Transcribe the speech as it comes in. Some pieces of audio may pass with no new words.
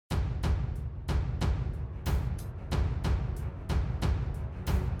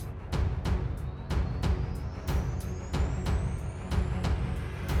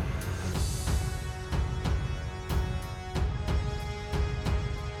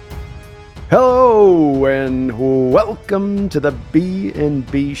Hello and welcome to the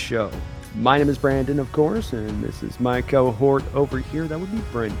BNB show. My name is Brandon, of course, and this is my cohort over here. That would be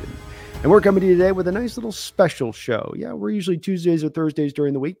Brendan. And we're coming to you today with a nice little special show. Yeah, we're usually Tuesdays or Thursdays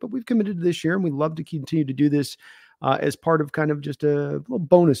during the week, but we've committed to this year and we'd love to continue to do this as part of kind of just a little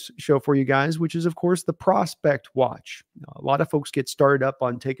bonus show for you guys, which is, of course, the Prospect Watch. A lot of folks get started up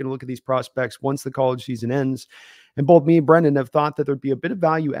on taking a look at these prospects once the college season ends. And both me and Brendan have thought that there'd be a bit of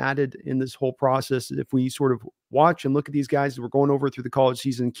value added in this whole process if we sort of watch and look at these guys as we're going over through the college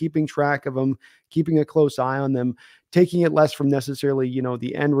season, keeping track of them, keeping a close eye on them, taking it less from necessarily,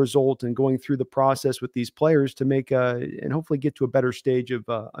 the end result and going through the process with these players to make and hopefully get to a better stage of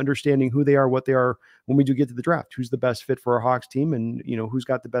understanding who they are, what they are when we do get to the draft, who's the best fit for our Hawks team and, who's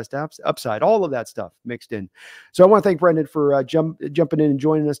got the best upside, all of that stuff mixed in. So I want to thank Brendan for jumping in and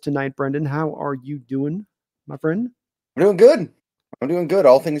joining us tonight. Brendan, how are you doing, my friend? I'm doing good.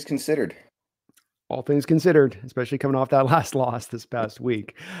 All things considered. All things considered, especially coming off that last loss this past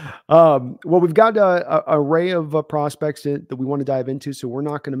week. Well, we've got an array of prospects that we want to dive into, so we're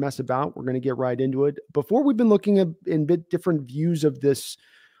not going to mess about. We're going to get right into it. Before, we've been looking at in bit different views of this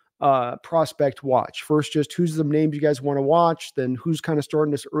prospect watch. First, just who's the names you guys want to watch, then who's kind of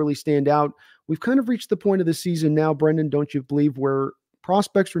starting to early stand out. We've kind of reached the point of the season now, Brendan, don't you believe, where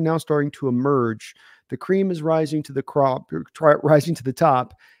prospects are now starting to emerge. The cream is rising to the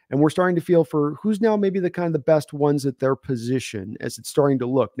top. And we're starting to feel for who's now maybe the kind of the best ones at their position as it's starting to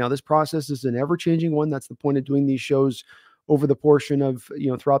look. Now, this process is an ever-changing one. That's the point of doing these shows over the portion of,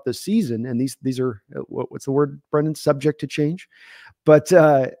 throughout the season. And these are, what's the word, Brendan? Subject to change. But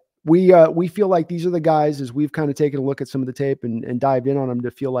we feel like these are the guys, as we've kind of taken a look at some of the tape and dived in on them,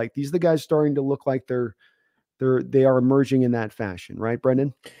 to feel like these are the guys starting to look like they are emerging in that fashion. Right,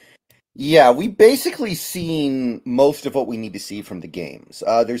 Brendan? Yeah, we've basically seen most of what we need to see from the games.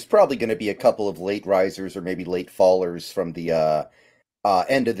 There's probably going to be a couple of late risers or maybe late fallers from the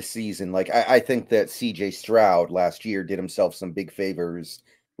end of the season. Like, I think that CJ Stroud last year did himself some big favors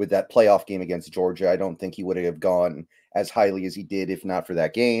with that playoff game against Georgia. I don't think he would have gone as highly as he did if not for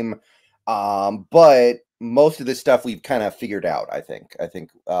that game. But most of this stuff we've kind of figured out, I think.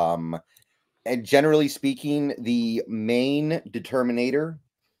 And generally speaking, the main determinator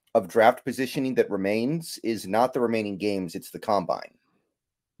of draft positioning that remains is not the remaining games, it's the combine.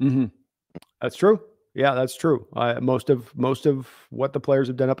 Mm-hmm. That's true. Yeah, that's true. Most of what the players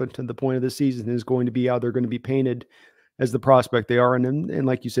have done up until the point of the season is going to be how they're going to be painted as the prospect they are. And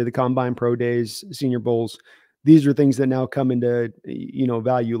like you say, the combine, pro days, senior bowls, these are things that now come into,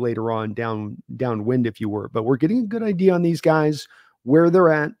 value later on downwind, if you were. But we're getting a good idea on these guys, where they're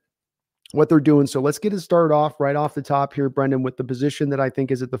at, what they're doing. So let's get it started off right off the top here, Brendan, with the position that I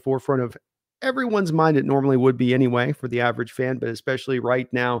think is at the forefront of everyone's mind. It normally would be anyway for the average fan, but especially right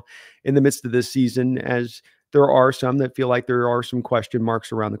now in the midst of this season, as there are some that feel like there are some question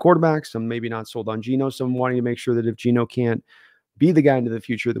marks around the quarterback, some maybe not sold on Geno, some wanting to make sure that if Geno can't be the guy into the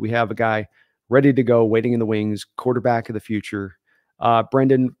future, that we have a guy ready to go, waiting in the wings, quarterback of the future.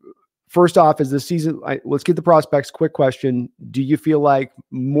 Brendan, first off, is this season, let's get the prospects. Quick question. Do you feel like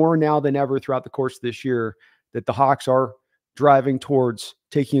more now than ever throughout the course of this year that the Hawks are driving towards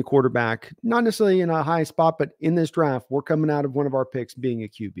taking a quarterback, not necessarily in a high spot, but in this draft, we're coming out of one of our picks being a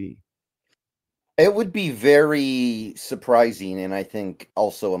QB? It would be very surprising, and I think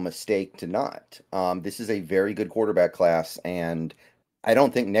also a mistake to not. This is a very good quarterback class, and I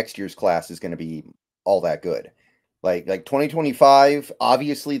don't think next year's class is going to be all that good. Like 2025,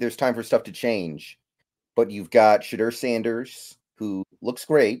 obviously there's time for stuff to change, but you've got Shedeur Sanders, who looks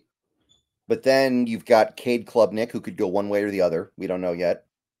great, but then you've got Cade Klubnik, who could go one way or the other. We don't know yet.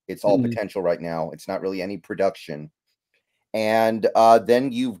 It's all potential right now. It's not really any production. And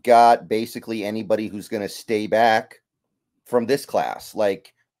then you've got basically anybody who's going to stay back from this class.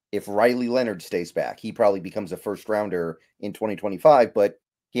 Like, if Riley Leonard stays back, he probably becomes a first rounder in 2025, but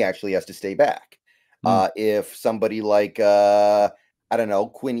he actually has to stay back. If somebody like, I don't know,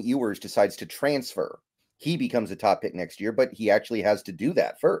 Quinn Ewers decides to transfer, he becomes a top pick next year, but he actually has to do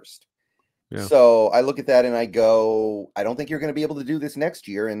that first. Yeah. So I look at that and I go, I don't think you're going to be able to do this next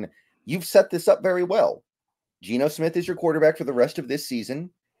year. And you've set this up very well. Geno Smith is your quarterback for the rest of this season.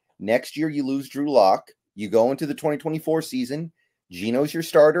 Next year, you lose Drew Lock. You go into the 2024 season. Geno's your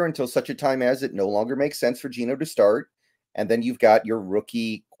starter until such a time as it no longer makes sense for Geno to start. And then you've got your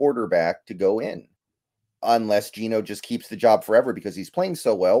rookie quarterback to go in. Unless Geno just keeps the job forever because he's playing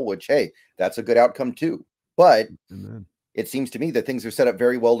so well, which, hey, that's a good outcome too. But it seems to me that things are set up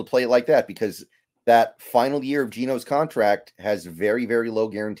very well to play it like that, because that final year of Geno's contract has very, very low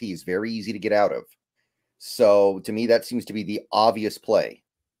guarantees, very easy to get out of. So to me, that seems to be the obvious play.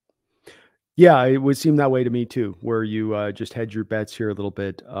 Yeah, it would seem that way to me too, where you just hedge your bets here a little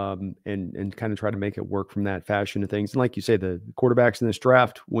bit, and kind of try to make it work from that fashion of things. And like you say, the quarterbacks in this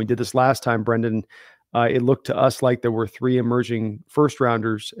draft, when we did this last time, Brendan, it looked to us like there were three emerging first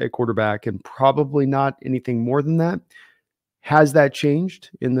rounders at quarterback, and probably not anything more than that. Has that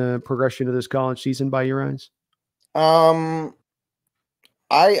changed in the progression of this college season by your eyes? Um,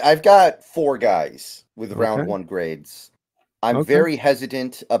 I've got four guys with round Okay. one grades. I'm Okay. very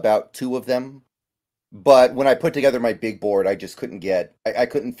hesitant about two of them, but when I put together my big board, I just couldn't I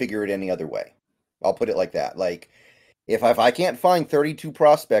couldn't figure it any other way. I'll put it like that. Like if I can't find 32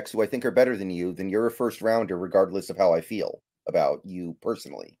 prospects who I think are better than you, then you're a first rounder, regardless of how I feel about you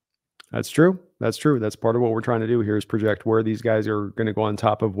personally. That's true. That's true. That's part of what we're trying to do here is project where these guys are going to go on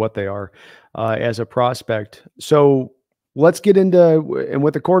top of what they are as a prospect. So let's get into, and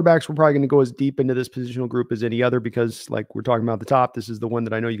with the quarterbacks, we're probably going to go as deep into this positional group as any other because, like we're talking about at the top, this is the one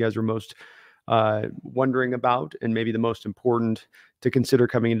that I know you guys are most wondering about and maybe the most important to consider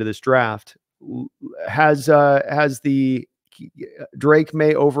coming into this draft. Has the Drake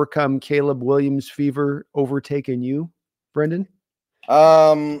May overcome Caleb Williams fever overtaken you, Brendan?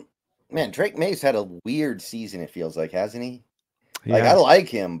 Um, Man, Drake May's had a weird season, it feels like, hasn't he? Like, I Yes. like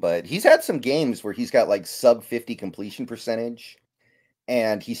him, but he's had some games where he's got like sub 50 completion percentage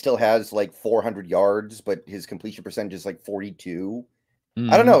and he still has like 400 yards, but his completion percentage is like 42.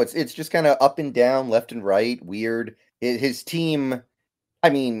 I don't Mhm. know. It's just kind of up and down, left and right, weird. His team, I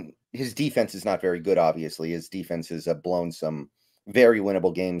mean, his defense is not very good, obviously. His defense has blown some very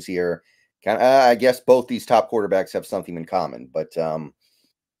winnable games here. I guess both these top quarterbacks have something in common, but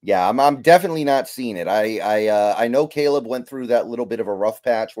yeah, I'm definitely not seeing it. I know Caleb went through that little bit of a rough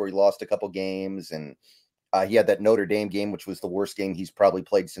patch where he lost a couple games, and he had that Notre Dame game, which was the worst game he's probably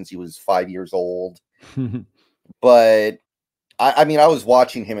played since he was 5 years old. But I mean, I was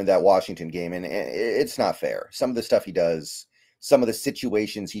watching him in that Washington game, and it's not fair. Some of the stuff he does, some of the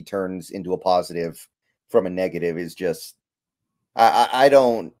situations he turns into a positive from a negative is just I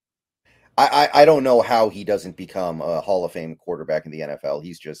don't I don't know how he doesn't become a Hall of Fame quarterback in the NFL.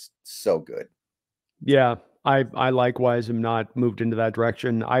 He's just so good. Yeah, I likewise am not moved into that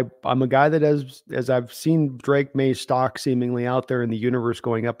direction. I'm a guy that as I've seen Drake May's stock seemingly out there in the universe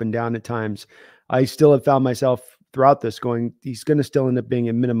going up and down at times, I still have found myself throughout this going, he's going to still end up being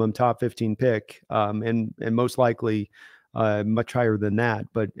a minimum top 15 pick, and most likely much higher than that.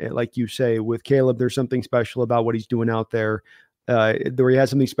 But like you say, with Caleb, there's something special about what he's doing out there. There he has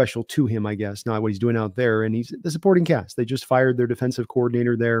something special to him, I guess, not what he's doing out there. And he's the supporting cast. They just fired their defensive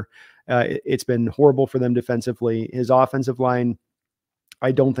coordinator there. It's been horrible for them defensively. His offensive line,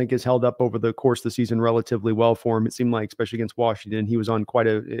 I don't think, has held up over the course of the season relatively well for him. It seemed like, especially against Washington, he was on quite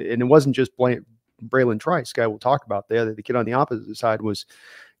a, and it wasn't just Braylon Trice, guy we'll talk about. The kid on the opposite side was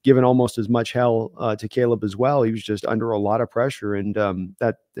given almost as much hell to Caleb as well. He was just under a lot of pressure. And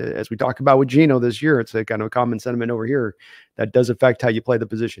that, as we talk about with Geno this year, it's a kind of a common sentiment over here that does affect how you play the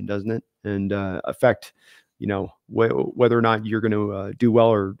position, doesn't it? And affect, whether or not you're going to do well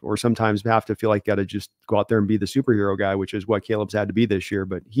or sometimes have to feel like you got to just go out there and be the superhero guy, which is what Caleb's had to be this year.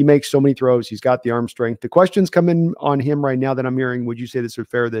 But he makes so many throws. He's got the arm strength. The questions come in on him right now that I'm hearing. Would you say this is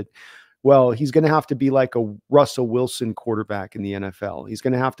fair that, well, he's going to have to be like a Russell Wilson quarterback in the NFL. He's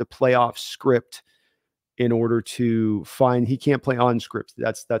going to have to play off script in order to find he can't play on script.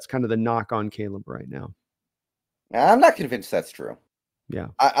 That's kind of the knock on Caleb right now. I'm not convinced that's true. Yeah.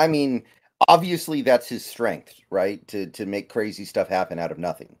 I mean, obviously that's his strength, right? To make crazy stuff happen out of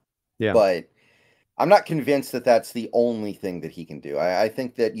nothing. Yeah. But I'm not convinced that that's the only thing that he can do. I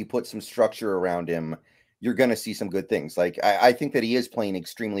think that you put some structure around him, you're going to see some good things. Like I think that he is playing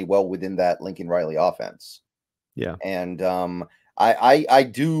extremely well within that Lincoln Riley offense, Yeah. and I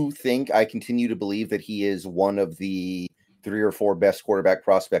do think I continue to believe that he is one of the 3 or 4 best quarterback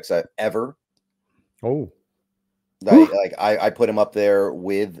prospects ever. Oh. I put him up there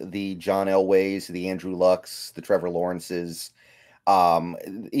with the John Elways, the Andrew Lucks, the Trevor Lawrences.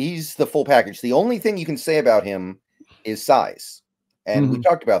 He's the full package. The only thing you can say about him is size. And we Mhm.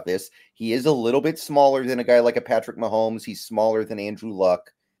 talked about this. He is a little bit smaller than a guy like a Patrick Mahomes. He's smaller than Andrew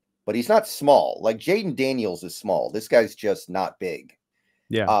Luck, but he's not small. Like Jaden Daniels is small. This guy's just not big.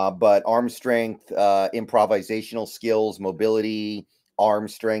 Yeah. But arm strength, improvisational skills, mobility, arm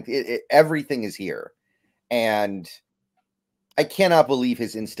strength, everything is here. And I cannot believe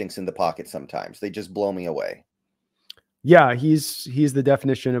his instincts in the pocket sometimes. They just blow me away. Yeah, he's the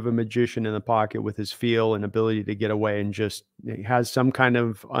definition of a magician in the pocket with his feel and ability to get away and just he has some kind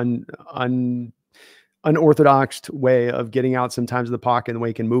of unorthodox way of getting out sometimes of the pocket and the way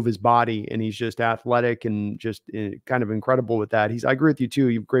he can move his body. And he's just athletic and just kind of incredible with that. I agree with you too.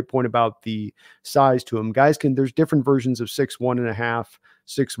 You have a great point about the size to him. Guys there's different versions of 6'1.5",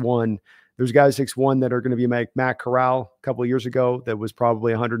 6'1". There's guys 6'1" that are going to be like Matt Corral a couple of years ago that was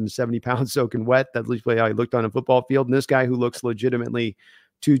probably 170 pounds soaking wet. That's at least how he looked on a football field. And this guy who looks legitimately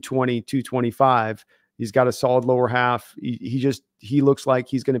 220, 225, he's got a solid lower half. He looks like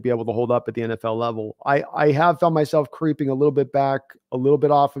he's going to be able to hold up at the NFL level. I have found myself creeping a little bit back, a little bit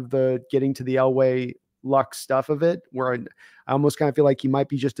off of the getting to the Elway luck stuff of it, where I almost kind of feel like he might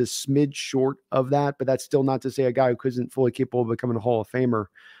be just a smidge short of that, but that's still not to say a guy who isn't fully capable of becoming a Hall of Famer.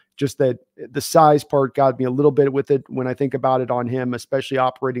 Just that the size part got me a little bit with it when I think about it on him, especially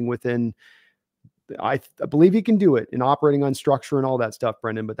operating within. I believe he can do it in operating on structure and all that stuff,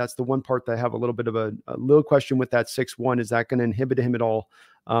 Brendan. But that's the one part that I have a little bit of a little question with that 6'1". Is that going to inhibit him at all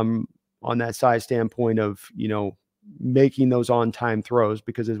on that size standpoint of, making those on-time throws?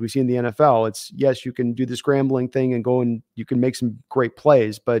 Because as we see in the NFL, it's, yes, you can do the scrambling thing and go and you can make some great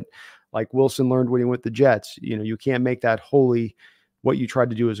plays. But like Wilson learned when he went with the Jets, you can't make that wholly what you tried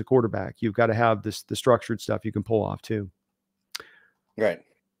to do as a quarterback. You've got to have the structured stuff you can pull off too. Right.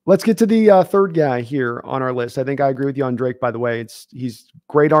 Let's get to the third guy here on our list. I think I agree with you on Drake, by the way. He's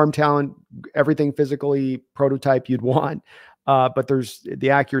great arm talent, everything physically prototype you'd want. But there's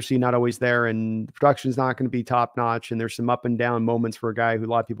the accuracy not always there, and the production is not going to be top notch. And there's some up and down moments for a guy who a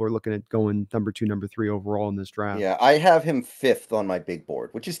lot of people are looking at going number 2, number 3 overall in this draft. Yeah, I have him 5th on my big board,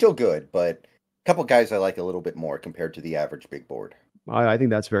 which is still good, but a couple guys I like a little bit more compared to the average big board. I think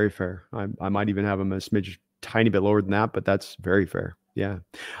that's very fair. I might even have him a smidge, tiny bit lower than that, but that's very fair. Yeah.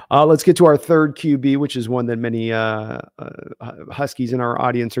 Let's get to our third QB, which is one that many Huskies in our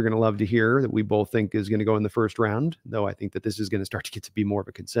audience are going to love to hear, that we both think is going to go in the first round, though I think that this is going to start to get to be more of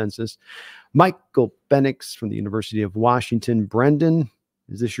a consensus. Michael Penix from the University of Washington. Brendan,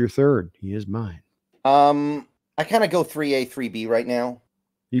 is this your third? He is mine. I kind of go 3A, 3B right now.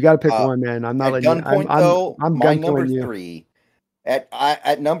 You got to pick one, man. I'm not letting you. I'm my number 3.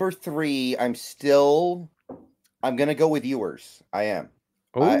 At number 3, I'm going to go with Ewers. I am.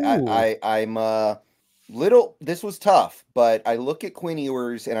 I'm little. This was tough, but I look at Quinn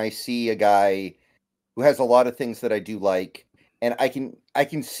Ewers and I see a guy who has a lot of things that I do like, and I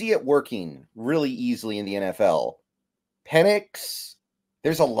can see it working really easily in the NFL. Penix,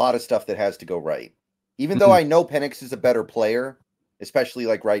 there's a lot of stuff that has to go right. Even though I know Penix is a better player, especially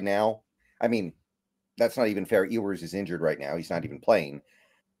like right now. I mean, that's not even fair. Ewers is injured right now. He's not even playing.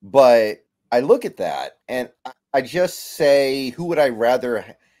 But I look at that and I just say, who would I rather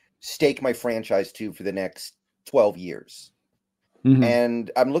stake my franchise to for the next 12 years?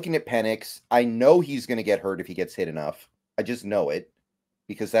 And I'm looking at Penix. I know he's going to get hurt if he gets hit enough. I just know it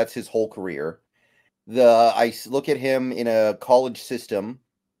because that's his whole career. I look at him in a college system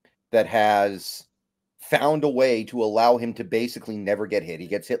that has found a way to allow him to basically never get hit. He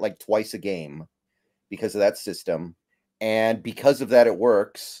gets hit like twice a game because of that system. And because of that, it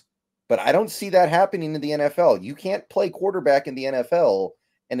works. But I don't see that happening in the NFL. You can't play quarterback in the NFL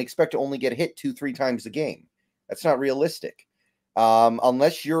and expect to only get hit 2-3 times a game. That's not realistic.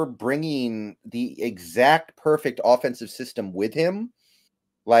 Unless you're bringing the exact perfect offensive system with him,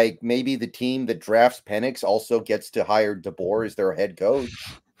 like maybe the team that drafts Penix also gets to hire DeBoer as their head coach,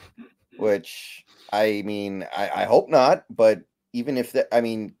 which, I mean, I hope not. But even if that, I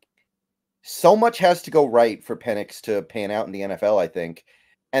mean, so much has to go right for Penix to pan out in the NFL, I think.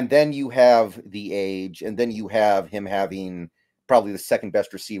 And then you have the age, and then you have him having probably the second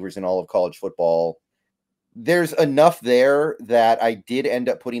best receivers in all of college football. There's enough there that I did end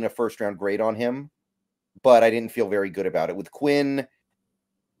up putting a first-round grade on him, but I didn't feel very good about it. With Quinn,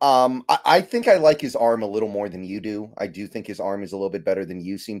 I think I like his arm a little more than you do. I do think his arm is a little bit better than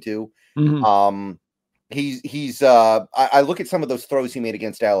you seem to. I look at some of those throws he made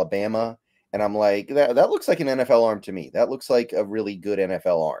against Alabama, and I'm like, that looks like an NFL arm to me. That looks like a really good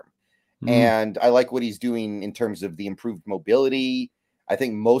NFL arm. And I like what he's doing in terms of the improved mobility. I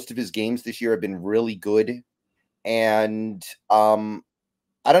think most of his games this year have been really good. And I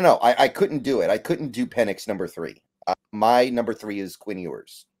don't know. I couldn't do it. I couldn't do Penix number 3. My number 3 is Quinn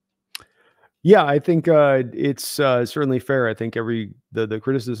Ewers. Yeah, I think it's certainly fair. I think the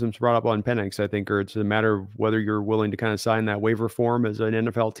criticisms brought up on Penix, I think, it's a matter of whether you're willing to kind of sign that waiver form as an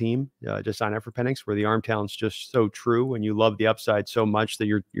NFL team, just sign up for Penix, where the arm talent's just so true and you love the upside so much that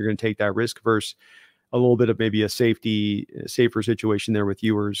you're going to take that risk versus a little bit of maybe a safer situation there with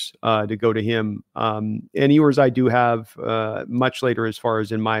Ewers to go to him. And Ewers, I do have much later as far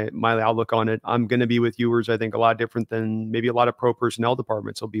as in my outlook on it. I'm going to be with Ewers. I think a lot different than maybe a lot of pro personnel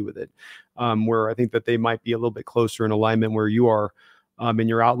departments will be with it, where I think that they might be a little bit closer in alignment where you are. In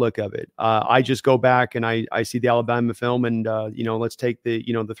your outlook of it. I just go back and I see the Alabama film and, let's take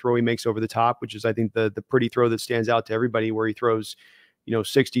the throw he makes over the top, which is, I think, the pretty throw that stands out to everybody where he throws,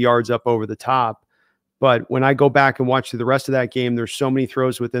 60 yards up over the top. But when I go back and watch the rest of that game, there's so many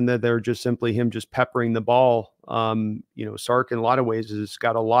throws within that they're just simply him just peppering the ball. Sark in a lot of ways has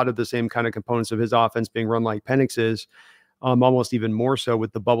got a lot of the same kind of components of his offense being run like Penix is, almost even more so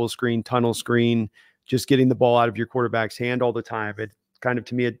with the bubble screen, tunnel screen, just getting the ball out of your quarterback's hand all the time. It kind of,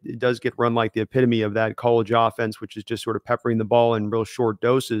 to me, it does get run like the epitome of that college offense, which is just sort of peppering the ball in real short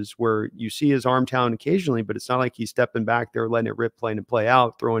doses where you see his arm talent occasionally, but it's not like he's stepping back there, letting it rip, playing and play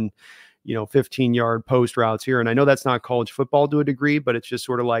out, throwing 15-yard post routes here. And I know that's not college football to a degree, but it's just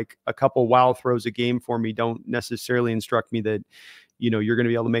sort of like a couple wild throws a game for me don't necessarily instruct me that, you're going to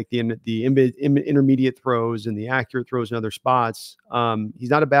be able to make the intermediate throws and the accurate throws in other spots. He's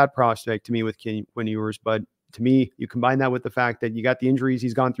not a bad prospect to me with Quinn Ewers, but to me, you combine that with the fact that you got the injuries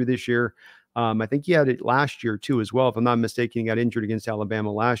he's gone through this year. I think he had it last year too, as well. If I'm not mistaken, he got injured against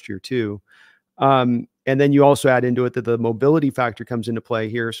Alabama last year too. And then you also add into it that the mobility factor comes into play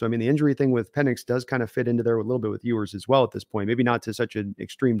here. So, I mean, the injury thing with Penix does kind of fit into there a little bit with Ewers as well at this point. Maybe not to such an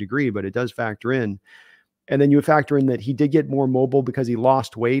extreme degree, but it does factor in. And then you factor in that he did get more mobile because he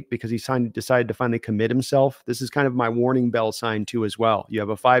lost weight, because he decided to finally commit himself. This is kind of my warning bell sign too, as well. You have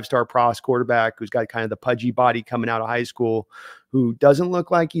a 5-star pros quarterback who's got kind of the pudgy body coming out of high school, who doesn't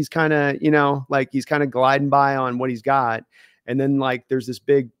look like he's kind of, like he's kind of gliding by on what he's got. And then like, there's this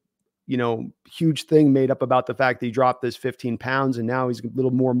big, huge thing made up about the fact that he dropped this 15 pounds and now he's a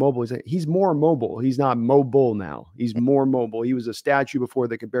little more mobile. He's more mobile. He's not mobile now. He's more mobile. He was a statue before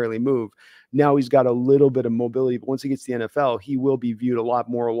that could barely move. Now he's got a little bit of mobility, but once he gets to the NFL, he will be viewed a lot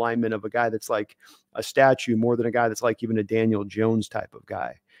more alignment of a guy that's like a statue more than a guy that's like even a Daniel Jones type of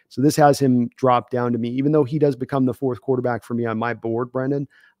guy. So this has him drop down to me, even though he does become the 4th quarterback for me on my board, Brendan.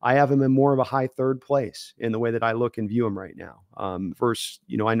 I have him in more of a high 3rd place in the way that I look and view him right now. Versus,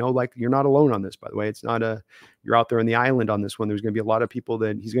 I know like you're not alone on this, by the way. It's not you're out there in the island on this one. There's going to be a lot of people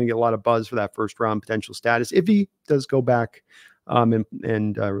that he's going to get a lot of buzz for that 1st round potential status if he does go back and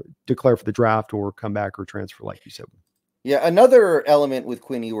declare for the draft or come back or transfer, like you said. Yeah, another element with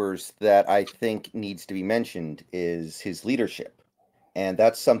Quinn Ewers that I think needs to be mentioned is his leadership. And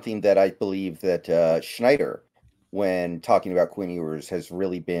that's something that I believe that Schneider, when talking about Quinn Ewers, has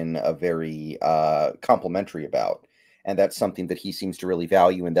really been a very complimentary about. And that's something that he seems to really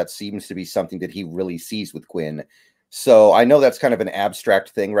value. And that seems to be something that he really sees with Quinn. So I know that's kind of an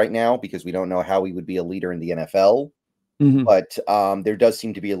abstract thing right now because we don't know how he would be a leader in the NFL. Mm-hmm. But there does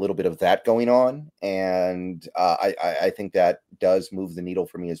seem to be a little bit of that going on. And I think that does move the needle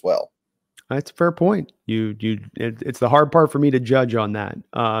for me as well. That's a fair point. It's the hard part for me to judge on that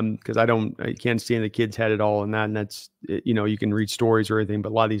because I can't see in the kid's head at all. And that's, you can read stories or anything, but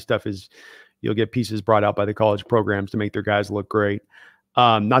a lot of these stuff is you'll get pieces brought out by the college programs to make their guys look great.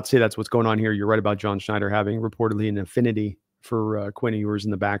 Not to say that's what's going on here. You're right about John Schneider having reportedly an affinity for Quinn Ewers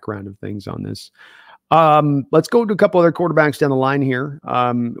in the background of things on this. Let's go to a couple other quarterbacks down the line here.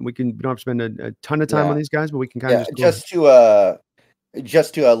 We don't have to spend a ton of time on these guys, but we can kind of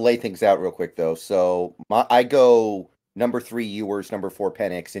just to lay things out real quick, though. So I go number 3 Ewers, number 4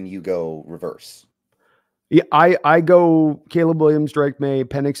 Penix, and you go reverse. Yeah, I go Caleb Williams, Drake May.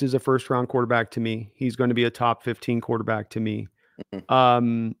 Penix is a 1st-round quarterback to me. He's going to be a top 15 quarterback to me.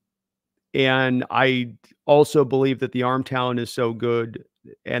 Mm-hmm. And I also believe that the arm talent is so good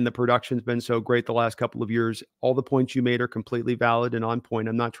and the production's been so great the last couple of years. All the points you made are completely valid and on point.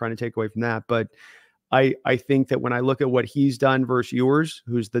 I'm not trying to take away from that, but I think that when I look at what he's done versus Ewers,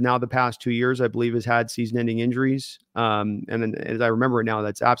 who's now the past 2 years, I believe has had season-ending injuries. And then, as I remember it now,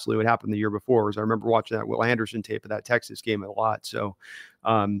 that's absolutely what happened the year before. As I remember watching that Will Anderson tape of that Texas game a lot. So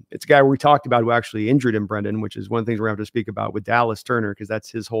it's a guy we talked about who actually injured him, Brendan, which is one of the things we're going to have to speak about with Dallas Turner, because that's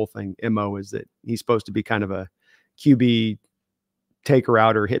his whole thing. MO is that he's supposed to be kind of a QB taker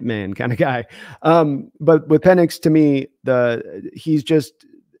out or hitman kind of guy. But with Penix, to me,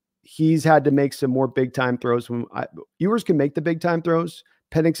 he's had to make some more big time throws. Ewers can make the big time throws.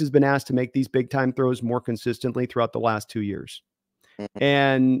 Penix has been asked to make these big time throws more consistently throughout the last 2 years.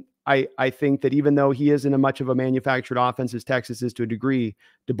 And I think that even though he isn't much of a manufactured offense as Texas is to a degree,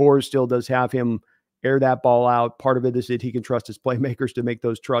 DeBoer still does have him air that ball out. Part of it is that he can trust his playmakers to make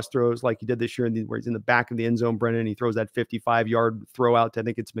those trust throws like he did this year, where he's in the back of the end zone, Brennan. He throws that 55-yard throw out to, I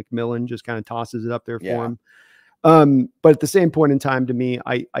think it's McMillan, just kind of tosses it up there for him. But at the same point in time, to me,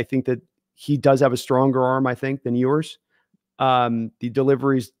 I think that he does have a stronger arm, I think, than yours. The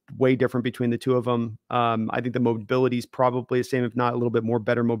delivery is way different between the two of them. I think the mobility is probably the same, if not a little bit more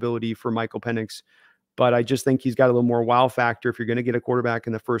better mobility for Michael Penix. But I just think he's got a little more wow factor. If you're going to get a quarterback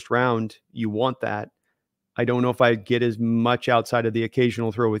in the first round, you want that. I don't know if I'd get as much outside of the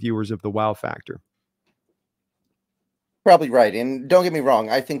occasional throw with Ewers of the wow factor. Probably right. And don't get me wrong,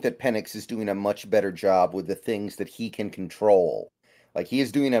 I think that Penix is doing a much better job with the things that he can control. Like, he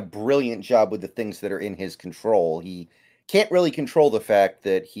is doing a brilliant job with the things that are in his control. He can't really control the fact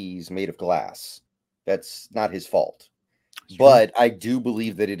that he's made of glass. That's not his fault. But I do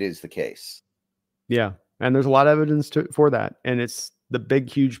believe that it is the case. Yeah. And there's a lot of evidence for that. And it's the big,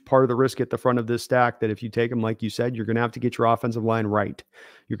 huge part of the risk at the front of this stack that if you take them, like you said, you're going to have to get your offensive line right.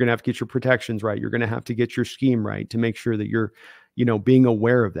 You're going to have to get your protections right. You're going to have to get your scheme right to make sure that you're, being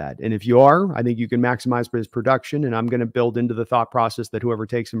aware of that. And if you are, I think you can maximize his production. And I'm going to build into the thought process that whoever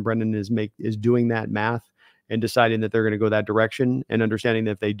takes him, Brendan, is doing that math and deciding that they're going to go that direction and understanding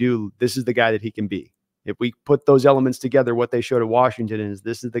that if they do, this is the guy that he can be. If we put those elements together, what they showed at Washington is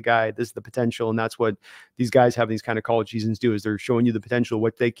this is the guy, this is the potential. And that's what these guys have these kind of college seasons do, is they're showing you the potential of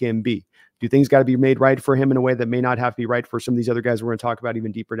what they can be. Do things got to be made right for him in a way that may not have to be right for some of these other guys we're going to talk about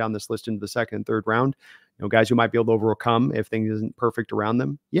even deeper down this list into the second and third round? Guys who might be able to overcome if things isn't perfect around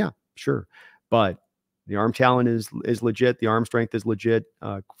them. Yeah, sure. But the arm talent is legit. The arm strength is legit.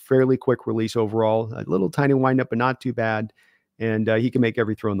 Fairly quick release overall. A little tiny windup, but not too bad. And he can make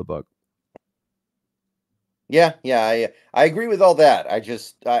every throw in the book. Yeah, I agree with all that. I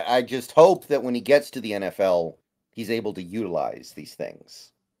just hope that when he gets to the NFL, he's able to utilize these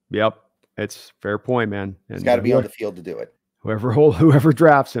things. Yep, it's fair point, man. And he's got to be on the field to do it. Whoever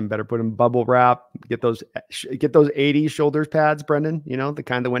drafts him better put him bubble wrap. Get those 80 shoulder pads, Brendan. The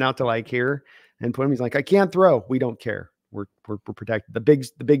kind that went out to like here and put him. He's like, I can't throw. We don't care. We're protected. The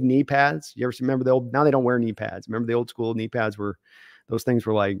big knee pads. You ever remember the old? Now they don't wear knee pads. Remember the old school knee pads were those things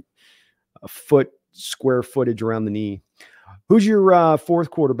were like a foot square footage around the knee. Who's your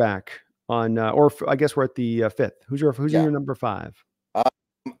fourth quarterback on, or I guess we're at the fifth. Who's your number 5?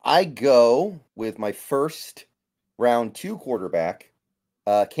 I go with my first round 2 quarterback,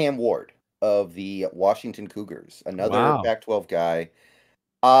 Cam Ward of the Washington Cougars, another Pac-12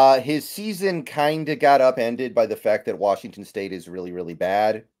 guy. His season kind of got upended by the fact that Washington State is really, really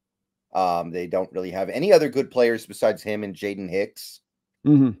bad. They don't really have any other good players besides him and Jaden Hicks.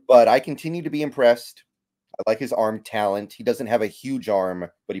 Mm-hmm. But I continue to be impressed. I like his arm talent. He doesn't have a huge arm,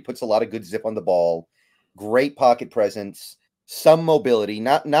 but he puts a lot of good zip on the ball. Great pocket presence, some mobility.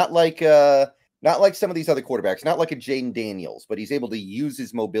 Not like some of these other quarterbacks. Not like a Jaden Daniels, but he's able to use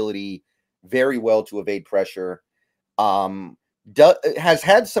his mobility very well to evade pressure. Has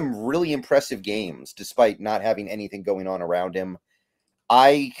had some really impressive games despite not having anything going on around him.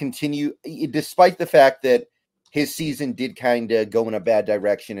 I continue, despite the fact that his season did kind of go in a bad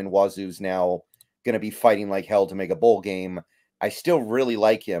direction and Wazoo's now going to be fighting like hell to make a bowl game, I still really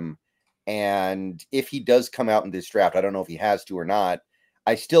like him. And if he does come out in this draft, I don't know if he has to or not,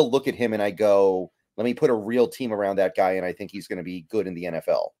 I still look at him and I go, let me put a real team around that guy, and I think he's going to be good in the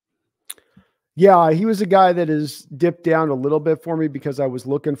NFL. Yeah, he was a guy that has dipped down a little bit for me because I was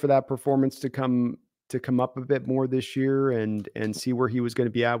looking for that performance to come up a bit more this year and see where he was going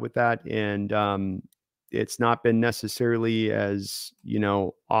to be at with that. And it's not been necessarily as,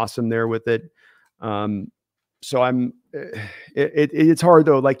 awesome there with it. So it's hard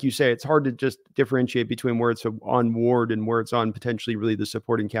though. Like you say, it's hard to just differentiate between where it's on Ward and where it's on potentially really the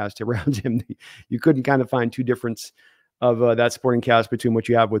supporting cast around him. You couldn't kind of find two difference of that supporting cast between what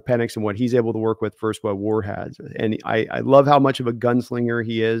you have with Penix and what he's able to work with versus what Ward has. And I love how much of a gunslinger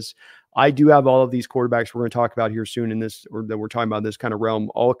he is. I do have all of these quarterbacks we're going to talk about here soon or that we're talking about in this kind of realm,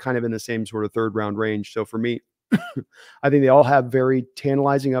 all kind of in the same sort of third round range. So for me, I think they all have very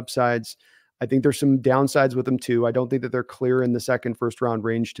tantalizing upsides. I think there's some downsides with them too. I don't think that they're clear in the first round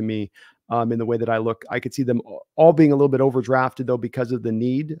range to me. In the way that I look, I could see them all being a little bit overdrafted though, because of the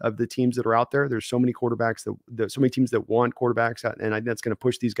need of the teams that are out there. There's so many quarterbacks so many teams that want quarterbacks, and I think that's going to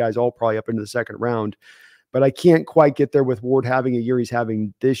push these guys all probably up into the second round. But I can't quite get there with Ward having a year he's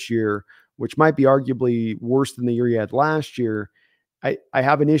having this year, which might be arguably worse than the year he had last year. I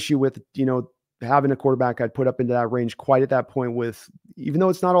have an issue with, having a quarterback I'd put up into that range quite at that point with, even though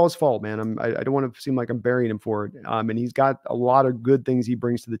it's not all his fault, man. I don't want to seem like I'm burying him for it. And he's got a lot of good things he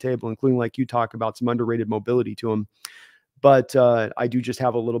brings to the table, including, like you talk about, some underrated mobility to him. But I do just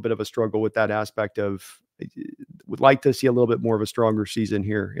have a little bit of a struggle with that aspect of would like to see a little bit more of a stronger season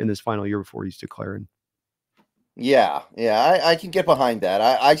here in this final year before he's declaring. Yeah, I can get behind that.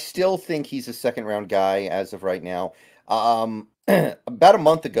 I still think he's a second round guy as of right now. About a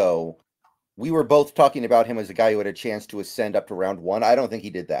month ago, we were both talking about him as a guy who had a chance to ascend up to round 1. I don't think he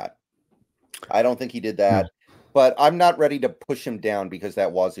did that. Yeah. But I'm not ready to push him down because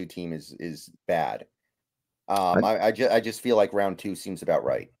that Wazoo team is bad. I just feel like round 2 seems about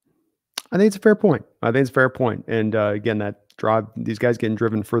right. I think it's a fair point. And again, that drive, these guys getting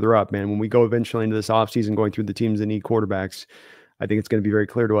driven further up, man. When we go eventually into this offseason, going through the teams that need quarterbacks, I think it's going to be very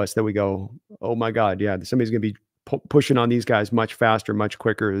clear to us that we go, oh my God, yeah, somebody's going to be pushing on these guys much faster, much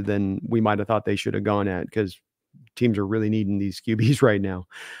quicker than we might have thought they should have gone at, because teams are really needing these QBs right now.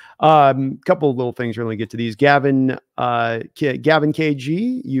 Couple of little things. We're going to get to these. Gavin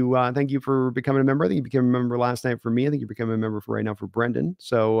KG, you thank you for becoming a member. I think you became a member last night for me. I think you became a member for right now for Brendan.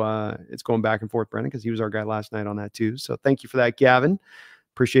 So it's going back and forth, Brendan, because he was our guy last night on that too. So thank you for that, Gavin.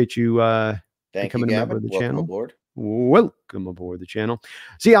 Appreciate you becoming a member of the channel. Welcome aboard the channel.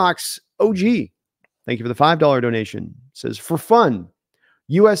 Seahawks OG, thank you for the $5 donation. Says, for fun,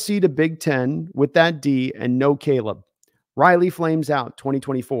 USC to Big Ten with that D and no Caleb. Riley flames out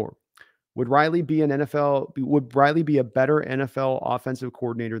 2024. Would Riley be a better NFL offensive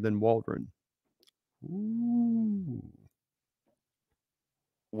coordinator than Waldron? Ooh.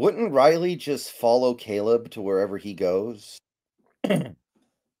 Wouldn't Riley just follow Caleb to wherever he goes? And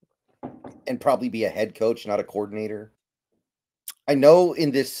probably be a head coach, not a coordinator? I know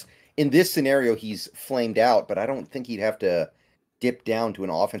in this scenario he's flamed out, but I don't think he'd have to dip down to an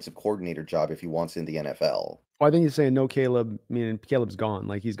offensive coordinator job if he wants in the NFL. Well, I think he's saying no Caleb, meaning Caleb's gone.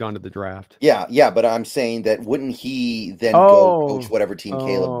 Like, he's gone to the draft. Yeah, but I'm saying that wouldn't he then go coach whatever team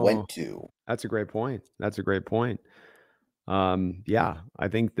Caleb went to? That's a great point. Yeah, I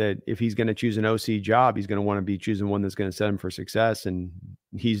think that if he's going to choose an OC job, he's going to want to be choosing one that's going to set him for success. And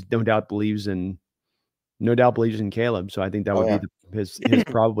he's no doubt believes in Caleb. So I think that would be his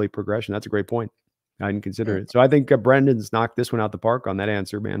probably progression. That's a great point. I didn't consider it. So I think Brendan's knocked this one out the park on that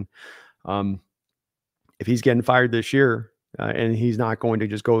answer, man. If he's getting fired this year and he's not going to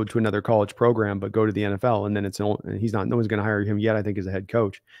just go to another college program, but go to the NFL, and then no one's going to hire him yet, I think, as a head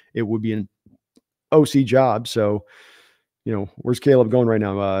coach, it would be an OC job. So, where's Caleb going right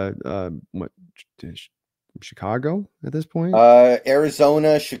now? Chicago at this point?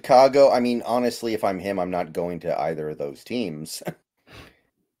 Arizona, Chicago. I mean, honestly, if I'm him, I'm not going to either of those teams.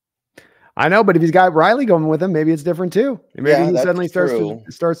 I know, but if he's got Riley going with him, maybe it's different too. Maybe he suddenly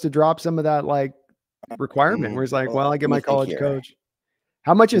starts to drop some of that requirement where he's like, well, I get my college coach.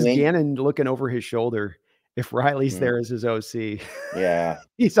 How much is Gannon looking over his shoulder if Riley's there as his OC? Yeah.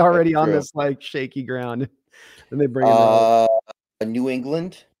 He's already on this shaky ground. And they bring him New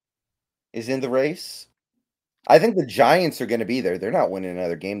England is in the race. I think the Giants are going to be there. They're not winning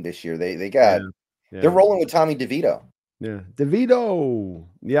another game this year. They're rolling with Tommy DeVito. Yeah. DeVito.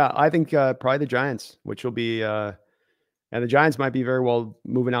 Yeah. I think probably the Giants, which will be, and the Giants might be very well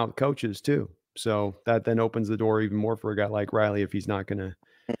moving out coaches too. So that then opens the door even more for a guy like Riley if he's not going to.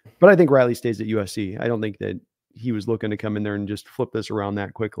 But I think Riley stays at USC. I don't think that he was looking to come in there and just flip this around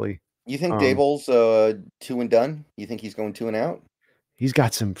that quickly. You think Daboll's 2 and done? You think he's going 2 and out? He's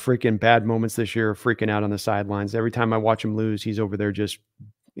got some freaking bad moments this year, freaking out on the sidelines. Every time I watch him lose, he's over there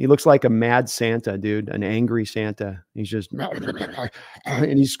he looks like a mad Santa, dude, an angry Santa. He's just,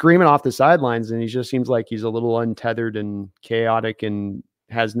 and he's screaming off the sidelines, and he just seems like he's a little untethered and chaotic and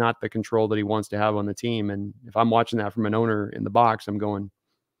has not the control that he wants to have on the team. And if I'm watching that from an owner in the box, I'm going,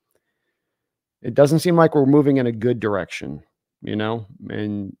 it doesn't seem like we're moving in a good direction,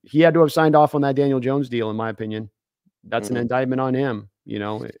 and he had to have signed off on that Daniel Jones deal, in my opinion. That's an indictment on him.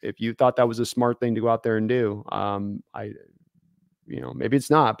 If you thought that was a smart thing to go out there and do, maybe it's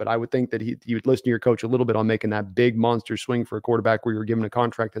not, but I would think that you would listen to your coach a little bit on making that big monster swing for a quarterback where you're given a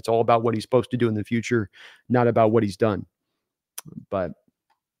contract that's all about what he's supposed to do in the future, not about what he's done. But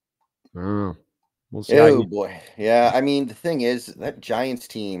I don't know. We'll see. Oh boy. Yeah. I mean, the thing is, that Giants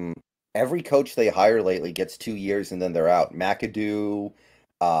team, every coach they hire lately gets 2 years and then they're out. McAdoo,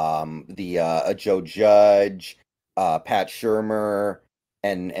 Joe Judge, Pat Shurmur,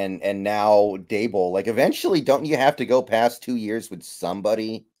 and now Daboll. Like, eventually, don't you have to go past 2 years with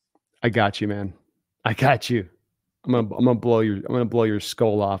somebody? I got you, man. I got you. I'm gonna blow your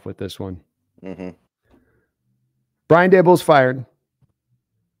skull off with this one. Brian Daboll's fired.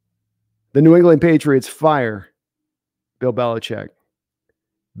 The New England Patriots fire Bill Belichick.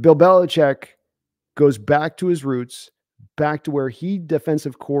 Bill Belichick goes back to his roots, back to where he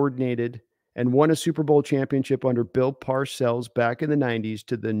defensive coordinated and won a Super Bowl championship under Bill Parcells back in the 90s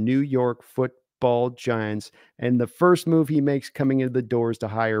to the New York Football Giants. And the first move he makes coming into the door is to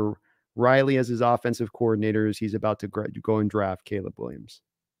hire Riley as his offensive coordinator as he's about to go and draft Caleb Williams.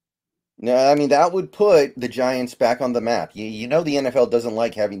 No, I mean that would put the Giants back on the map. You know the NFL doesn't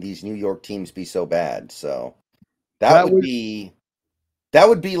like having these New York teams be so bad. So that would be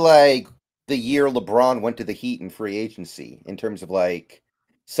like the year LeBron went to the Heat in free agency in terms of like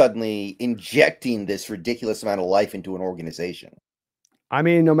suddenly injecting this ridiculous amount of life into an organization. I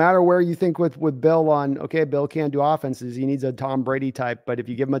mean, no matter where you think with Bill on, okay, Bill can't do offenses. He needs a Tom Brady type, but if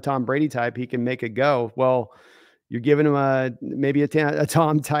you give him a Tom Brady type, he can make it go. Well, you're giving him maybe a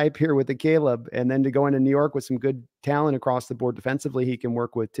Tom type here with the Caleb, and then to go into New York with some good talent across the board defensively, he can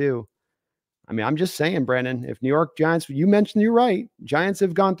work with too. I mean, I'm just saying, Brandon, if New York Giants, you mentioned, you're right. Giants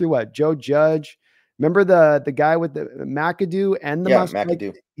have gone through what? Joe Judge. Remember the guy with the McAdoo and the mustache? McAdoo.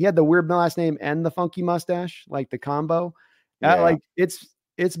 Like, he had the weird last name and the funky mustache, like the combo. Yeah. Like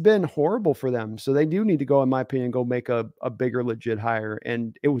it's been horrible for them. So they do need to go, in my opinion, go make a bigger legit hire.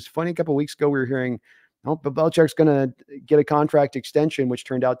 And it was funny, a couple of weeks ago, we were hearing, oh, but Belichick's going to get a contract extension, which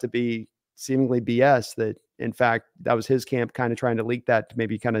turned out to be seemingly BS. That in fact, that was his camp kind of trying to leak that to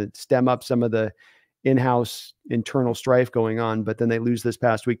maybe kind of stem up some of the in-house internal strife going on. But then they lose this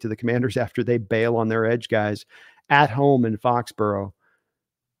past week to the Commanders after they bail on their edge guys at home in Foxborough.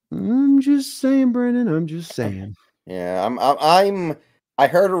 I'm just saying, Brandon, I'm just saying. Yeah, I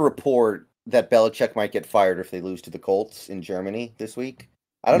heard a report that Belichick might get fired if they lose to the Colts in Germany this week.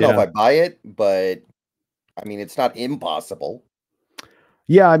 I don't know if I buy it, but I mean, it's not impossible.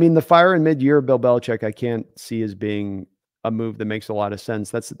 Yeah, I mean, the fire in mid-year, Bill Belichick, I can't see as being a move that makes a lot of sense.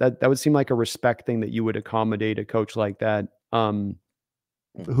 That would seem like a respect thing that you would accommodate a coach like that,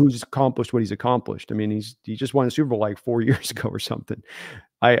 who's accomplished what he's accomplished. I mean, he just won a Super Bowl like 4 years ago or something.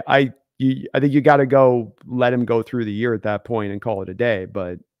 I think you got to go let him go through the year at that point and call it a day.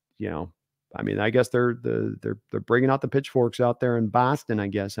 But you know, I mean, I guess they're bringing out the pitchforks out there in Boston, I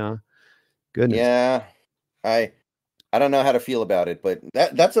guess, huh? Goodness. Yeah, I don't know how to feel about it, but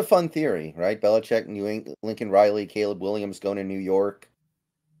that's a fun theory, right? Belichick, Lincoln Riley, Caleb Williams going to New York.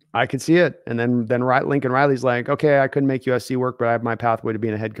 I could see it. And then Lincoln Riley's like, okay, I couldn't make USC work, but I have my pathway to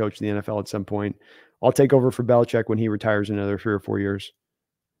being a head coach in the NFL at some point. I'll take over for Belichick when he retires in another 3 or 4 years.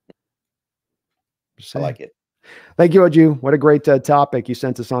 I like it. Thank you, Oju. What a great topic. You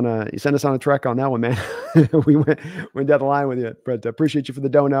sent us on a trek on that one, man. we went down the line with you, but appreciate you for the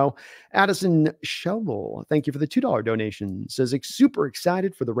dono. Addison Shovel, thank you for the $2 donation. Says, super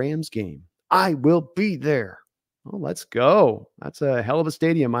excited for the Rams game. I will be there. Oh, let's go. That's a hell of a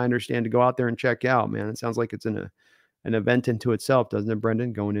stadium, I understand, to go out there and check out, man. It sounds like it's an event into itself, doesn't it,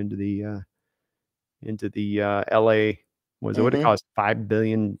 Brendan? Going into the LA, what would it cost? $5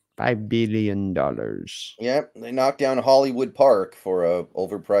 billion. Yep, they knocked down Hollywood Park for a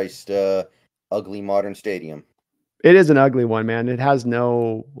overpriced, ugly modern stadium. It is an ugly one, man. It has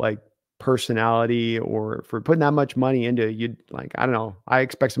no like personality, or for putting that much money into it, you'd like, I don't know. I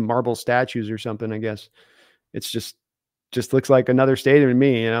expect some marble statues or something, I guess. It's just looks like another stadium to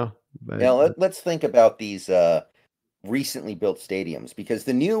me, you know. But, yeah, let's think about these recently built stadiums, because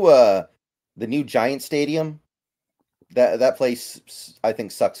the new Giant Stadium, that place I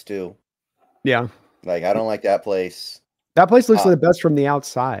think sucks too. Yeah. Like, I don't like that place. That place looks the best from the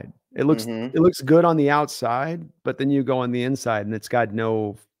outside. It looks Mhm. it looks good on the outside, but then you go on the inside and it's got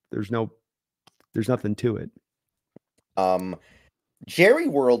there's nothing to it. Jerry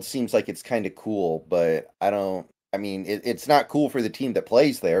World seems like it's kind of cool, but I mean, it's not cool for the team that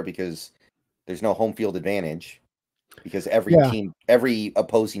plays there because there's no home field advantage, because every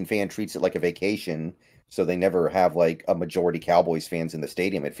opposing fan treats it like a vacation. So they never have like a majority Cowboys fans in the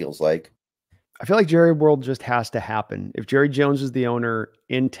stadium, it feels like. I feel like Jerry World just has to happen. If Jerry Jones is the owner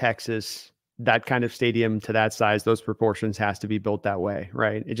in Texas, that kind of stadium to that size, those proportions has to be built that way,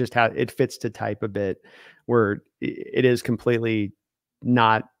 right? It just it fits to type a bit, where it is completely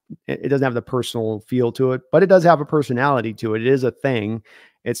not, it doesn't have the personal feel to it, but it does have a personality to it. It is a thing.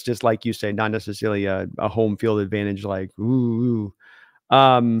 It's just like you say, not necessarily a home field advantage, like, ooh.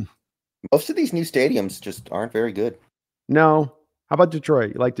 Most of these new stadiums just aren't very good. No. How about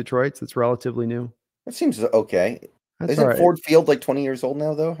Detroit? You like Detroit's? It's relatively new. That seems okay. That's Isn't right. Ford Field like 20 years old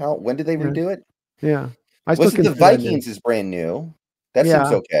now, though? When did they redo it? Yeah. Wasn't the Vikings is brand new? That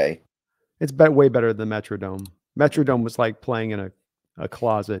seems okay. It's way better than Metrodome. Metrodome was like playing in a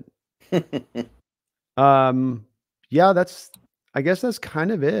closet. Yeah, I guess that's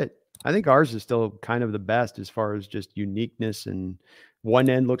kind of it. I think ours is still kind of the best as far as just uniqueness and one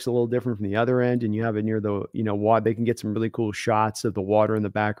end looks a little different from the other end, and you have it near the, water. They can get some really cool shots of the water in the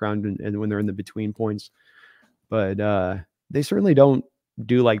background and when they're in the between points. But they certainly don't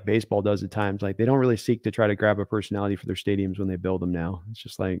do like baseball does at times. Like they don't really seek to try to grab a personality for their stadiums when they build them now. It's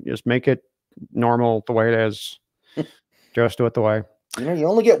just like, just make it normal the way it is. Just do it the way. You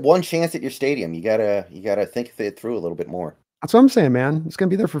only get one chance at your stadium. You gotta think it through a little bit more. That's what I'm saying, man. It's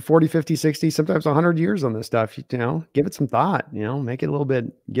going to be there for 40, 50, 60, sometimes 100 years on this stuff. Give it some thought, make it a little bit,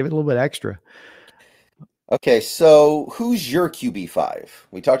 give it a little bit extra. Okay, so who's your QB5?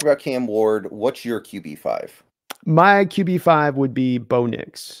 We talked about Cam Ward. What's your QB5? My QB5 would be Bo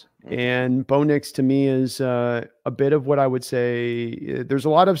Nix. And Bo Nix to me is a bit of what I would say. There's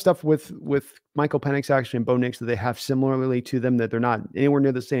a lot of stuff with Michael Penix actually and Bo Nix that they have similarly to them, that they're not anywhere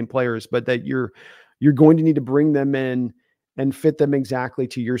near the same players, but that you're going to need to bring them in and fit them exactly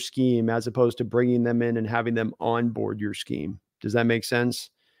to your scheme, as opposed to bringing them in and having them on board your scheme. Does that make sense?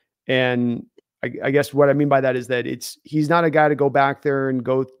 And I guess what I mean by that is that he's not a guy to go back there and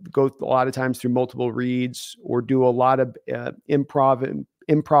go a lot of times through multiple reads or do a lot of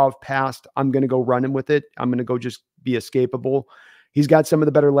improv past. I'm going to go running with it. I'm going to go just be escapable. He's got some of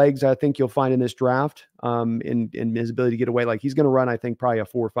the better legs I think you'll find in this draft, in his ability to get away. Like he's going to run, I think, probably a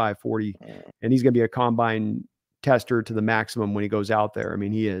 4.5 40, and he's going to be a combine tester to the maximum when he goes out there. I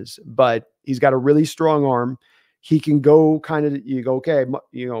mean, he is, but he's got a really strong arm. He can go kind of, you go, okay,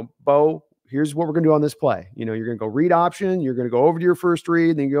 Bo, here's what we're going to do on this play. You're going to go read option. You're going to go over to your first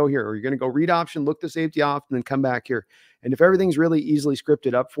read, then you go here, or you're going to go read option, look the safety off, and then come back here. And if everything's really easily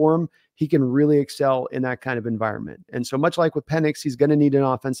scripted up for him, he can really excel in that kind of environment. And so much like with Penix, he's going to need an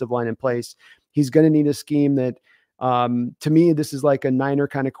offensive line in place. He's going to need a scheme that, to me, this is like a Niner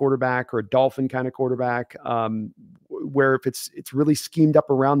kind of quarterback or a Dolphin kind of quarterback, where if it's really schemed up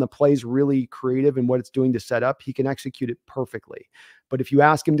around the plays, really creative in what it's doing to set up, he can execute it perfectly. But if you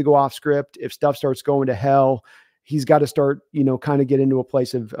ask him to go off script, if stuff starts going to hell, he's got to start, kind of get into a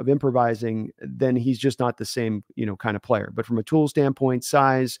place of improvising. Then he's just not the same, kind of player. But from a tool standpoint,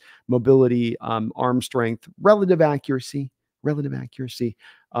 size, mobility, arm strength, relative accuracy,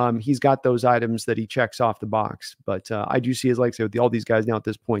 he's got those items that he checks off the box. But I do see, as like I said, with all these guys now at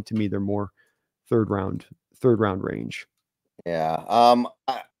this point, to me, they're more third round range. Yeah.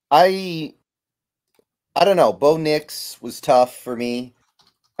 I don't know. Bo Nix was tough for me.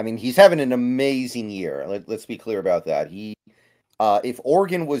 I mean, he's having an amazing year. Let's be clear about that. If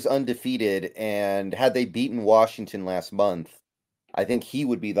Oregon was undefeated and had they beaten Washington last month, I think he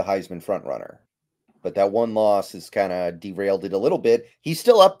would be the Heisman frontrunner. But that one loss has kind of derailed it a little bit. He's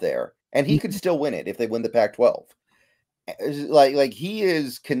still up there, and he could still win it if they win the Pac-12. Like he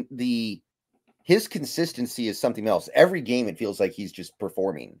is his consistency is something else. Every game it feels like he's just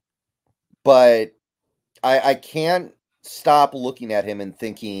performing. But I can't stop looking at him and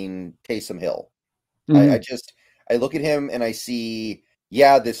thinking Taysom Hill. I look at him and I see,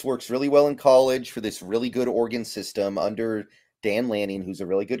 yeah, this works really well in college for this really good Oregon system under Dan Lanning, who's a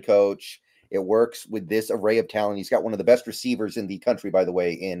really good coach. It works with this array of talent. He's got one of the best receivers in the country, by the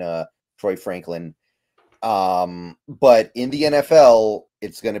way, in Troy Franklin. But in the NFL,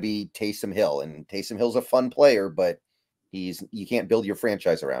 it's going to be Taysom Hill, and Taysom Hill's a fun player, but you can't build your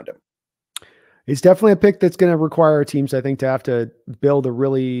franchise around him. It's definitely a pick that's going to require teams, I think, to have to build a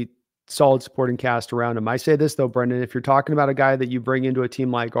really solid supporting cast around him. I say this though, Brendan, if you're talking about a guy that you bring into a team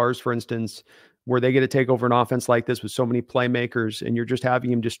like ours, for instance, where they get to take over an offense like this with so many playmakers, and you're just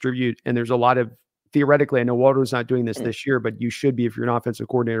having him distribute, and there's a lot of, theoretically, I know Walter's not doing this year, but you should be if you're an offensive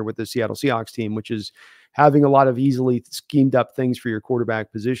coordinator with the Seattle Seahawks team, which is having a lot of easily schemed up things for your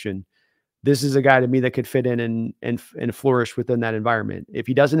quarterback position. This is a guy to me that could fit in and flourish within that environment. If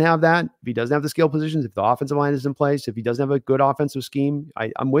he doesn't have that, if he doesn't have the skill positions, if the offensive line is in place, if he doesn't have a good offensive scheme,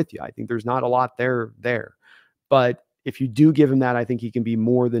 I'm with you. I think there's not a lot there. But if you do give him that, I think he can be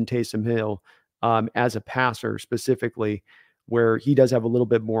more than Taysom Hill as a passer specifically, where he does have a little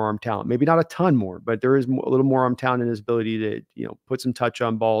bit more arm talent. Maybe not a ton more, but there is a little more arm talent in his ability to, put some touch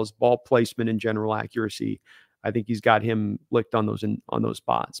on balls, ball placement, and general accuracy. I think he's got him licked on those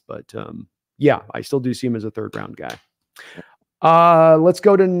spots. But yeah, I still do see him as a third round guy. Let's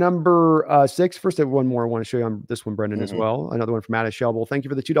go to number 6. First, I have one more I want to show you on this one, Brendan, as well. Another one from Addis Shelble. Thank you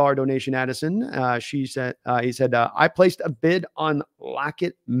for the $2 donation, Addison. He said, I placed a bid on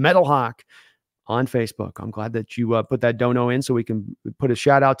Lockett Metal Hawk on Facebook. I'm glad that you put that dono in so we can put a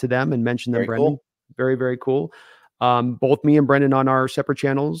shout out to them and mention them, Very Brendan. cool. Very, very cool. Both me and Brendan on our separate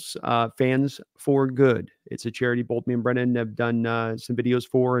channels, Fans for Good. It's a charity both me and Brendan have done some videos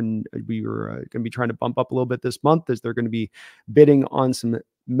for, and we were going to be trying to bump up a little bit this month as they're going to be bidding on some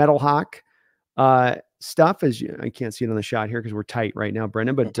Metal Hawk stuff, as I can't see it on the shot here because we're tight right now,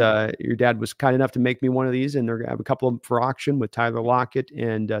 Brendan, but your dad was kind enough to make me one of these, and they're going to have a couple of them for auction with Tyler Lockett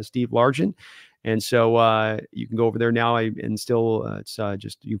and Steve Largent. And so you can go over there now. It's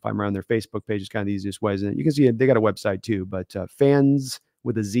just, you can find them around their Facebook page. It's kind of the easiest ways. And you can see they got a website too, but fans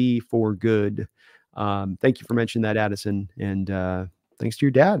with a Z for good. Thank you for mentioning that, Addison. And thanks to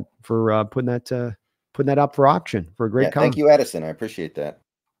your dad for putting that up for auction for a great car. Thank you, Addison. I appreciate that.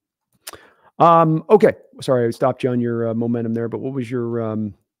 Okay. Sorry, I stopped you on your momentum there, but what was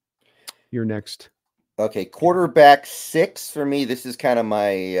your next? Okay, quarterback 6 for me. This is kind of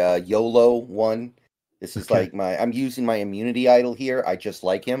my YOLO one. This is like I'm using my immunity idol here. I just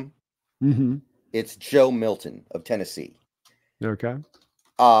like him. Mm-hmm. It's Joe Milton of Tennessee. Okay.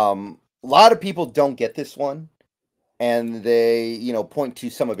 A lot of people don't get this one, and they, point to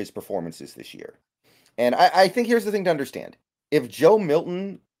some of his performances this year. And I think here's the thing to understand. If Joe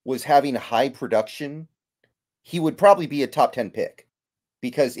Milton was having high production, he would probably be a top 10 pick.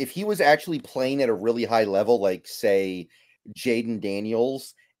 Because if he was actually playing at a really high level, like, say, Jaden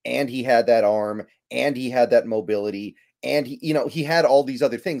Daniels, and he had that arm, and he had that mobility, and he had all these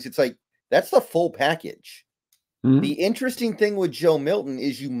other things, it's like, that's the full package. Mm-hmm. The interesting thing with Joe Milton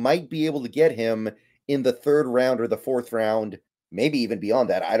is you might be able to get him in the 3rd round or the 4th round, maybe even beyond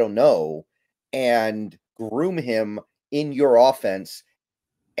that, I don't know, and groom him in your offense,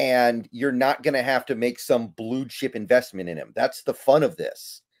 and you're not going to have to make some blue chip investment in him. That's the fun of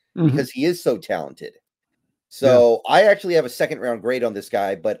this, because he is so talented. So I actually have a 2nd round grade on this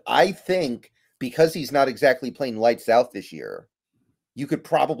guy, but I think because he's not exactly playing lights out this year, you could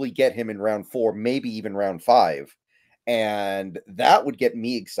probably get him in round 4, maybe even round 5. And that would get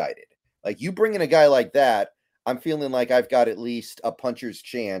me excited. Like, you bring in a guy like that, I'm feeling like I've got at least a puncher's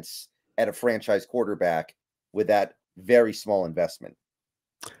chance at a franchise quarterback with that very small investment.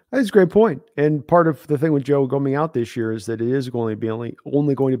 That's a great point. And part of the thing with Joe going out this year is that it is going to be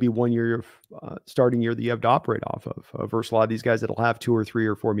only going to be 1 year of starting year that you have to operate off of versus a lot of these guys that'll have 2 or 3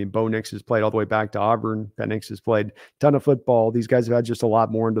 or 4. I mean, Bo Nix has played all the way back to Auburn. Ben Nix has played a ton of football. These guys have had just a lot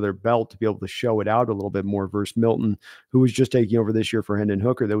more under their belt to be able to show it out a little bit more versus Milton, who was just taking over this year for Hendon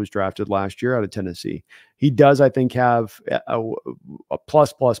Hooker that was drafted last year out of Tennessee. He does, I think, have a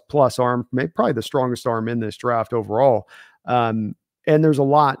plus arm, maybe probably the strongest arm in this draft overall. And there's a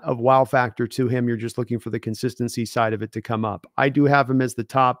lot of wow factor to him. You're just looking for the consistency side of it to come up. I do have him as the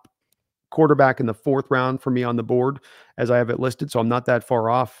top quarterback in the 4th round for me on the board as I have it listed. So I'm not that far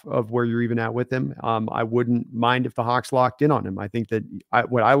off of where you're even at with him. I wouldn't mind if the Hawks locked in on him. I think that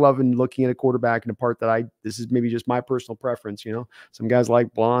what I love in looking at a quarterback, and the part that this is maybe just my personal preference, some guys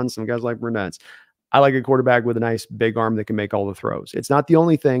like blondes, some guys like brunettes. I like a quarterback with a nice big arm that can make all the throws. It's not the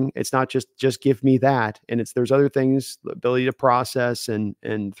only thing. It's not just give me that. And there's other things, the ability to process and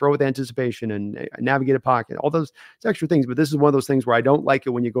throw with anticipation and navigate a pocket, all those extra things. But this is one of those things where I don't like it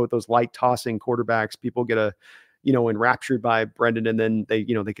when you go with those light tossing quarterbacks. People get enraptured by Brendan, and then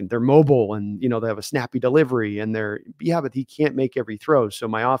they're mobile and, they have a snappy delivery and but he can't make every throw. So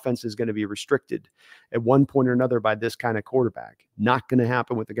my offense is going to be restricted at one point or another by this kind of quarterback. Not going to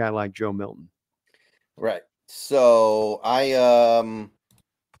happen with a guy like Joe Milton. Right. So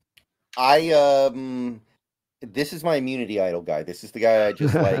this is my immunity idol guy. This is the guy I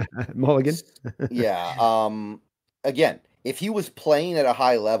just like. Mulligan. Yeah. Again, if he was playing at a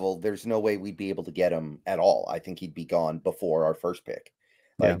high level, there's no way we'd be able to get him at all. I think he'd be gone before our first pick.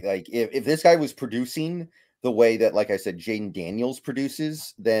 Like if this guy was producing the way that, like I said, Jaden Daniels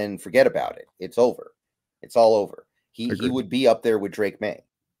produces, then forget about it. It's over. It's all over. He would be up there with Drake May.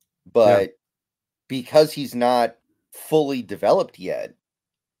 But because he's not fully developed yet,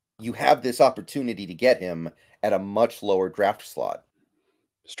 you have this opportunity to get him at a much lower draft slot.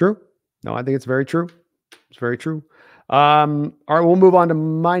 It's true. No, I think it's very true. It's very true. All right, we'll move on to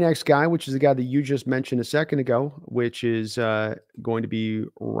my next guy, which is the guy that you just mentioned a second ago, which is going to be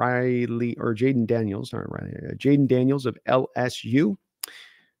Jaden Daniels. All right, Jaden Daniels of LSU.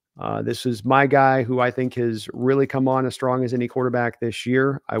 This is my guy who I think has really come on as strong as any quarterback this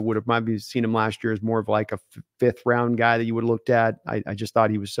year. I would have maybe seen him last year as more of like a 5th round guy that you would have looked at. I just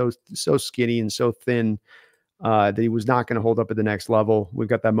thought he was so skinny and so thin that he was not going to hold up at the next level. We've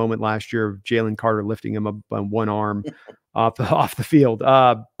got that moment last year of Jalen Carter lifting him up on one arm off the field.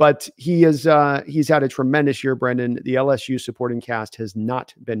 But he's had a tremendous year, Brendan. The LSU supporting cast has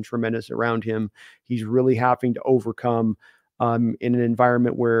not been tremendous around him. He's really having to overcome in an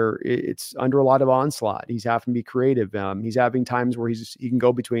environment where it's under a lot of onslaught. He's having to be creative. He's having times where he can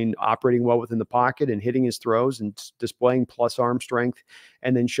go between operating well within the pocket and hitting his throws and displaying plus arm strength,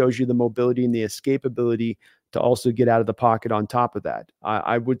 and then shows you the mobility and the escapability to also get out of the pocket on top of that.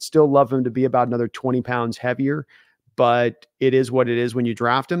 I would still love him to be about another 20 pounds heavier, but it is what it is when you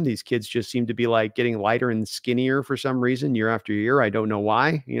draft him. These kids just seem to be like getting lighter and skinnier for some reason year after year. I don't know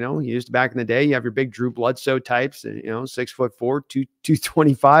why. You used back in the day, you have your big Drew Bledsoe types, 6'4",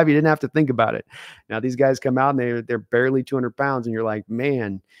 225. You didn't have to think about it. Now these guys come out and they're barely 200 pounds, and you're like,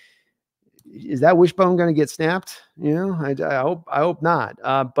 man, is that wishbone going to get snapped? I hope not.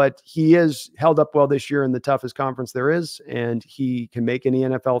 But he is held up well this year in the toughest conference there is, and he can make any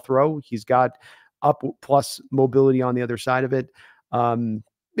NFL throw. He's got up plus mobility on the other side of it.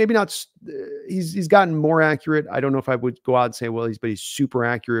 Maybe not. He's gotten more accurate. I don't know if I would go out and say, well, he's super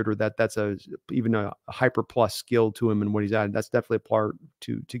accurate, or that's even a hyper plus skill to him and what he's at. That's definitely a part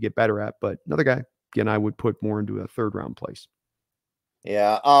to get better at. But another guy, again, I would put more into a 3rd round place.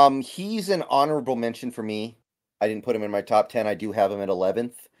 Yeah, he's an honorable mention for me. I didn't put him in my top 10. I do have him at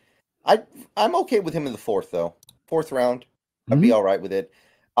 11th. I'm okay with him in the 4th though. 4th round, I'd be all right with it.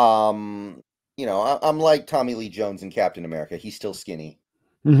 I'm like Tommy Lee Jones in Captain America. He's still skinny,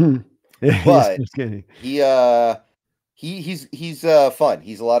 but he's skinny. He's fun.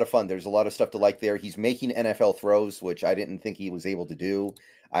 He's a lot of fun. There's a lot of stuff to like there. He's making NFL throws, which I didn't think he was able to do.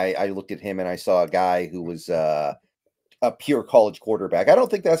 I looked at him and I saw a guy who was a pure college quarterback. I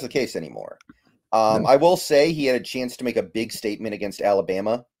don't think that's the case anymore. No. I will say he had a chance to make a big statement against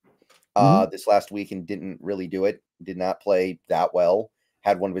Alabama this last week and didn't really do it. Did not play that well.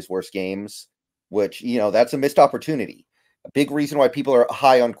 Had one of his worst games, which, that's a missed opportunity. A big reason why people are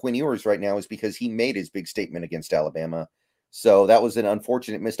high on Quinn Ewers right now is because he made his big statement against Alabama. So that was an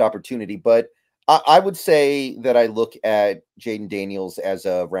unfortunate missed opportunity. But I would say that I look at Jaden Daniels as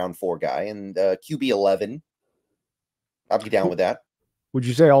a round 4 guy, and QB 11. I'll be down with that. Would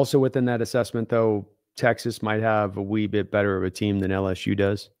you say also within that assessment, though, Texas might have a wee bit better of a team than LSU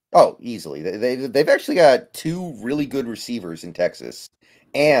does? Oh, easily. They've actually got 2 really good receivers in Texas,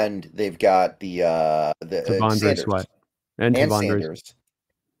 and they've got the Tavondre Sanders Sweat and Sanders,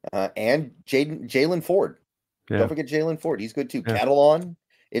 and Jalen Ford. Yeah. Don't forget Jalen Ford. He's good too. Yeah. Catalan.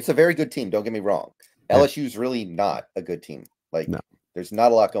 It's a very good team. Don't get me wrong. LSU's really not a good team. There's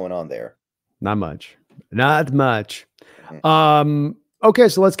not a lot going on there. Not much. Okay,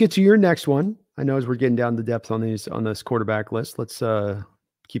 so let's get to your next one. I know as we're getting down to depth on this quarterback list, let's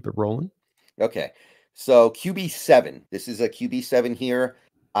keep it rolling. Okay, so QB7. This is a QB7 here.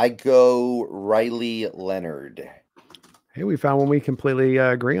 I go Riley Leonard. Hey, we found one we completely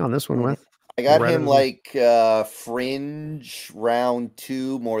agree on this one with. I got him like fringe round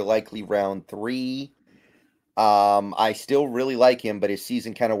 2, more likely round 3. I still really like him, but his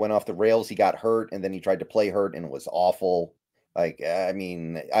season kind of went off the rails. He got hurt, and then he tried to play hurt, and it was awful. I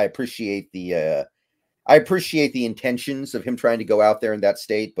appreciate the intentions of him trying to go out there in that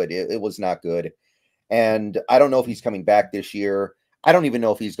state, but it was not good. And I don't know if he's coming back this year. I don't even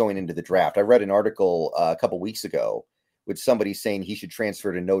know if he's going into the draft. I read an article a couple weeks ago with somebody saying he should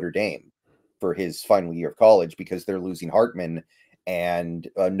transfer to Notre Dame for his final year of college because they're losing Hartman, and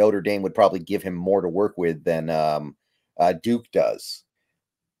Notre Dame would probably give him more to work with than Duke does.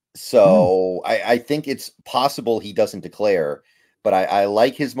 So I think it's possible he doesn't declare, but I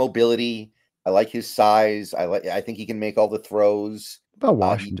like his mobility. I like his size. I think he can make all the throws. What about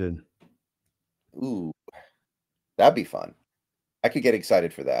Washington? Ooh, that'd be fun. I could get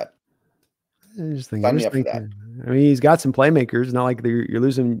excited for that. I'm just thinking. I mean, he's got some playmakers. Not like you're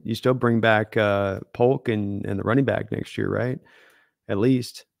losing. You still bring back Polk and the running back next year, right? At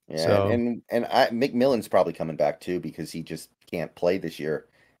least. Yeah, so. and McMillan's probably coming back too because he just can't play this year.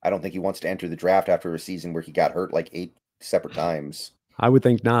 I don't think he wants to enter the draft after a season where he got hurt like 8 separate times. I would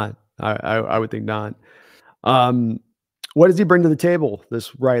think not. I would think not. What does he bring to the table,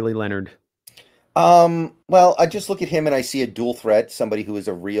 this Riley Leonard? Well, I just look at him and I see a dual threat, somebody who is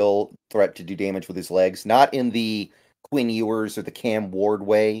a real threat to do damage with his legs, not in the Quinn Ewers or the Cam Ward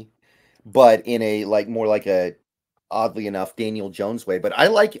way, but in a more like a, oddly enough, Daniel Jones way. But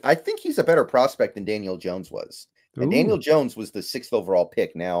I think he's a better prospect than Daniel Jones was. And Daniel Jones was the 6th overall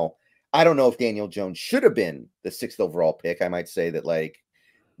pick. Now, I don't know if Daniel Jones should have been the 6th overall pick. I might say that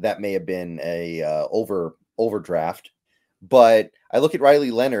that may have been a overdraft. But I look at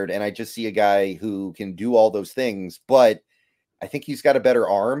Riley Leonard and I just see a guy who can do all those things, but I think he's got a better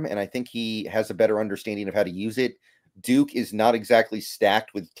arm and I think he has a better understanding of how to use it. Duke is not exactly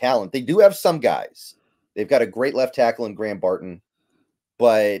stacked with talent. They do have some guys. They've got a great left tackle in Graham Barton,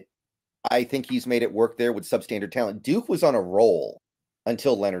 but I think he's made it work there with substandard talent. Duke was on a roll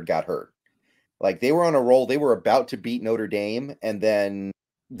until Leonard got hurt. They were on a roll. They were about to beat Notre Dame, and then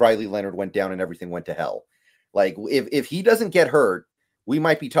Riley Leonard went down and everything went to hell. If he doesn't get hurt, we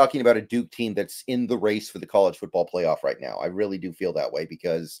might be talking about a Duke team that's in the race for the college football playoff right now. I really do feel that way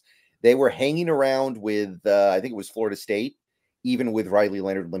because they were hanging around with, I think it was Florida State, even with Riley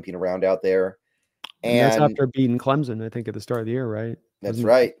Leonard limping around out there. And that's And after beating Clemson, I think, at the start of the year, right? that's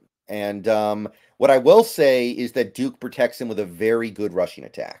right. And what I will say is that Duke protects him with a very good rushing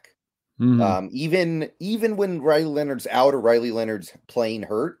attack. Even when Riley Leonard's out or Riley Leonard's playing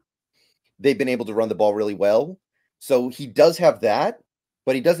hurt, they've been able to run the ball really well. So he does have that,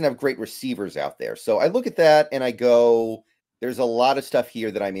 but he doesn't have great receivers out there. So I look at that and I go, there's a lot of stuff here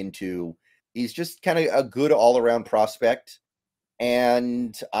that I'm into. He's just kind of a good all-around prospect.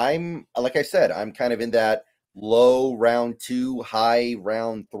 And I'm, like I said, I'm kind of in that low round 2, high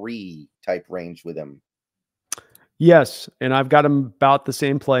round 3 type range with him. Yes, and I've got them about the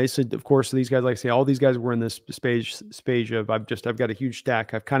same place. And of course, these guys, like I say, all these guys were in this space of I've got a huge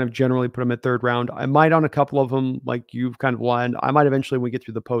stack. I've kind of generally put them at third round. I might on a couple of them, like you've kind of lined. I might eventually, when we get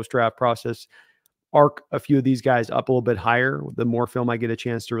through the post draft process, arc a few of these guys up a little bit higher. The more film I get a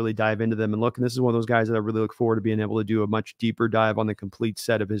chance to really dive into them and look. And this is one of those guys that I really look forward to being able to do a much deeper dive on the complete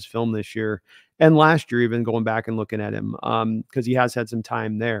set of his film this year and last year, even going back and looking at him because he has had some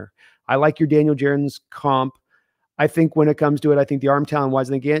time there. I like your Daniel Jones comp. I think when it comes to it, I think the arm talent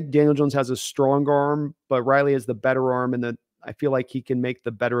wise, I think Daniel Jones has a strong arm, but Riley has the better arm, and I feel like he can make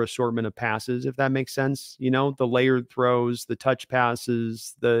the better assortment of passes, if that makes sense. You know, the layered throws, the touch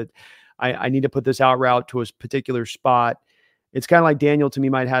passes, I need to put this out route to a particular spot. It's kind of like Daniel to me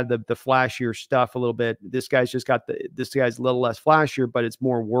might have the flashier stuff a little bit. This guy's a little less flashier, but it's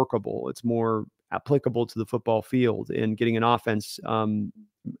more workable. It's more applicable to the football field and getting an offense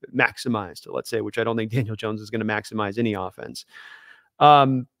maximized, let's say, which I don't think Daniel Jones is going to maximize any offense.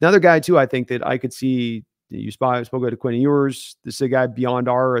 Another guy too, I think that I could see you spoke to Quinn Ewers. This is a guy beyond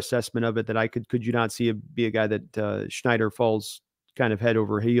our assessment of it that could you not see be a guy that Schneider falls kind of head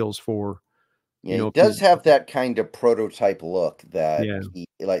over heels for? Yeah, he does have that kind of prototype look that he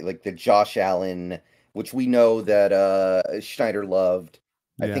like the Josh Allen, which we know that Schneider loved.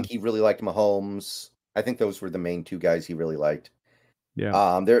 I think he really liked Mahomes. I think those were the main 2 guys he really liked.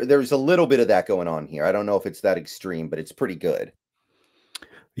 Yeah. There's a little bit of that going on here. I don't know if it's that extreme, but it's pretty good.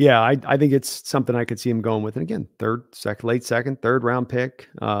 Yeah, I think it's something I could see him going with. And again, late second, third round pick.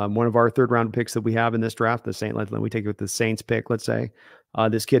 One of our third round picks that we have in this draft, we take it with the Saints pick, let's say.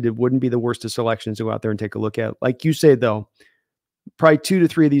 This kid, it wouldn't be the worst of selections to go out there and take a look at. Like you say, though, probably 2 to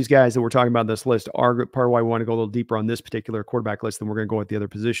 3 of these guys that we're talking about in this list are part of why we want to go a little deeper on this particular quarterback list than we're going to go with the other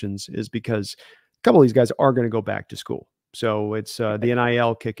positions is because a couple of these guys are going to go back to school. So it's the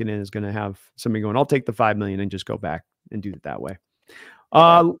NIL kicking in is going to have somebody going, I'll take the $5 million and just go back and do it that way.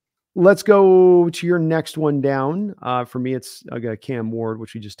 Let's go to your next one down. For me, it's Cam Ward,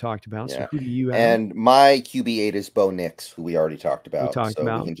 which we just talked about. Yeah. So who do you have? And my QB8 is Bo Nix, who we already talked about. We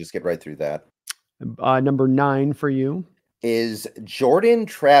can just get right through that. Number 9 for you is Jordan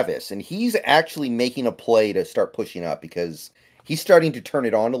Travis, and he's actually making a play to start pushing up because he's starting to turn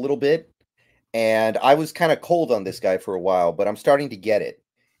it on a little bit. And I was kind of cold on this guy for a while, but I'm starting to get it.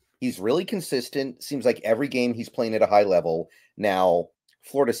 He's really consistent. Seems like every game he's playing at a high level. Now,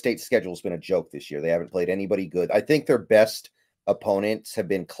 Florida State's schedule has been a joke this year. They haven't played anybody good. I think their best opponents have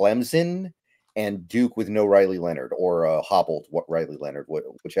been Clemson and Duke with no Riley Leonard or hobbled Riley Leonard,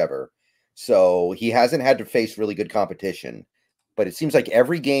 whichever. So he hasn't had to face really good competition. But it seems like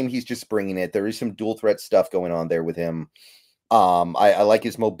every game he's just bringing it. There is some dual threat stuff going on there with him. I like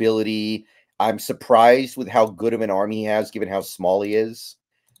his mobility. I'm surprised with how good of an arm he has, given how small he is.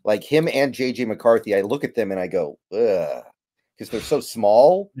 Like him and JJ McCarthy, I look at them and I go, ugh, because they're so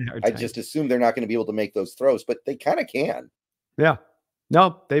small. I just assume they're not going to be able to make those throws, but they kind of can. Yeah.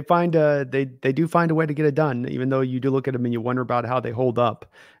 No, they do find a way to get it done, even though you do look at them and you wonder about how they hold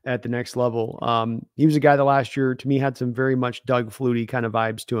up at the next level. He was a guy that last year, to me, had some very much Doug Flutie kind of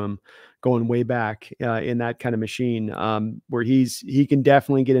vibes to him, going way back in that kind of machine, where he can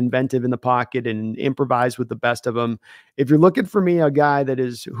definitely get inventive in the pocket and improvise with the best of them. If you're looking for me, a guy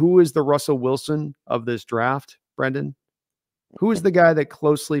who is the Russell Wilson of this draft, Brendan? Who is the guy that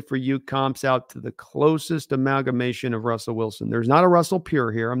closely for you comps out to the closest amalgamation of Russell Wilson? There's not a Russell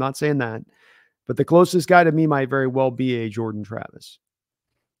Pure here. I'm not saying that. But the closest guy to me might very well be a Jordan Travis.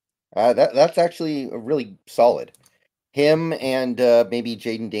 That's actually really solid. Him and maybe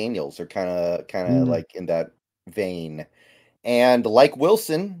Jaden Daniels are kind of like in that vein. And like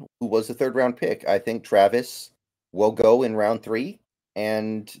Wilson, who was a 3rd round pick, I think Travis will go in round 3.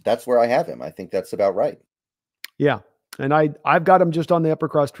 And that's where I have him. I think that's about right. Yeah. And I've got him just on the upper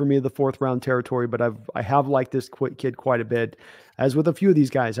crust for me, the 4th-round territory, but I have liked this kid quite a bit. As with a few of these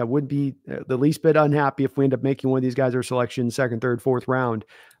guys, I would be the least bit unhappy if we end up making one of these guys our selection 2nd, 3rd, 4th round,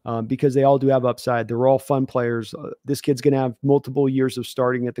 because they all do have upside. They're all fun players. This kid's going to have multiple years of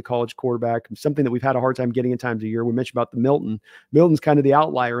starting at the college quarterback, something that we've had a hard time getting in times of year. We mentioned about the Milton. Milton's kind of the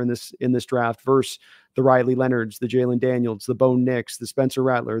outlier in this draft versus the Riley Leonards, the Jalen Daniels, the Bo Nix, the Spencer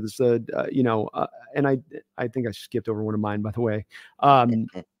Rattler. This, and I think I skipped over one of mine, by the way.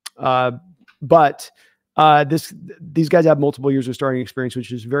 But these guys have multiple years of starting experience,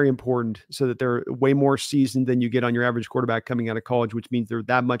 which is very important, so that they're way more seasoned than you get on your average quarterback coming out of college, which means they're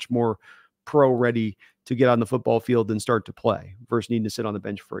that much more pro ready to get on the football field and start to play versus needing to sit on the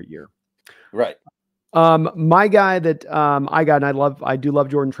bench for a year. Right. My guy that I got, and I do love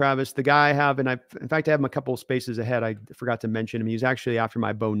Jordan Travis. The guy I have, and in fact, I have him a couple of spaces ahead. I forgot to mention him. He's actually after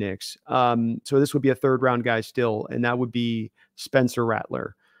my Bo Nix. So this would be a 3rd-round guy still, and that would be Spencer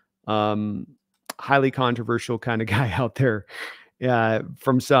Rattler. Highly controversial kind of guy out there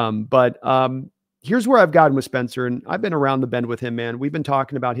from some, but here's where I've gotten with Spencer, and I've been around the bend with him, man. We've been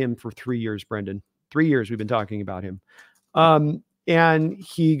talking about him for 3 years, Brendan. 3 years we've been talking about him. And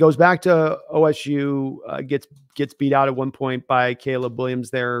he goes back to OSU, gets beat out at one point by Caleb Williams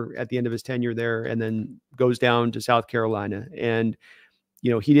there at the end of his tenure there, and then goes down to South Carolina. And,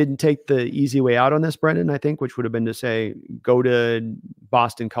 he didn't take the easy way out on this, Brendan, I think, which would have been to say, go to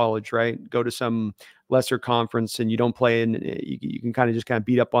Boston College, right? Go to some lesser conference and you don't play, and you can kind of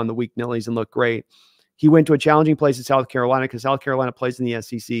beat up on the weak nillies and look great. He went to a challenging place in South Carolina because South Carolina plays in the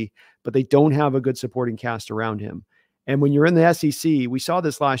SEC, but they don't have a good supporting cast around him. And when you're in the SEC, we saw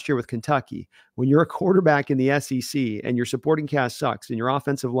this last year with Kentucky. When you're a quarterback in the SEC and your supporting cast sucks and your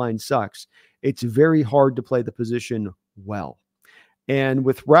offensive line sucks, it's very hard to play the position well. And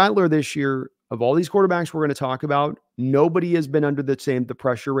with Rattler this year, of all these quarterbacks we're going to talk about, nobody has been under the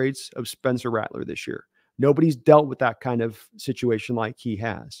pressure rates of Spencer Rattler this year. Nobody's dealt with that kind of situation like he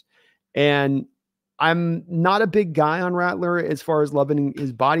has. And I'm not a big guy on Rattler as far as loving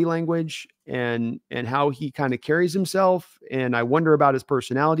his body language and how he kind of carries himself. And I wonder about his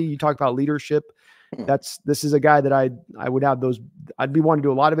personality. You talk about leadership. This is a guy that I would have I'd be wanting to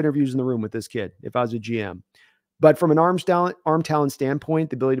do a lot of interviews in the room with this kid if I was a GM. But from an arm talent standpoint,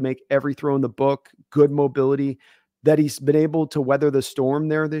 the ability to make every throw in the book, good mobility, that he's been able to weather the storm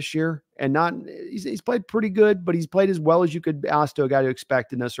there this year, and he's played pretty good, but he's played as well as you could ask to a guy to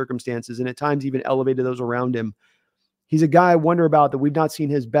expect in those circumstances, and at times even elevated those around him. He's a guy I wonder about that we've not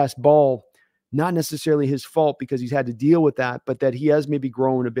seen his best ball, not necessarily his fault because he's had to deal with that, but that he has maybe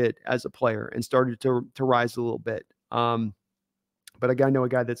grown a bit as a player and started to rise a little bit. But I know a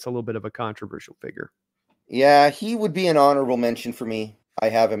guy that's a little bit of a controversial figure. Yeah, he would be an honorable mention for me. I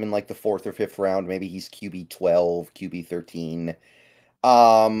have him in like the 4th or 5th round. Maybe he's QB 12, QB 13.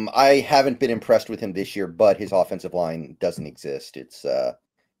 I haven't been impressed with him this year, but his offensive line doesn't exist. It's a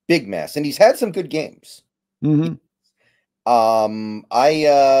big mess, and he's had some good games. Mm-hmm.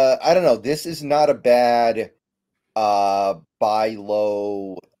 I don't know. This is not a bad buy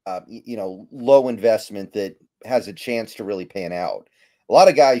low, low investment that has a chance to really pan out. A lot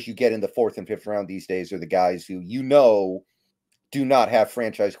of guys you get in the 4th and 5th round these days are the guys who do not have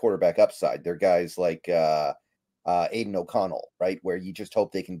franchise quarterback upside. They're guys like Aiden O'Connell, right? Where you just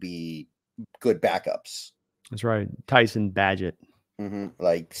hope they can be good backups. That's right. Tyson Badgett. Mm-hmm.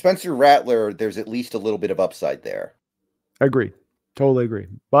 Like Spencer Rattler, there's at least a little bit of upside there. Agree. Totally agree.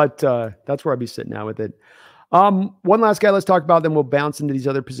 But that's where I'd be sitting now with it. One last guy let's talk about, then we'll bounce into these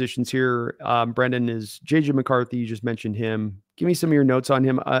other positions here. Brendan, is JJ McCarthy. You just mentioned him. Give me some of your notes on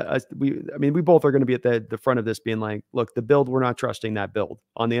him. We both are going to be at the front of this being like, look, the build, we're not trusting that build.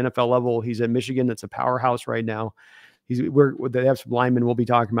 On the NFL level, he's at Michigan. That's a powerhouse right now. They have some linemen we'll be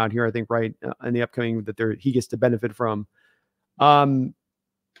talking about here, I think, right in the upcoming that he gets to benefit from. JJ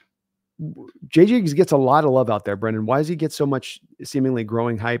gets a lot of love out there, Brendan. Why does he get so much seemingly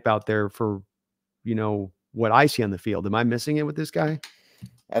growing hype out there for, what I see on the field? Am I missing it with this guy?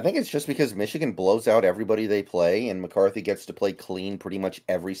 I think it's just because Michigan blows out everybody they play, and McCarthy gets to play clean pretty much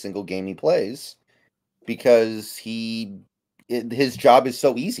every single game he plays because his job is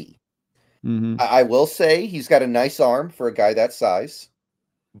so easy. Mm-hmm. I will say he's got a nice arm for a guy that size,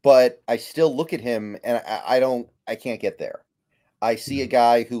 but I still look at him and I can't get there. I see a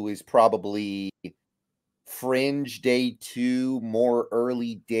guy who is probably fringe day 2, more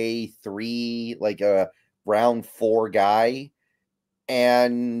early day 3, like a round 4 guy.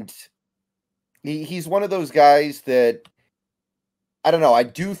 And he's one of those guys that, I don't know, I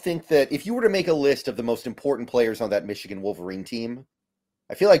do think that if you were to make a list of the most important players on that Michigan Wolverine team,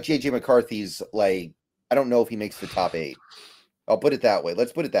 I feel like JJ McCarthy's like I don't know if he makes the top 8. I'll put it that way.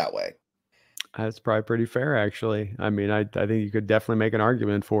 Let's put it that way. That's probably pretty fair, actually. I mean, I think you could definitely make an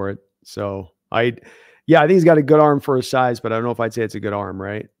argument for it. So yeah, I think he's got a good arm for his size, but I don't know if I'd say it's a good arm,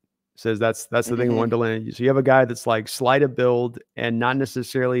 right? Says that's the thing. Wonderland. So you have a guy that's like slight of build and not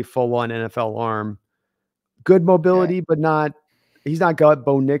necessarily full on NFL arm, good mobility, but not. He's not got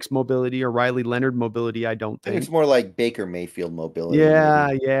Bo Nix mobility or Riley Leonard mobility. I don't think it's more like Baker Mayfield mobility.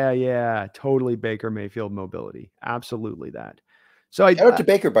 Yeah. Totally Baker Mayfield mobility. Absolutely that. So shout out to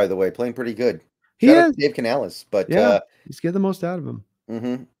Baker, by the way, playing pretty good. Shout out to Dave Canales, but he's getting the most out of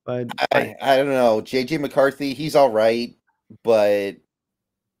him. But I don't know. JJ McCarthy, he's all right, but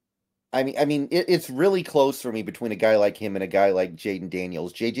I mean, it's really close for me between a guy like him and a guy like Jaden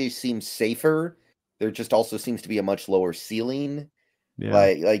Daniels. JJ seems safer. There just also seems to be a much lower ceiling.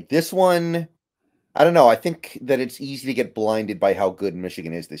 Yeah. Like this one, I don't know. I think that it's easy to get blinded by how good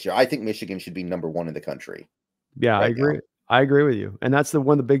Michigan is this year. I think Michigan should be #1 in the country. Yeah, I agree. Now. I agree with you. And that's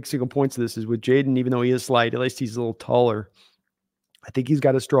one of the big single points of this is with Jaden, even though he is slight, at least he's a little taller. I think he's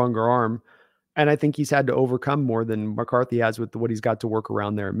got a stronger arm. And I think he's had to overcome more than McCarthy has with what he's got to work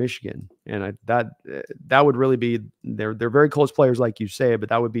around there at Michigan. And that would really be they're very close players, like you say, but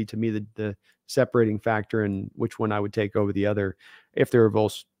that would be to me the separating factor in which one I would take over the other if they were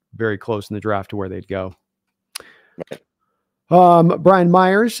both very close in the draft to where they'd go. Brian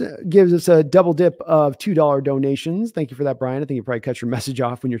Myers gives us a double dip of $2 donations. Thank you for that, Brian. I think you probably cut your message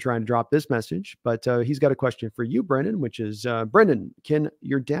off when you're trying to drop this message, but he's got a question for you, Brendan, which is, Brendan, can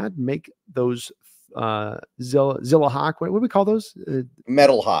your dad make those Zilla Hawk? What do we call those?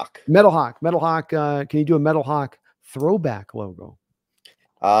 Metal Hawk. Metal Hawk. Can you do a Metal Hawk throwback logo?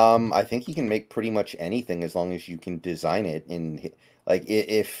 I think you can make pretty much anything as long as you can design it. And like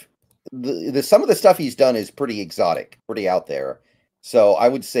if some of the stuff he's done is pretty exotic, pretty out there. So I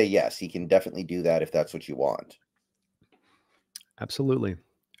would say yes, he can definitely do that if that's what you want. Absolutely.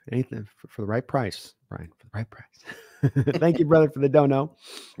 Anything for the right price, Brian, for the right price. Thank you, brother, for the dono.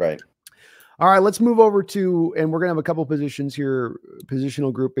 Right. All right, let's move over to, and we're going to have a couple positions here,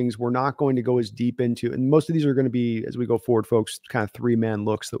 positional groupings. We're not going to go as deep into, and most of these are going to be, as we go forward, folks, kind of 3-man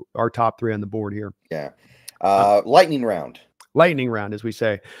looks, our top 3 on the board here. Yeah. Lightning round. Lightning round, as we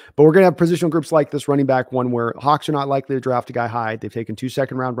say. But we're going to have positional groups like this running back one where Hawks are not likely to draft a guy high. They've taken 2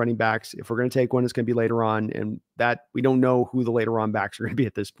 second-round running backs. If we're going to take one, it's going to be later on, and that we don't know who the later on backs are going to be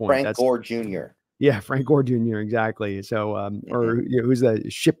at this point. Frank Gore Jr. Yeah, Frank Gore Jr. Exactly. So, or who's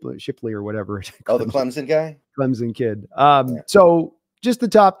that? Shipley or whatever. Oh, the Clemson guy, Clemson kid. So just the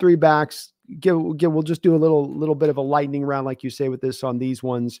top 3 backs. We'll just do a little bit of a lightning round, like you say, with this on these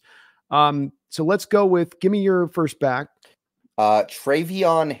ones. So let's go with. Give me your first back.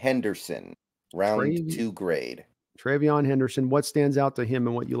 Travion Henderson, round 2 grade. Travion Henderson. What stands out to him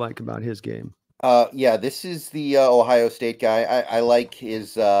and what you like about his game? Yeah, this is the Ohio State guy. I like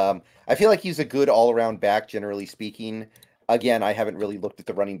his. I feel like he's a good all-around back, generally speaking. Again, I haven't really looked at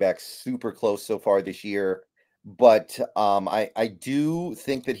the running backs super close so far this year, but I do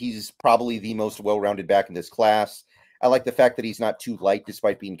think that he's probably the most well-rounded back in this class. I like the fact that he's not too light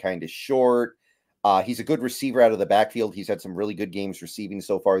despite being kind of short. He's a good receiver out of the backfield. He's had some really good games receiving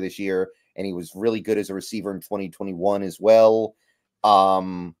so far this year, and he was really good as a receiver in 2021 as well.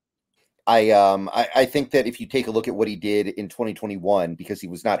 I think that if you take a look at what he did in 2021, because he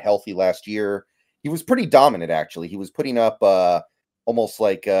was not healthy last year, he was pretty dominant, actually. He was putting up almost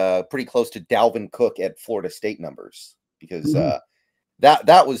like pretty close to Dalvin Cook at Florida State numbers, because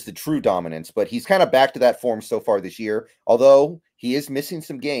that was the true dominance. But he's kind of back to that form so far this year, although he is missing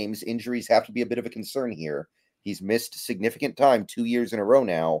some games. Injuries have to be a bit of a concern here. He's missed significant time 2 years in a row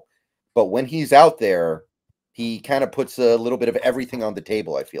now. But when he's out there, he kind of puts a little bit of everything on the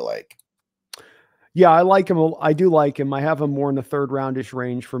table, I feel like. Yeah, I like him. I do like him. I have him more in the 3rd roundish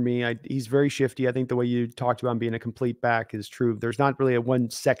range for me. He's very shifty. I think the way you talked about him being a complete back is true. There's not really a one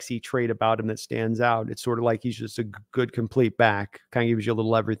sexy trait about him that stands out. It's sort of like he's just a good complete back. Kind of gives you a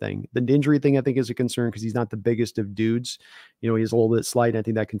little everything. The injury thing I think is a concern because he's not the biggest of dudes. You know, he's a little bit slight. And I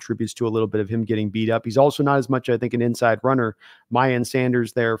think that contributes to a little bit of him getting beat up. He's also not as much, I think, an inside runner. Mayan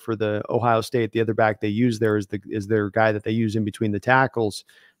Sanders there for the Ohio State, the other back they use there is their guy that they use in between the tackles.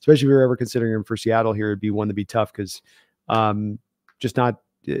 Especially if you're ever considering him for Seattle here, it'd be one to be tough because just not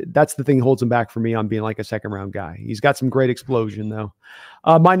that's the thing that holds him back for me on being like a 2nd round guy. He's got some great explosion though.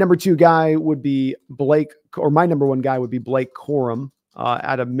 My number 2 guy would be Blake, or my number 1 guy would be Blake Corum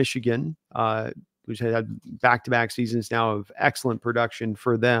out of Michigan, who's had back-to-back seasons now of excellent production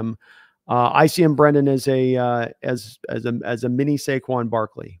for them. I see him, Brendan, as a mini Saquon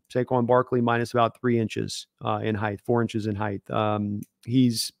Barkley. Saquon Barkley minus about 3 inches in height, 4 inches in height.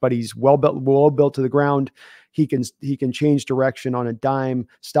 He's well built to the ground. He can change direction on a dime,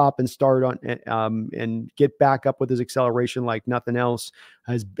 stop and start on and get back up with his acceleration like nothing else.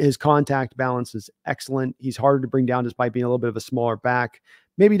 His contact balance is excellent. He's harder to bring down despite being a little bit of a smaller back.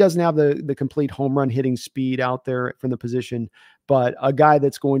 Maybe doesn't have the complete home run hitting speed out there from the position, but a guy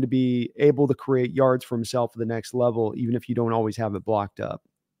that's going to be able to create yards for himself at the next level, even if you don't always have it blocked up.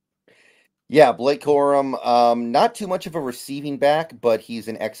 Yeah, Blake Corum, not too much of a receiving back, but he's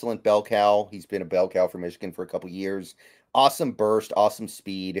an excellent bell cow. He's been a bell cow for Michigan for a couple years. Awesome burst, awesome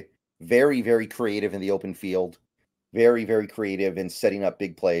speed, very, very creative in the open field. Very, very creative in setting up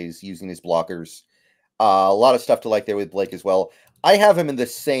big plays, using his blockers. A lot of stuff to like there with Blake as well. I have him in the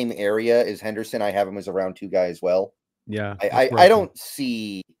same area as Henderson. I have him as a round 2 guy as well. Yeah. I don't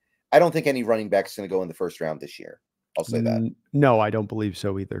think any running back is going to go in the first round this year. I'll say that. No, I don't believe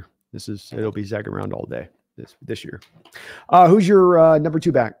so either. It'll be second round all day this year. Who's your number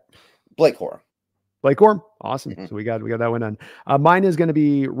 2 back? Blake Corum. Blake Corum. Awesome. So we got that one done. Mine is going to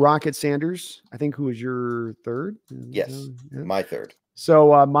be Rocket Sanders. I think who was your third? Yes. My third.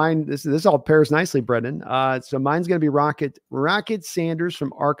 So mine, this all pairs nicely, Brendan. So mine's going to be Rocket Sanders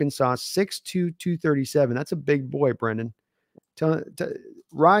from Arkansas, 6'2", 237. That's a big boy, Brendan.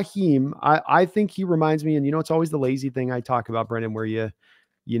 Raheem, I think he reminds me, and it's always the lazy thing I talk about, Brendan, where you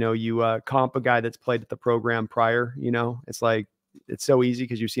comp a guy that's played at the program prior. It's like, it's so easy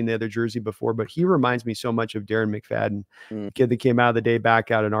because you've seen the other jersey before, but he reminds me so much of Darren McFadden, kid that came out of the day back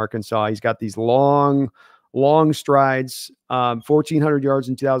out in Arkansas. He's got these long strides, 1,400 yards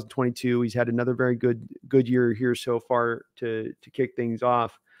in 2022. He's had another very good year here so far to kick things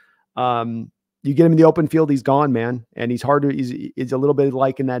off. You get him in the open field, he's gone, man. And he's a little bit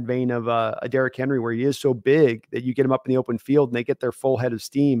like in that vein of a Derrick Henry, where he is so big that you get him up in the open field and they get their full head of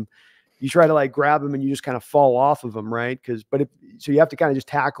steam. You try to like grab him and you just kind of fall off of him, right? So you have to kind of just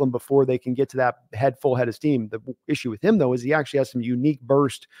tackle him before they can get to that full head of steam. The issue with him though is he actually has some unique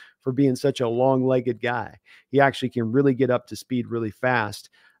burst for being such a long-legged guy. He actually can really get up to speed really fast.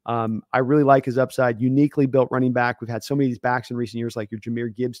 I really like his upside. Uniquely built running back. We've had so many of these backs in recent years, like your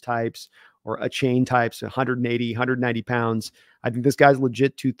Jahmyr Gibbs types or a chain types, 180, 190 pounds. I think this guy's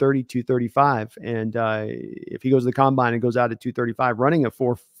legit 230, 235. And if he goes to the combine and goes out at 235, running a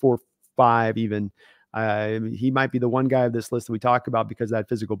 4.45 even, he might be the one guy of this list that we talk about because of that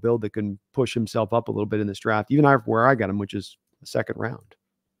physical build that can push himself up a little bit in this draft, even where I got him, which is the second round.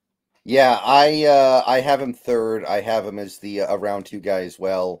 Yeah, I have him third. I have him as the round 2 guy as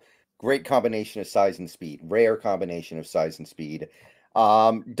well. Great combination of size and speed. Rare combination of size and speed.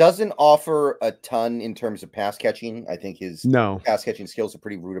 Doesn't offer a ton in terms of pass catching. I think his pass catching skills are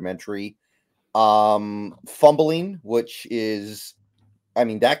pretty rudimentary. Fumbling, which is,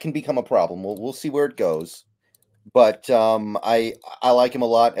 that can become a problem. We'll see where it goes. But I like him a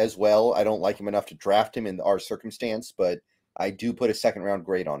lot as well. I don't like him enough to draft him in our circumstance, but I do put a second round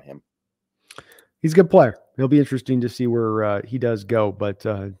grade on him. He's a good player. It'll be interesting to see where he does go, but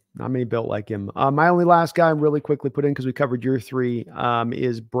not many built like him. My only last guy I'm really quickly put in because we covered your 3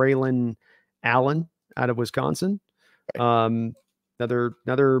 is Braylon Allen out of Wisconsin. Another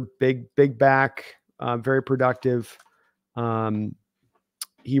big back, very productive.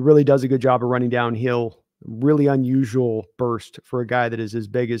 He really does a good job of running downhill. Really unusual burst for a guy that is as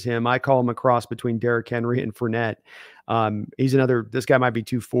big as him. I call him a cross between Derrick Henry and Fournette. This guy might be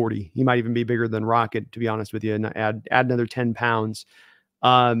 240. He might even be bigger than Rocket, to be honest with you, and add another 10 pounds.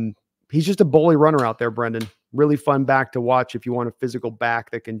 He's just a bully runner out there, Brendan. Really fun back to watch if you want a physical back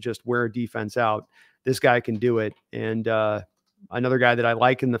that can just wear a defense out. This guy can do it. And another guy that I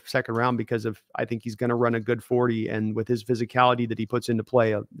like in the second round because I think he's going to run a good 40, and with his physicality that he puts into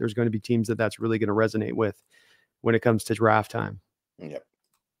play, there's going to be teams that's really going to resonate with when it comes to draft time. Yep.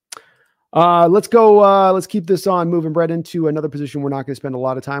 Let's go. Let's keep this on moving, Brett, into another position we're not going to spend a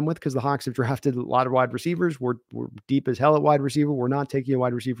lot of time with because the Hawks have drafted a lot of wide receivers. We're deep as hell at wide receiver. We're not taking a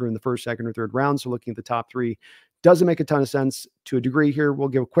wide receiver in the first, second, or third round. So looking at the top 3 doesn't make a ton of sense to a degree here. We'll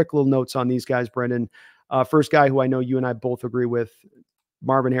give quick little notes on these guys, Brendan. First guy who I know you and I both agree with,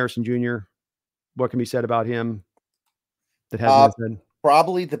 Marvin Harrison Jr. What can be said about him that hasn't been said?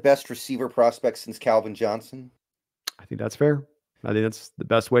 Probably the best receiver prospect since Calvin Johnson. I think that's fair. I think that's the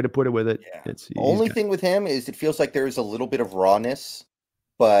best way to put it with it. Yeah. The only thing with him is it feels like there is a little bit of rawness,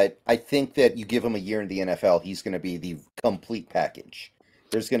 but I think that you give him a year in the NFL, he's going to be the complete package.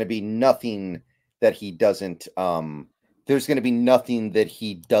 There's going to be nothing that he doesn't bring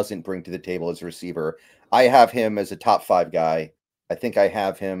to the table as a receiver. I have him as a top 5 guy. I think I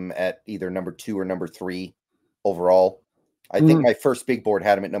have him at either number 2 or number 3 overall. I think my first big board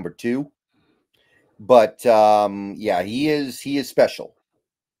had him at number 2. But yeah, he is special.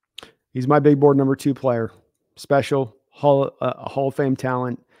 He's my big board number 2 player. Special, Hall of Fame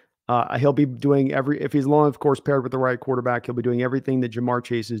talent. He'll be doing if he's long, of course, paired with the right quarterback, he'll be doing everything that Jamar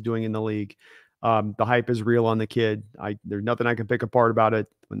Chase is doing in the league. The hype is real on the kid. There's nothing I can pick apart about it.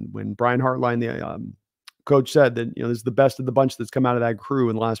 When Brian Hartline, the coach, said that, this is the best of the bunch that's come out of that crew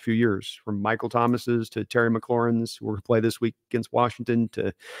in the last few years, from Michael Thomas's to Terry McLaurin's, who will play this week against Washington,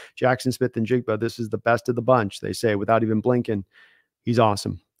 to Jackson Smith and Jigba. This is the best of the bunch, they say, without even blinking. He's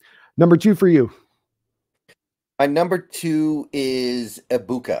awesome. Number 2 for you. My number 2 is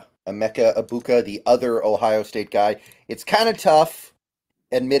Emeka Egbuka, the other Ohio State guy. It's kind of tough,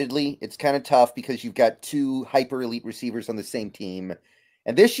 admittedly. It's kind of tough because you've got 2 hyper elite receivers on the same team.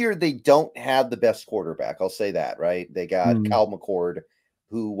 And this year they don't have the best quarterback. I'll say that, right? They got Kyle McCord,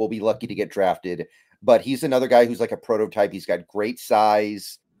 who will be lucky to get drafted. But he's another guy who's like a prototype. He's got great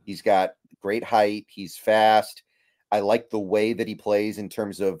size. He's got great height. He's fast. I like the way that he plays in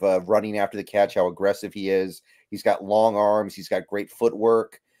terms of running after the catch, how aggressive he is. He's got long arms. He's got great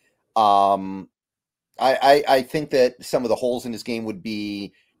footwork. I think that some of the holes in his game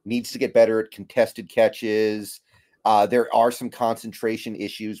needs to get better at contested catches. There are some concentration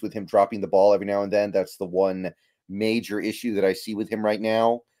issues with him dropping the ball every now and then. That's the one major issue that I see with him right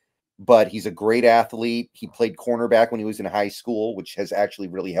now. But he's a great athlete. He played cornerback when he was in high school, which has actually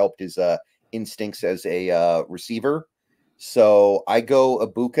really helped his instincts as a receiver. So I go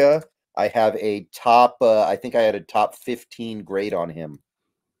Egbuka. I have a top, I think I had a top 15 grade on him.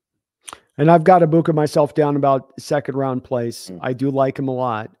 And I've got Egbuka myself down about second round place. I do like him a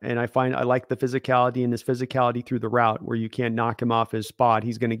lot. And I like the physicality, and his physicality through the route, where you can't knock him off his spot.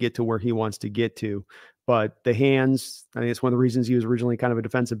 He's going to get to where he wants to get to. But the hands, I think it's one of the reasons he was originally kind of a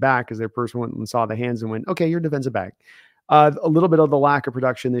defensive back, because their person went and saw the hands and went, okay, you're a defensive back. A little bit of the lack of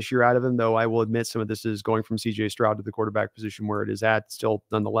production this year out of him, though I will admit some of this is going from CJ Stroud to the quarterback position where it is at. Still,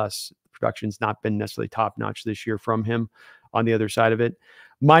 nonetheless, production's not been necessarily top notch this year from him on the other side of it.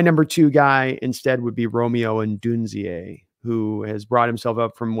 My number 2 guy instead would be Romeo Ndunzie, who has brought himself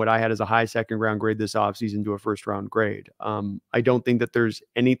up from what I had as a high second round grade this offseason to a first round grade. I don't think that there's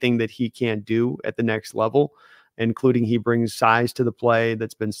anything that he can't do at the next level, including he brings size to the play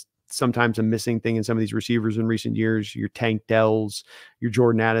that's been sometimes a missing thing in some of these receivers in recent years. Your Tank Dells, your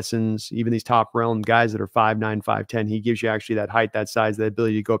Jordan Addisons, even these top realm guys that are 5'9", 5'10". He gives you actually that height, that size, that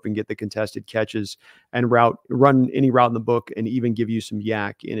ability to go up and get the contested catches and run any route in the book, and even give you some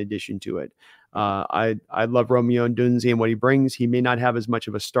yak in addition to it. I love Romeo Ndunzie and what he brings. He may not have as much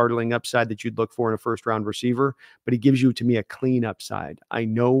of a startling upside that you'd look for in a first round receiver, but he gives you, to me, a clean upside. I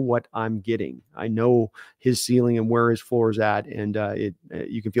know what I'm getting. I know his ceiling and where his floor is at, and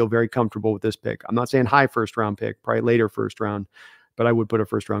you can feel very comfortable with this pick. I'm not saying high first round pick, probably later first round, but I would put a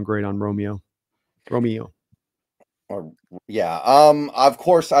first round grade on Romeo. Yeah. Of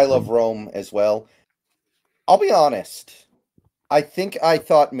course, I love Rome as well. I'll be honest. I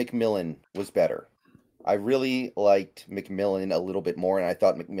thought McMillan was better. I really liked McMillan a little bit more, and I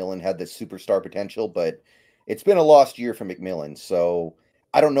thought McMillan had the superstar potential, but it's been a lost year for McMillan. So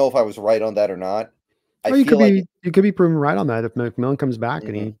I don't know if I was right on that or not. You could be proven right on that if McMillan comes back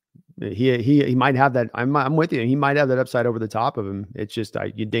and he might have that. I'm with you. He might have that upside over the top of him. It's just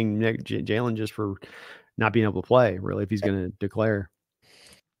you ding Jalen just for not being able to play, really, if he's going to declare.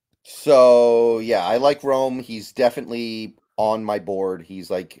 So yeah, I like Rome. He's definitely on my board.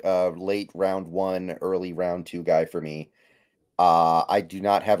 He's like late round 1, early round 2 guy for me. I do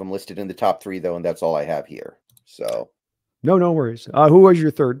not have him listed in the top 3 though, and that's all I have here. So no worries. Who was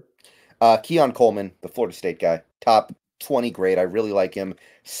your third? Keon Coleman, the Florida State guy, top 20 grade. I really like him.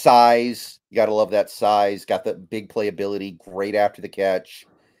 Size, you got to love that size. Got the big playability, great after the catch.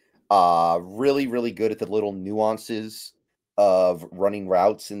 Really, really good at the little nuances of running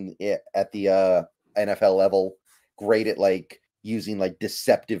routes at the NFL level. Great at like using like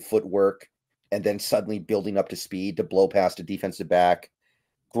deceptive footwork and then suddenly building up to speed to blow past a defensive back.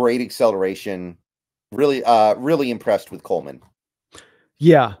 Great acceleration. Really, really impressed with Coleman.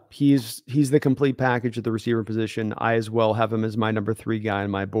 Yeah, he's the complete package at the receiver position. I as well have him as my number 3 guy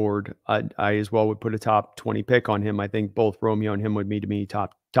on my board. I as well would put a top 20 pick on him. I think both Romeo and him would be, to me,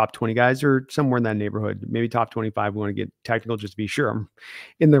 top 20 guys, or somewhere in that neighborhood. Maybe top 25. We want to get technical just to be sure I'm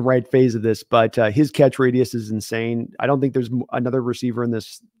in the right phase of this. But his catch radius is insane. I don't think there's another receiver in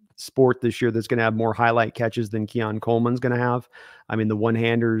this sport this year that's going to have more highlight catches than Keon Coleman's going to have. I mean, the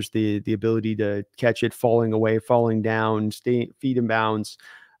one-handers, the ability to catch it falling away, falling down, feet in bounds.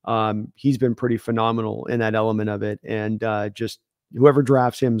 He's been pretty phenomenal in that element of it. And just whoever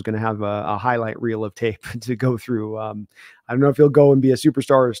drafts him is going to have a highlight reel of tape to go through. I don't know if he'll go and be a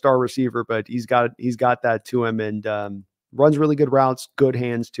superstar or a star receiver, but he's got that to him, and runs really good routes, good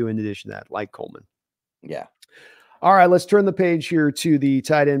hands too. In addition to that, like Coleman. Yeah. All right, let's turn the page here to the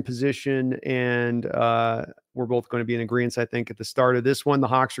tight end position, and we're both going to be in agreement, I think, at the start of this one. The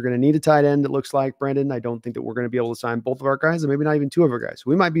Hawks are going to need a tight end, it looks like, Brendan. I don't think that we're going to be able to sign both of our guys, and maybe not even two of our guys.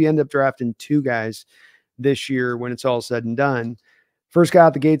 We might end up drafting two guys this year when it's all said and done. First guy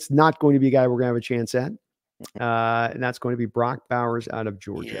out the gate's not going to be a guy we're going to have a chance at, and that's going to be Brock Bowers out of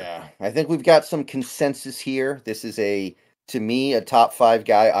Georgia. Yeah, I think we've got some consensus here. This is, to me, a top 5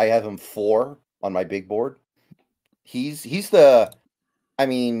 guy. I have him 4 on my big board. He's the, I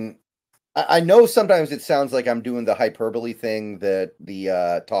mean, I know sometimes it sounds like I'm doing the hyperbole thing that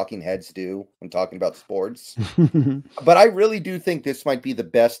the talking heads do when talking about sports, but I really do think this might be the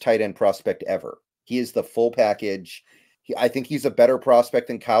best tight end prospect ever. He is the full package. I think he's a better prospect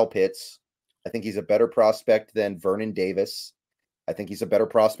than Kyle Pitts. I think he's a better prospect than Vernon Davis. I think he's a better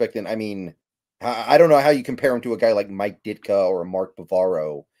prospect than, I don't know how you compare him to a guy like Mike Ditka or a Mark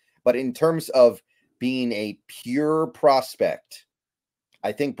Bavaro, but in terms of being a pure prospect,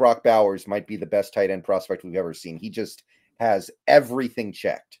 I think Brock Bowers might be the best tight end prospect we've ever seen. He just has everything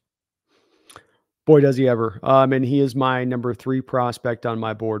checked. Boy, does he ever. And he is my number 3 prospect on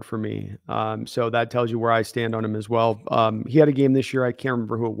my board for me. So that tells you where I stand on him as well. He had a game this year, I can't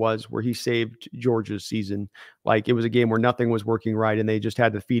remember who it was, where he saved Georgia's season. Like, it was a game where nothing was working right and they just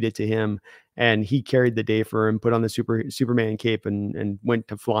had to feed it to him. And he carried the day for him, put on the Superman cape and went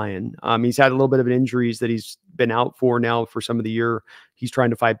to flying. He's had a little bit of an injuries that he's been out for now for some of the year. He's trying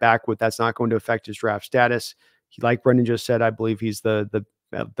to fight back with. That's not going to affect his draft status. Like Brendan just said, I believe he's the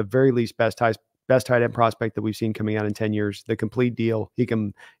at the very least best tight end prospect that we've seen coming out in 10 years. The complete deal.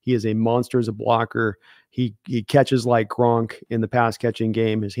 He is a monster as a blocker. He catches like Gronk in the pass catching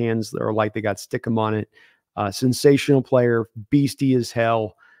game. His hands are like they got stickum on it. Sensational player, beastie as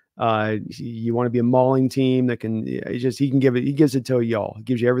hell. You want to be a mauling team that can he gives it to y'all. He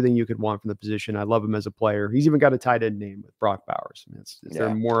gives you everything you could want from the position. I love him as a player. He's even got a tight end name with Brock Bowers. Is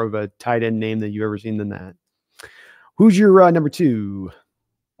there more of a tight end name that you've ever seen than that? Who's your number 2?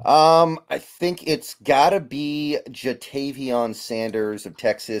 I think it's gotta be Jatavion Sanders of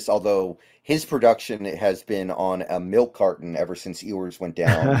Texas, although his production has been on a milk carton ever since Ewers went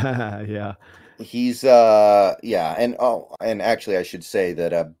down. Yeah. He's and actually I should say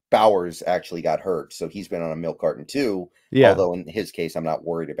that Bowers actually got hurt, so he's been on a milk carton too. Yeah. Although in his case, I'm not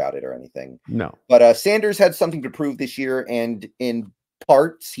worried about it or anything. No. But Sanders had something to prove this year, and in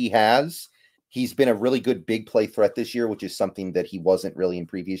parts he has. He's been a really good big play threat this year, which is something that he wasn't really in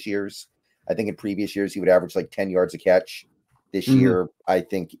previous years. I think in previous years, he would average like 10 yards a catch. This year, I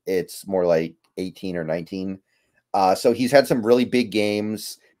think it's more like 18 or 19. So he's had some really big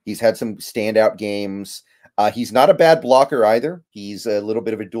games. He's had some standout games. He's not a bad blocker either. He's a little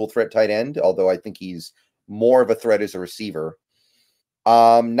bit of a dual threat tight end, although I think he's more of a threat as a receiver.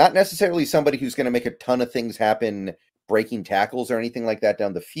 Not necessarily somebody who's going to make a ton of things happen breaking tackles or anything like that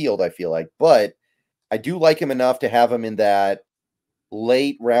down the field, I feel like, but I do like him enough to have him in that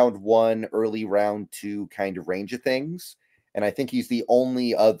late round 1, early round 2 kind of range of things. And I think he's the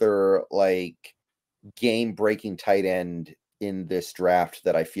only other like game breaking tight end in this draft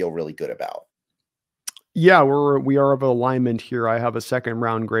that I feel really good about. Yeah, we are of alignment here. I have a 2nd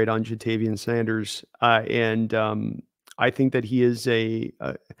round grade on Jatavion Sanders, and I think that he is a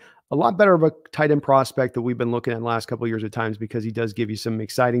lot better of a tight end prospect that we've been looking at in the last couple of years at times, because he does give you some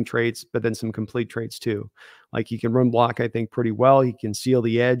exciting traits, but then some complete traits too. Like, he can run block, I think, pretty well. He can seal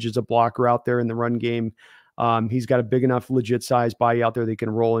the edge as a blocker out there in the run game. He's got a big enough legit size body out there that he can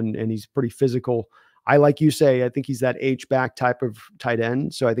roll, and he's pretty physical. Like you say, I think he's that H-back type of tight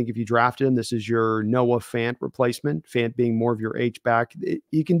end. So I think if you drafted him, this is your Noah Fant replacement. Fant being more of your H-back.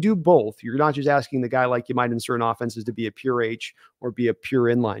 You can do both. You're not just asking the guy like you might in certain offenses to be a pure H or be a pure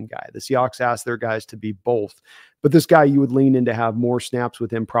inline guy. The Seahawks ask their guys to be both. But this guy, you would lean in to have more snaps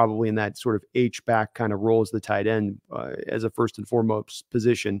with him, probably in that sort of H-back kind of role as the tight end, as a first and foremost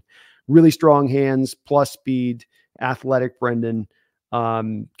position. Really strong hands, plus speed, athletic Brendan.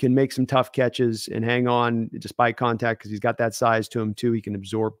 Can make some tough catches and hang on despite contact, because he's got that size to him too. He can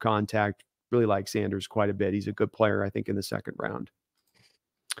absorb contact. Really like Sanders quite a bit. He's a good player, I think, in the 2nd round.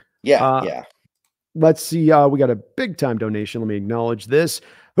 Yeah. Let's see. We got a big time donation. Let me acknowledge this.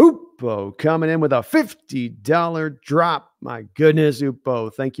 Hoopo coming in with a $50 drop. My goodness,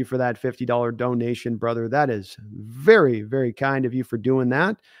 Hoopo. Thank you for that $50 donation, brother. That is very, very kind of you for doing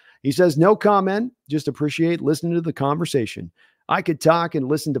that. He says, no comment, just appreciate listening to the conversation. I could talk and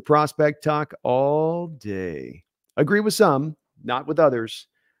listen to prospect talk all day. Agree with some, not with others,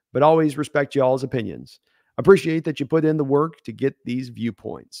 but always respect y'all's opinions. Appreciate that you put in the work to get these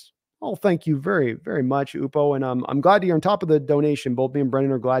viewpoints. Well, thank you very, very much, Upo. And I'm glad to hear on top of the donation, both me and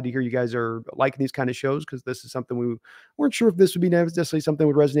Brendan are glad to hear you guys are liking these kind of shows, because this is something we weren't sure if this would be necessarily something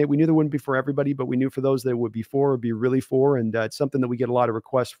that would resonate. We knew there wouldn't be for everybody, but we knew for those that would be for, would be really for. And it's something that we get a lot of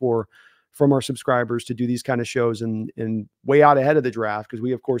requests for from our subscribers to do these kind of shows and way out ahead of the draft, because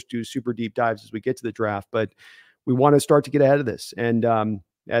we, of course, do super deep dives as we get to the draft. But we want to start to get ahead of this. And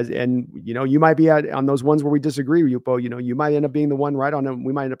you might be on those ones where we disagree, Yupo. You might end up being the one right on them.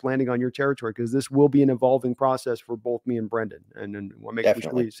 We might end up landing on your territory, because this will be an evolving process for both me and Brendan. And we'll make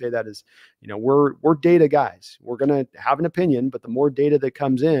sure we say that is, we're data guys. We're going to have an opinion, but the more data that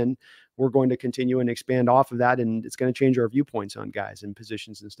comes in, we're going to continue and expand off of that. And it's going to change our viewpoints on guys and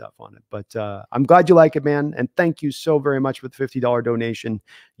positions and stuff on it. But I'm glad you like it, man. And thank you so very much for the $50 donation.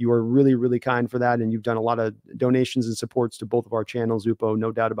 You are really, really kind for that. And you've done a lot of donations and supports to both of our channels, Upo.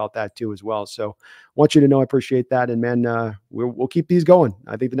 No doubt about that too, as well. So I want you to know I appreciate that. And man, we'll keep these going.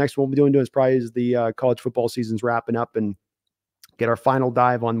 I think the next one we'll be doing is probably the college football season's wrapping up, and get our final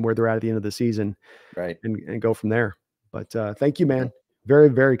dive on where they're at the end of the season. Right. And go from there. But thank you, man. Very,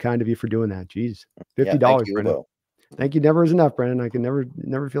 very kind of you for doing that. Jeez. $50, yeah, Brendan. Thank you. Never is enough, Brendan. I can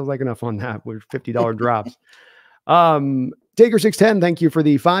never feels like enough on that with $50 drops. Taker610, thank you for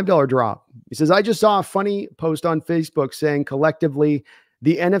the $5 drop. He says, I just saw a funny post on Facebook saying collectively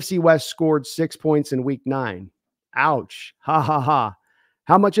the NFC West scored 6 points in week 9. Ouch. Ha ha ha.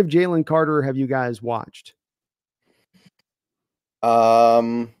 How much of Jalen Carter have you guys watched?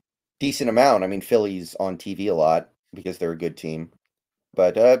 Decent amount. I mean, Philly's on TV a lot because they're a good team.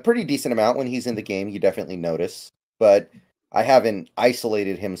 But a pretty decent amount when he's in the game, you definitely notice. But I haven't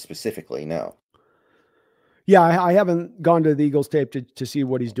isolated him specifically, no. Yeah, I haven't gone to the Eagles tape to see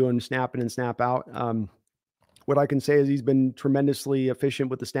what he's doing, snap in and snap out. What I can say is he's been tremendously efficient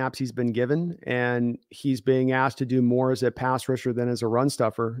with the snaps he's been given, and he's being asked to do more as a pass rusher than as a run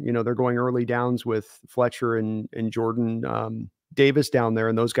stuffer. They're going early downs with Fletcher and Jordan Davis down there,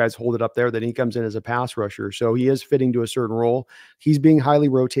 and those guys hold it up there. Then he comes in as a pass rusher. So he is fitting to a certain role. He's being highly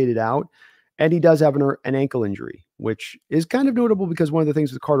rotated out, and he does have an ankle injury, which is kind of notable because one of the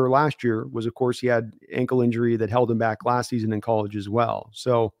things with Carter last year was, of course, he had ankle injury that held him back last season in college as well.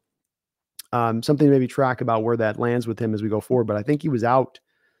 So something to maybe track about where that lands with him as we go forward. But I think he was out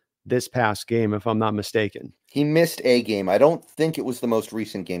this past game, if I'm not mistaken. He missed a game. I don't think it was the most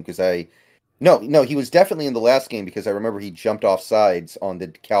recent game because No, he was definitely in the last game because I remember he jumped off sides on the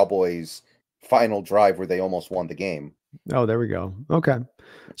Cowboys' final drive where they almost won the game. Oh, there we go. Okay.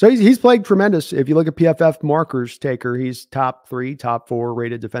 So he's played tremendous. If you look at PFF markers, Taker, he's top 3, top 4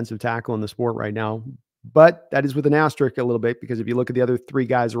 rated defensive tackle in the sport right now. But that is with an asterisk a little bit, because if you look at the other 3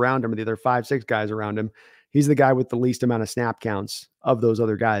 guys around him, or the other 5, 6 guys around him, he's the guy with the least amount of snap counts of those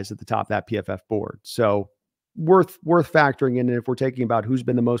other guys at the top of that PFF board. So worth factoring in. And if we're taking about who's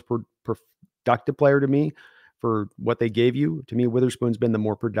been the most productive player to me for what they gave you, to me, Witherspoon's been the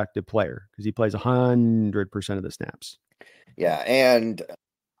more productive player because he plays 100% of the snaps. Yeah. And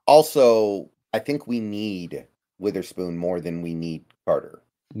also, I think we need Witherspoon more than we need Carter.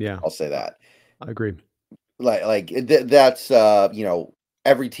 Yeah. I'll say that. I agree. That's,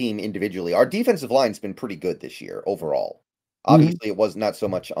 every team individually. Our defensive line's been pretty good this year overall. Obviously, it was not so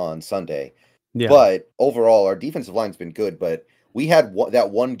much on Sunday. Yeah. But overall, our defensive line's been good. But we had that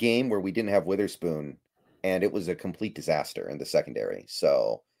one game where we didn't have Witherspoon, and it was a complete disaster in the secondary.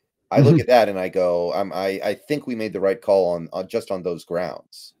 So I look at that and I go, I think we made the right call on just on those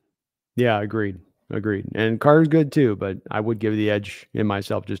grounds. Yeah, agreed. And Carter's good too, but I would give the edge in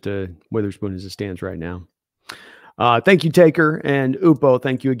myself just to Witherspoon as it stands right now. Thank you, Taker, and Upo.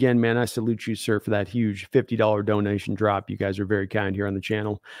 Thank you again, man. I salute you, sir, for that huge $50 donation drop. You guys are very kind here on the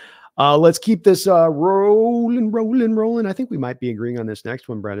channel. Let's keep this rolling. I think we might be agreeing on this next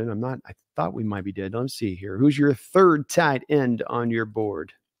one, Brendan. I thought we might be dead. Let's see here. Who's your third tight end on your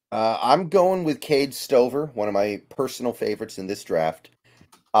board? I'm going with Cade Stover, one of my personal favorites in this draft.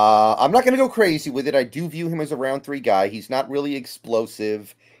 I'm not going to go crazy with it. I do view him as a round 3 guy. He's not really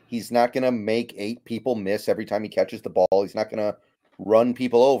explosive. He's not going to make 8 people miss every time he catches the ball. He's not going to run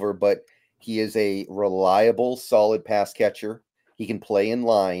people over, but he is a reliable, solid pass catcher. He can play in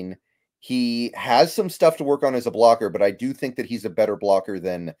line. He has some stuff to work on as a blocker, but I do think that he's a better blocker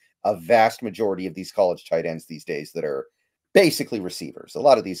than a vast majority of these college tight ends these days that are basically receivers. A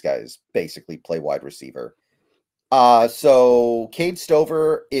lot of these guys basically play wide receiver. So Cade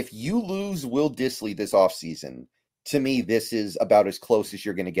Stover, if you lose Will Dissly this offseason, to me, this is about as close as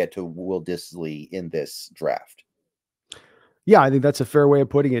you're going to get to Will Dissly in this draft. Yeah, I think that's a fair way of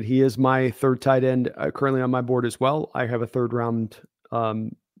putting it. He is my third tight end currently on my board as well. I have a third round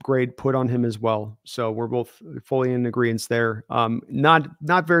grade put on him as well. So we're both fully in agreement there.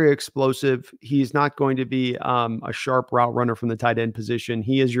 Not very explosive. He's not going to be a sharp route runner from the tight end position.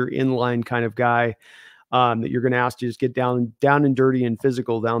 He is your inline kind of guy. That you're going to ask to just get down and dirty and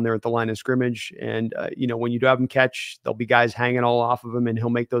physical down there at the line of scrimmage. And, when you do have him catch, there'll be guys hanging all off of him and he'll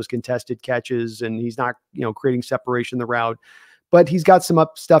make those contested catches and he's not, creating separation in the route. But he's got some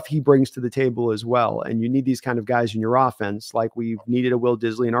stuff he brings to the table as well. And you need these kind of guys in your offense, like we've needed a Will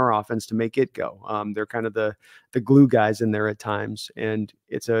Disley in our offense to make it go. They're kind of the glue guys in there at times. And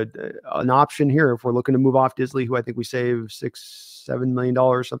it's an option here if we're looking to move off Disley, who I think we save $6-7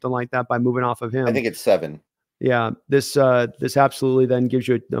 million, something like that, by moving off of him. I think it's 7. Yeah, this absolutely then gives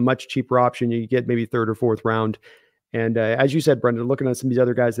you a much cheaper option. You get maybe third or fourth round. And as you said, Brendan, looking at some of these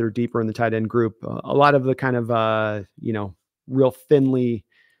other guys that are deeper in the tight end group, a lot of the kind of, real thinly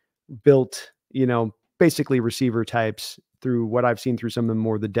built, basically receiver types through what I've seen through some of the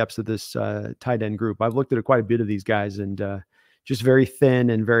more the depths of this tight end group. I've looked at quite a bit of these guys and just very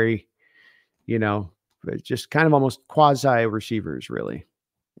thin and very, just kind of almost quasi receivers, really.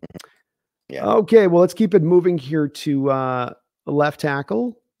 Yeah. Okay, well, let's keep it moving here to left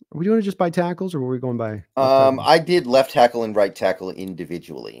tackle. Are we doing it just by tackles, or were we going by? I did left tackle and right tackle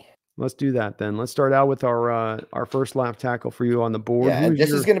individually. Let's do that then. Let's start out with our first left tackle for you on the board. Yeah, and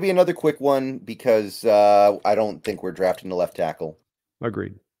this is going to be another quick one because I don't think we're drafting a left tackle.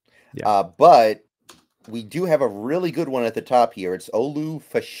 Agreed. Yeah. But we do have a really good one at the top here. It's Olu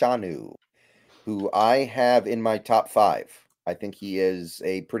Fashanu, who I have in my top 5. I think he is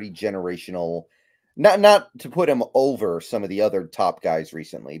a pretty generational, not to put him over some of the other top guys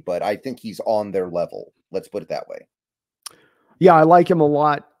recently, but I think he's on their level. Let's put it that way. Yeah, I like him a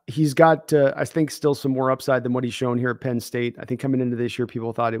lot. He's got, I think, still some more upside than what he's shown here at Penn State. I think coming into this year,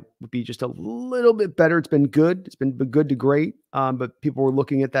 people thought it would be just a little bit better. It's been good. It's been good to great. But people were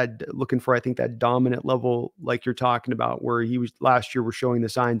looking for, I think, that dominant level, like you're talking about, where he was last year, were showing the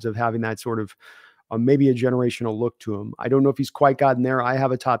signs of having that sort of maybe a generational look to him. I don't know if he's quite gotten there. I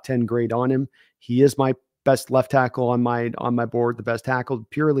have a top 10 grade on him. He is my best left tackle on my board, the best tackle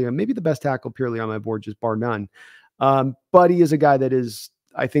purely, or maybe the best tackle purely on my board, just bar none. But he is a guy that is,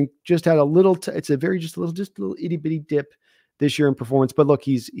 I think, just had a little, it's a very, just a little itty bitty dip this year in performance. But look,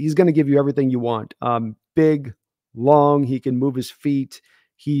 he's going to give you everything you want. Big, long, he can move his feet.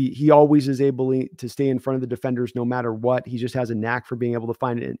 He always is able to stay in front of the defenders no matter what. He just has a knack for being able to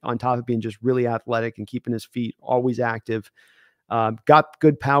find it, on top of being just really athletic and keeping his feet always active. Got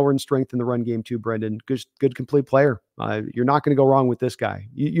good power and strength in the run game too, Brendan. Good complete player. You're not going to go wrong with this guy.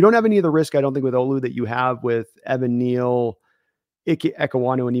 You don't have any of the risk, I don't think, with Olu that you have with Evan Neal, Ike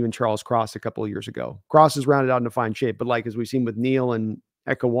Ekawanu, and even Charles Cross a couple of years ago. Cross is rounded out in a fine shape, but like as we've seen with Neal and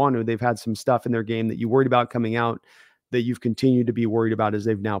Ekawanu, they've had some stuff in their game that you worried about coming out that you've continued to be worried about as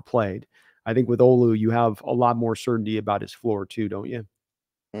they've now played. I think with Olu, you have a lot more certainty about his floor too, don't you?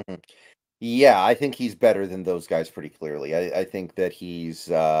 Mm-hmm. Yeah, I think he's better than those guys pretty clearly. I think that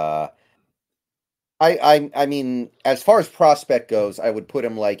he's I mean, as far as prospect goes, I would put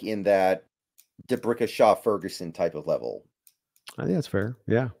him like in that DeBrickashaw Ferguson type of level. I think that's fair.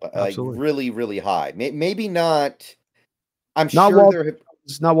 Yeah, like absolutely. Really, really high. Maybe not. I'm not sure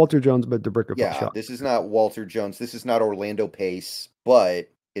it's not Walter Jones, but DeBrickashaw. Yeah, this is not Walter Jones. This is not Orlando Pace, but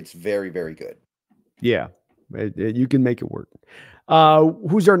it's very, very good. Yeah, you can make it work.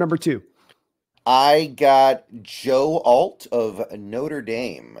 Who's our number 2? I got Joe Alt of Notre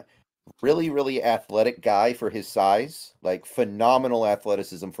Dame. Really, really athletic guy for his size. Like phenomenal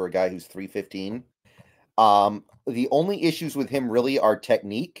athleticism for a guy who's 315. The only issues with him really are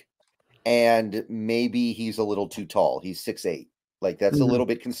technique, and maybe he's a little too tall. He's 6'8". Like that's a little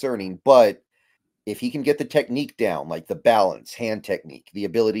bit concerning, but if he can get the technique down, like the balance, hand technique, the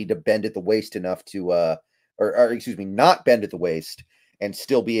ability to bend at the waist enough to, or excuse me, not bend at the waist and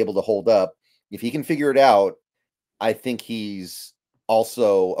still be able to hold up, if he can figure it out, I think he's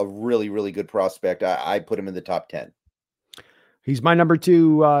also a really, really good prospect. I put him in the top 10. He's my number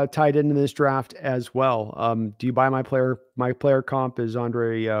 2 tight end in this draft as well. Do you buy my player? My player comp is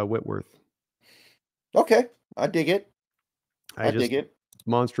Andre Whitworth. Okay, I dig it. I dig it.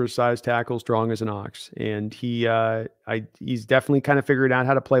 Monstrous size tackle, strong as an ox, and he's definitely kind of figured out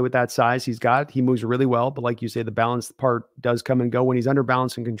how to play with that size he's got. He moves really well, but like you say, the balance part does come and go. When he's under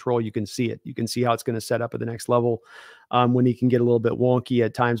balance and control, you can see it. You can see how it's going to set up at the next level. When he can get a little bit wonky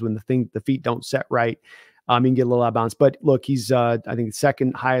at times, when the feet don't set right, he can get a little out of bounds. But look, he's I think the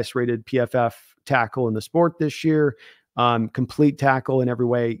second highest rated PFF tackle in the sport this year. Complete tackle in every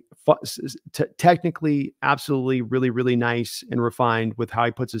way. technically absolutely really nice and refined with how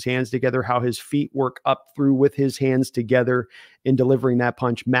he puts his hands together, how his feet work up through with his hands together in delivering that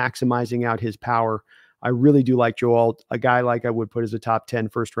punch, maximizing out his power. I really do like Joe Alt, a guy like I would put as a top 10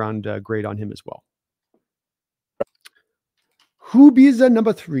 first round grade on him as well. Who be the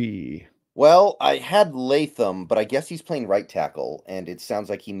number 3? Well, I had Latham, but I guess he's playing right tackle, and it sounds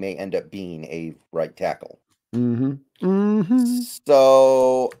like he may end up being a right tackle.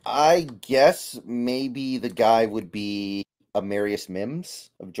 So I guess maybe the guy would be Amarius Mims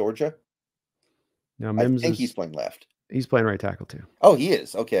of Georgia. Now Mims, I think he's playing left. He's playing right tackle too. Oh, he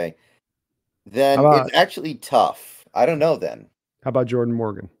is. Okay. Then it's actually tough. I don't know then. How about Jordan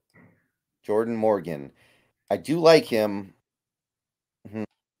Morgan? Jordan Morgan. I do like him.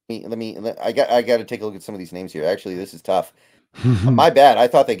 I got to take a look at some of these names here. Actually, this is tough. My bad. I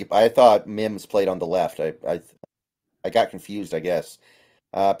thought Mims played on the left. I got confused, I guess.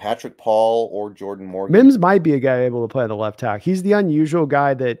 Patrick Paul or Jordan Morgan. Mims might be a guy able to play on the left tackle. He's the unusual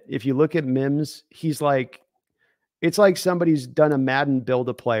guy that if you look at Mims, he's like, it's like somebody's done a Madden build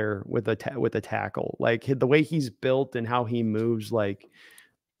a player with a tackle. Like the way he's built and how he moves, like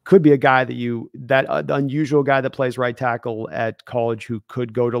could be a guy the unusual guy that plays right tackle at college who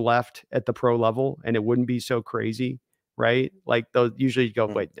could go to left at the pro level and it wouldn't be so crazy, right? Like those usually you go,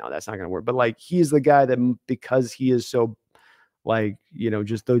 wait, no, that's not going to work. But like he's the guy that because he is so like,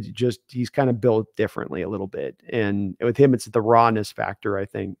 he's kind of built differently a little bit. And with him, it's the rawness factor, I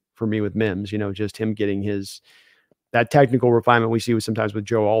think, for me with Mims, just him getting that technical refinement we see sometimes with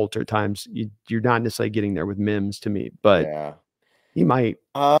Joe Alt or times you're not necessarily getting there with Mims to me, but yeah. He might.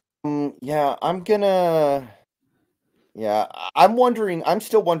 I'm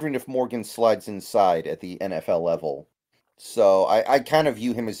still wondering if Morgan slides inside at the NFL level. So I kind of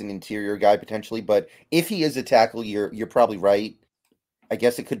view him as an interior guy potentially, but if he is a tackle, you're probably right. I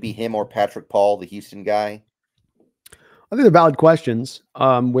guess it could be him or Patrick Paul, the Houston guy. I think they're valid questions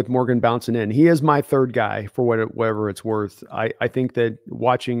with Morgan bouncing in. He is my third guy for whatever it's worth. I think that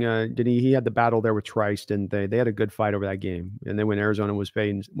watching, he had the battle there with Trice, and they had a good fight over that game. And then when Arizona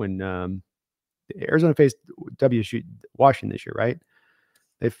Arizona faced Washington this year, right?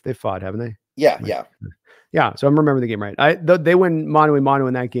 They fought, haven't they? Yeah. So I'm remembering the game right. They went mano a mano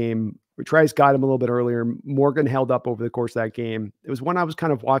in that game. Trice got him a little bit earlier. Morgan held up over the course of that game. It was one I was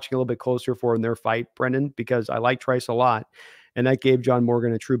kind of watching a little bit closer for in their fight, Brendan, because I like Trice a lot. And that gave John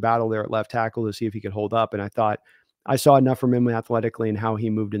Morgan a true battle there at left tackle to see if he could hold up. And I thought I saw enough from him athletically and how he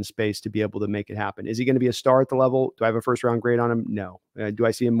moved in space to be able to make it happen. Is he going to be a star at the level? Do I have a first round grade on him? No. Do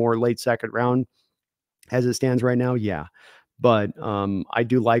I see him more late second round as it stands right now? Yeah. But I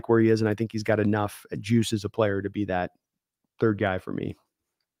do like where he is. And I think he's got enough juice as a player to be that third guy for me.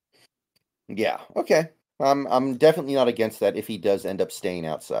 Yeah. Okay. I'm definitely not against that if he does end up staying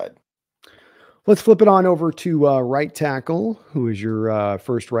outside. Let's flip it on over to right tackle. Who is your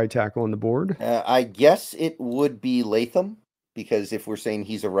first right tackle on the board? I guess it would be Latham, because if we're saying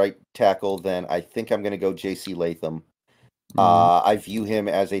he's a right tackle, then I think I'm going to go JC Latham. I view him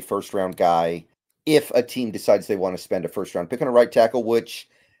as a first round guy if a team decides they want to spend a first round pick on a right tackle, which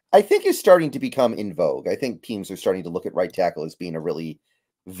I think is starting to become in vogue. I think teams are starting to look at right tackle as being a really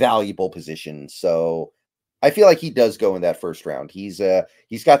valuable position. So I feel like he does go in that first round. He's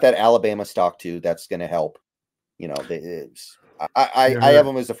got that Alabama stock too. That's going to help. I have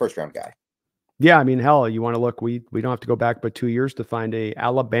him as a first round guy. Yeah. I mean, hell, you want to look, we don't have to go back but 2 years to find a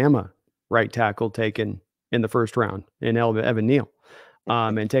Alabama right tackle taken in the first round in Evan Neal,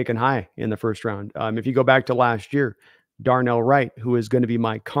 and taken high in the first round. If you go back to last year, Darnell Wright, who is going to be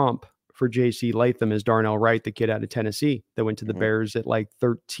my comp for JC Latham, is Darnell Wright, the kid out of Tennessee that went to the Bears at like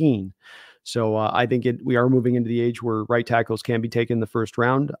 13. So I think we are moving into the age where right tackles can be taken in the first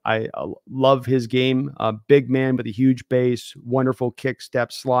round. I love his game. Big man with a huge base, wonderful kick,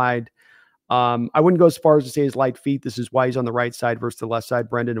 step, slide. I wouldn't go as far as to say his light feet. This is why he's on the right side versus the left side,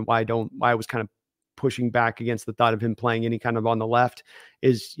 Brendan, and why I was kind of pushing back against the thought of him playing any kind of on the left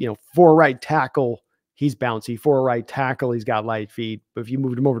is, for a right tackle, he's bouncy. For a right tackle, he's got light feet. But if you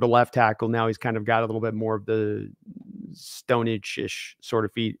moved him over to left tackle, now he's kind of got a little bit more of the Stonage-ish sort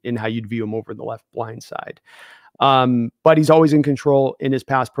of feet in how you'd view him over the left blind side. But he's always in control in his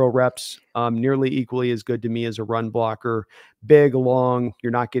pass pro reps, nearly equally as good to me as a run blocker. Big, long,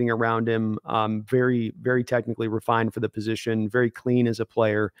 you're not getting around him. Very, very technically refined for the position, very clean as a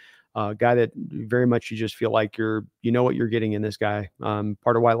player. Guy that very much you just feel like you know what you're getting in this guy.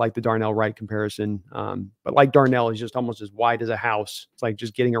 Part of why I like the Darnell Wright comparison. But like Darnell, he's just almost as wide as a house. It's like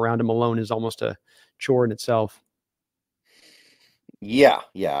just getting around him alone is almost a chore in itself. Yeah,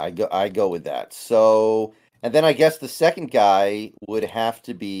 I go with that. So And then I guess the second guy would have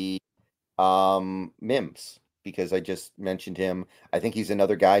to be Mims, because I just mentioned him. I think he's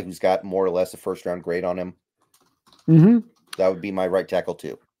another guy who's got more or less a first round grade on him. That would be my right tackle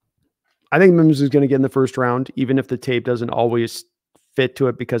too. I think Mims is going to get in the first round, even if the tape doesn't always fit to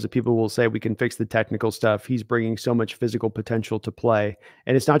it, because people will say we can fix the technical stuff. He's bringing so much physical potential to play.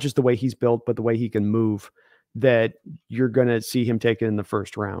 And it's not just the way he's built, but the way he can move, that you're going to see him taken in the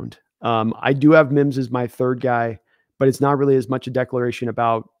first round. I do have Mims as my third guy, but it's not really as much a declaration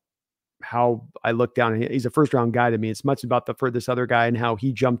about how I look down. He's a first round guy to me. It's much about this other guy and how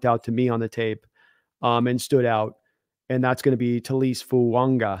he jumped out to me on the tape and stood out. And that's going to be Talise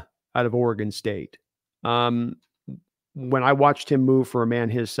Fuanga out of Oregon State. When I watched him move for a man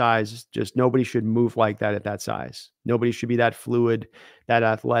his size, just nobody should move like that at that size. Nobody should be that fluid, that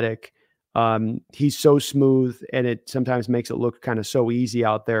athletic. He's so smooth, and it sometimes makes it look kind of so easy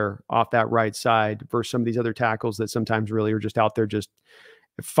out there off that right side versus some of these other tackles that sometimes really are just out there just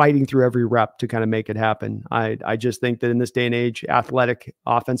fighting through every rep to kind of make it happen. I just think that in this day and age, athletic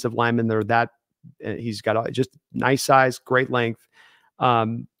offensive linemen, he's got just nice size, great length.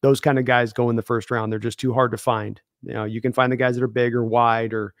 Those kind of guys go in the first round. They're just too hard to find. You know, you can find the guys that are big or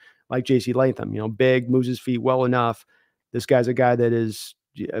wide or like JC Latham, big, moves his feet well enough. This guy's a guy that is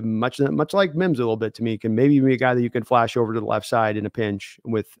much like Mims a little bit to me, can maybe be a guy that you can flash over to the left side in a pinch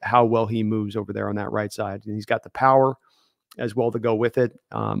with how well he moves over there on that right side. And he's got the power as well to go with it.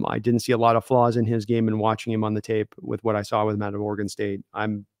 I didn't see a lot of flaws in his game, and watching him on the tape with what I saw with him out of Oregon State,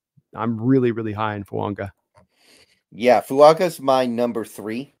 I'm really, really high in Fuanga. Yeah, Fuaga's my number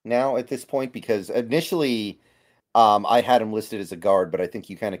 3 now at this point, because initially I had him listed as a guard, but I think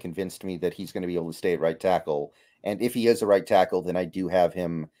you kind of convinced me that he's going to be able to stay at right tackle. And if he is a right tackle, then I do have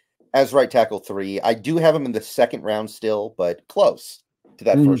him as right tackle 3. I do have him in the second round still, but close to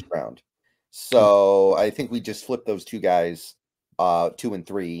that first round. So I think we just flip those two guys, 2 and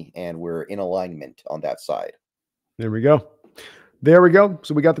 3, and we're in alignment on that side. There we go.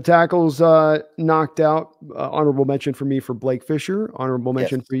 So we got the tackles knocked out. Honorable mention for me for Blake Fisher. Honorable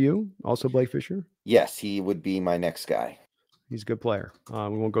mention for you, also Blake Fisher. Yes, he would be my next guy. He's a good player. We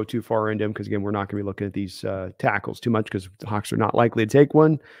won't go too far into him because, again, we're not going to be looking at these tackles too much because the Hawks are not likely to take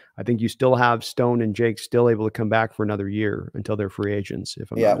one. I think you still have Stone and Jake still able to come back for another year until they're free agents.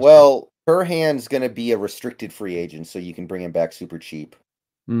 If I'm not mistaken. Well, Perhan's going to be a restricted free agent, so you can bring him back super cheap.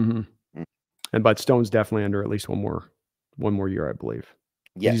 But Stone's definitely under at least one more year, I believe.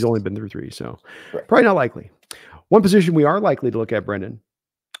 Yes. He's only been through 3, so probably not likely. One position we are likely to look at, Brendan,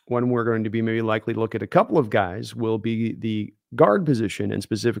 when we're going to be maybe likely to look at a couple of guys, will be the guard position, and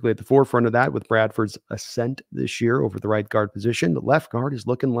specifically at the forefront of that with Bradford's ascent this year over the right guard position. The left guard is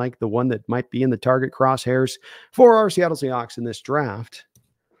looking like the one that might be in the target crosshairs for our Seattle Seahawks in this draft.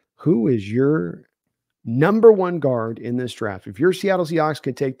 Who is your number 1 guard in this draft? If your Seattle Seahawks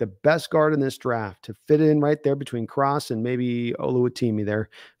could take the best guard in this draft to fit in right there between Cross and maybe Oluwatimi there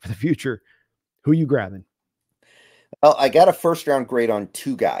for the future, who are you grabbing? Well, I got a first round grade on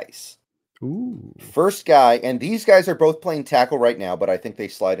 2 guys. Ooh. First guy, and these guys are both playing tackle right now, but I think they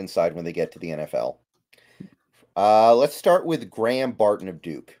slide inside when they get to the NFL. Let's start with Graham Barton of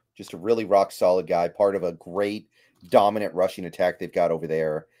Duke. Just a really rock solid guy, part of a great dominant rushing attack they've got over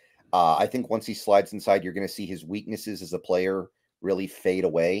there. I think once he slides inside, you're going to see his weaknesses as a player really fade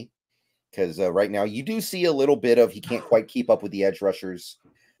away, because right now you do see a little bit of he can't quite keep up with the edge rushers,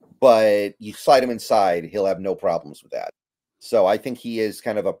 but you slide him inside, he'll have no problems with that. So I think he is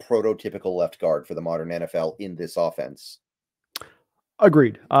kind of a prototypical left guard for the modern NFL in this offense.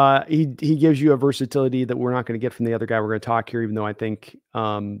 Agreed. He gives you a versatility that we're not going to get from the other guy we're going to talk here, even though I think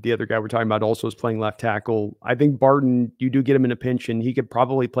the other guy we're talking about also is playing left tackle. I think Barton, you do get him in a pinch, and he could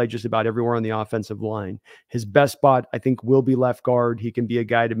probably play just about everywhere on the offensive line. His best spot, I think, will be left guard. He can be a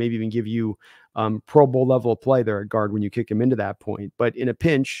guy to maybe even give you Pro Bowl level of play there at guard when you kick him into that point. But in a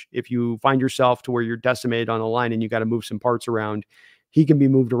pinch, if you find yourself to where you're decimated on a line and you got to move some parts around, he can be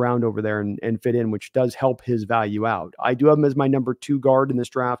moved around over there and fit in, which does help his value out. I do have him as my number 2 guard in this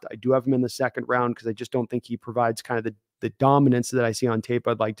draft. I do have him in the second round because I just don't think he provides kind of the dominance that I see on tape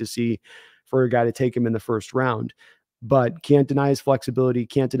I'd like to see for a guy to take him in the first round. But can't deny his flexibility.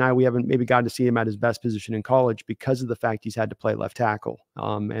 Can't deny we haven't maybe gotten to see him at his best position in college because of the fact he's had to play left tackle.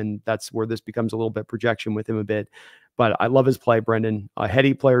 And that's where this becomes a little bit projection with him a bit. But I love his play, Brendan. A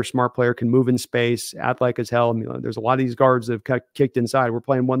heady player, smart player, can move in space, athletic as hell. I mean, there's a lot of these guards that have kicked inside. We're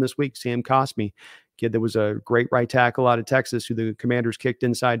playing one this week, Sam Cosmi, kid that was a great right tackle out of Texas who the Commanders kicked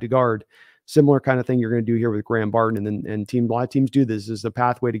inside to guard. similar kind of thing you're going to do here with Graham Barton. And a lot of teams do this is the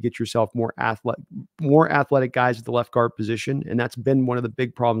pathway to get yourself more athletic guys at the left guard position. And that's been one of the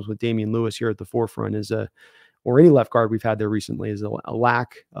big problems with Damian Lewis here at the forefront or any left guard we've had there recently is a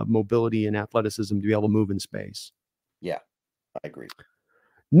lack of mobility and athleticism to be able to move in space. Yeah, I agree.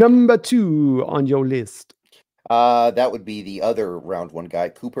 Number 2 on your list. That would be the other round 1 guy,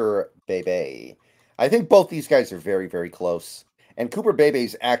 Cooper Bebe. I think both these guys are very, very close. And Cooper Bebe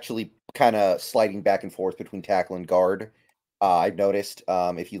is actually kind of sliding back and forth between tackle and guard. I've noticed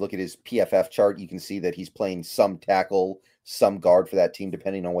if you look at his PFF chart, you can see that he's playing some tackle, some guard for that team,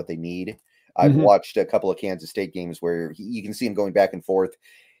 depending on what they need. I've watched a couple of Kansas State games where you can see him going back and forth.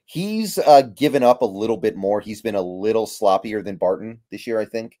 He's given up a little bit more. He's been a little sloppier than Barton this year, I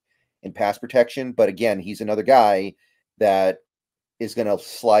think, in pass protection. But again, he's another guy that is going to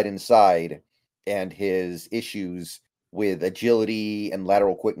slide inside, and his issues with agility and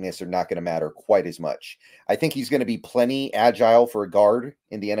lateral quickness are not going to matter quite as much. I think he's going to be plenty agile for a guard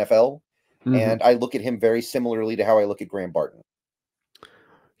in the NFL. And I look at him very similarly to how I look at Graham Barton.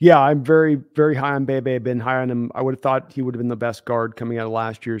 Yeah, I'm very, very high on Bebe. I've been high on him. I would have thought he would have been the best guard coming out of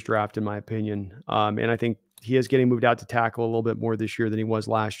last year's draft, in my opinion. And I think he is getting moved out to tackle a little bit more this year than he was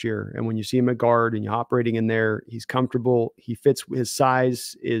last year. And when you see him at guard and you're operating in there, he's comfortable. He fits. His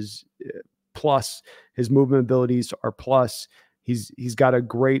size is plus. His movement abilities are plus. He's got a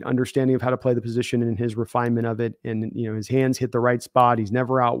great understanding of how to play the position and his refinement of it. And his hands hit the right spot. He's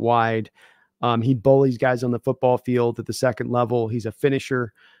never out wide. He bullies guys on the football field at the second level. He's a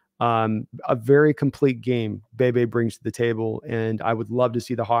finisher. A very complete game Bebe brings to the table, and I would love to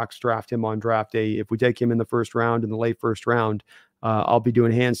see the Hawks draft him on draft day. If we take him in the first round, in the late first round, I'll be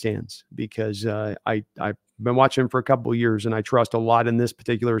doing handstands because I've been watching him for a couple of years, and I trust a lot in this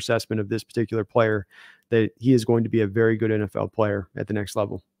particular assessment of this particular player that he is going to be a very good NFL player at the next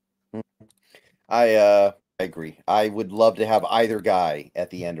level. I agree. I would love to have either guy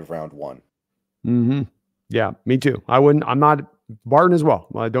at the end of round 1. Yeah, me too. I'm not Barton as well.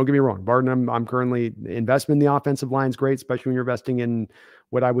 Don't get me wrong. Barton, I'm currently investing in the offensive line is great, especially when you're investing in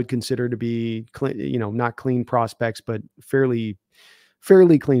what I would consider to be clean, not clean prospects, but fairly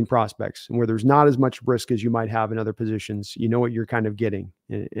clean prospects, and where there's not as much risk as you might have in other positions. You know what you're kind of getting.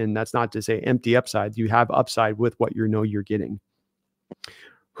 And that's not to say empty upside. You have upside with what you're getting.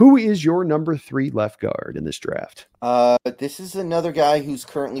 Who is your number 3 left guard in this draft? This is another guy who's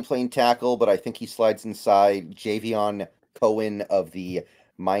currently playing tackle, but I think he slides inside. Javion Cohen of the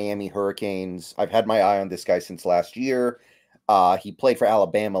Miami Hurricanes. I've had my eye on this guy since last year. He played for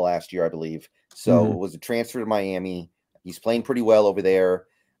Alabama last year, I believe. So it was a transfer to Miami. He's playing pretty well over there.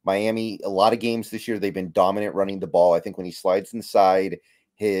 Miami, a lot of games this year, they've been dominant running the ball. I think when he slides inside,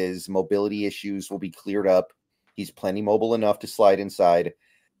 his mobility issues will be cleared up. He's plenty mobile enough to slide inside.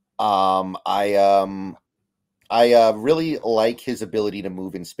 I really like his ability to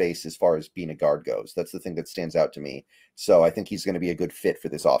move in space as far as being a guard goes. That's the thing that stands out to me. So I think he's going to be a good fit for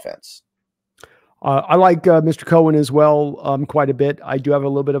this offense. I like Mr. Cohen as well quite a bit. I do have a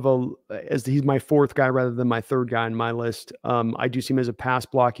little bit of as he's my 4th guy rather than my 3rd guy on my list. I do see him as a pass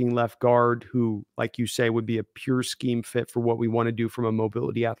blocking left guard who, like you say, would be a pure scheme fit for what we want to do from a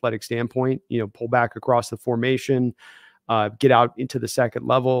mobility athletic standpoint. Pull back across the formation, get out into the second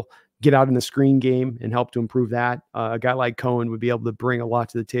level, get out in the screen game and help to improve that. A guy like Cohen would be able to bring a lot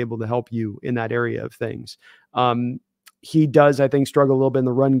to the table to help you in that area of things. He does, I think, struggle a little bit in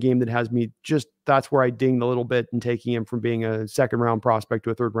the run game. That has me that's where I dinged a little bit in taking him from being a 2nd round prospect to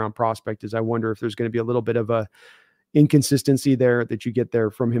a 3rd round prospect, is I wonder if there's going to be a little bit of a inconsistency there that you get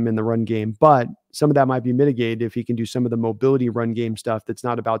there from him in the run game. But some of that might be mitigated if he can do some of the mobility run game stuff that's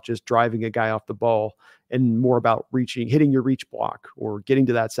not about just driving a guy off the ball and more about hitting your reach block or getting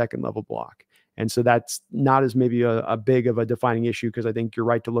to that second level block. And so that's not as maybe a big of a defining issue, because I think you're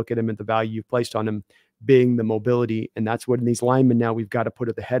right to look at him at the value you've placed on him being the mobility. And that's what in these linemen now we've got to put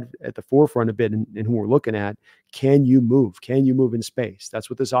at the forefront a bit, and who we're looking at. Can you move? Can you move in space? That's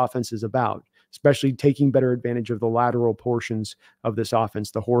what this offense is about, especially taking better advantage of the lateral portions of this offense,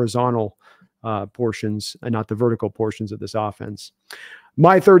 the horizontal portions and not the vertical portions of this offense.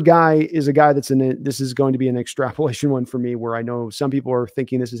 My 3rd guy is a guy this is going to be an extrapolation one for me, where I know some people are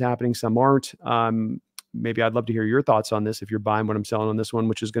thinking this is happening, some aren't. Maybe I'd love to hear your thoughts on this if you're buying what I'm selling on this one,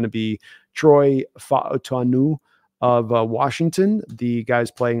 which is going to be Troy Fautanu of Washington. The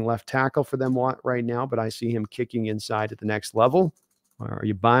guy's playing left tackle for them right now, but I see him kicking inside at the next level. Are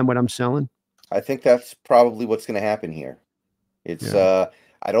you buying what I'm selling? I think that's probably what's going to happen here. It's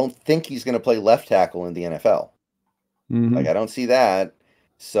I don't think he's going to play left tackle in the NFL. Like, I don't see that.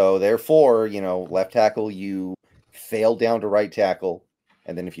 So therefore, left tackle, you fail down to right tackle.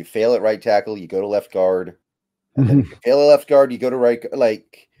 And then if you fail at right tackle, you go to left guard. And then if you fail at left guard, you go to right.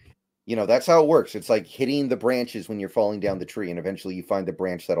 Like, that's how it works. It's like hitting the branches when you're falling down the tree, and eventually you find the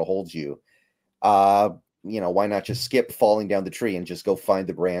branch that'll hold you. Why not just skip falling down the tree and just go find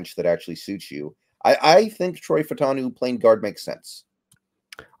the branch that actually suits you? I think Troy Fatanu playing guard makes sense.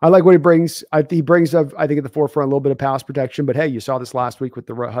 I like what he brings. He brings up, I think, at the forefront a little bit of pass protection. But hey, you saw this last week with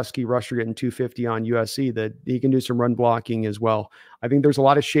the Husky rusher getting 250 on USC, that he can do some run blocking as well. I think there's a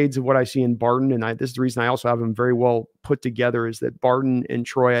lot of shades of what I see in Barton, and this is the reason I also have him very well put together, is that Barton and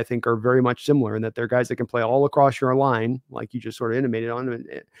Troy, I think, are very much similar in that they're guys that can play all across your line, like you just sort of intimated on.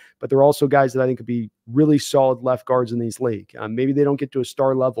 But they're also guys that I think could be really solid left guards in these league. Maybe they don't get to a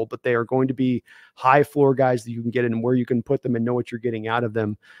star level, but they are going to be high floor guys that you can get in and where you can put them and know what you're getting out of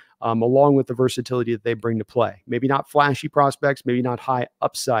them. Along with the versatility that they bring to play. Maybe not flashy prospects, maybe not high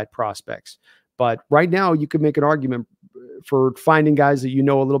upside prospects. But right now, you could make an argument for finding guys that a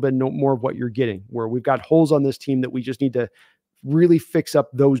little bit more of what you're getting, where we've got holes on this team that we just need to really fix up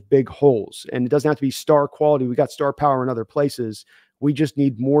those big holes. And it doesn't have to be star quality. We got star power in other places. We just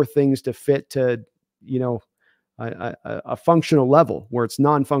need more things to fit to, a functional level where it's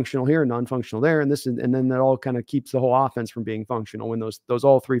non-functional here, non-functional there, and then that all kind of keeps the whole offense from being functional when those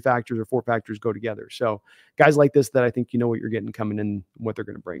all three factors or four factors go together. So guys like this that I think what you're getting coming in, what they're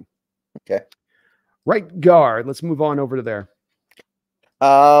going to bring. Okay. Right guard. Let's move on over to there.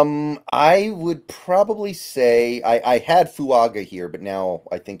 I would probably say I had Fuaga here, but now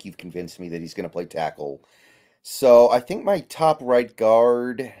I think you've convinced me that he's going to play tackle. So I think my top right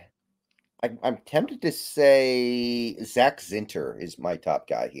guard, I'm tempted to say Zach Zinter is my top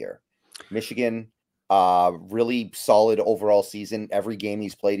guy here. Michigan, really solid overall season. Every game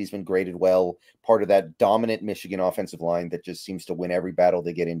he's played, he's been graded well. Part of that dominant Michigan offensive line that just seems to win every battle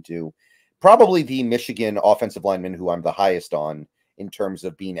they get into. Probably the Michigan offensive lineman who I'm the highest on in terms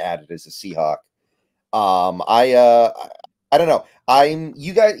of being added as a Seahawk. I don't know.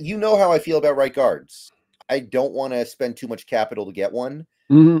 You guys, how I feel about right guards. I don't want to spend too much capital to get one.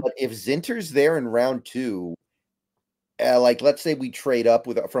 But if Zinter's there in round 2, let's say we trade up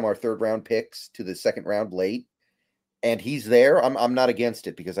from our 3rd round picks to the 2nd round late, and he's there, I'm not against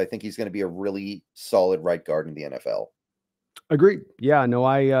it because I think he's going to be a really solid right guard in the NFL. Agreed. Yeah, no,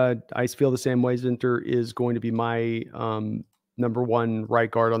 I feel the same way. Zinter is going to be my number 1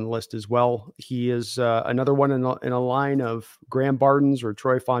 right guard on the list as well. He is another one in a line of Graham Bartons or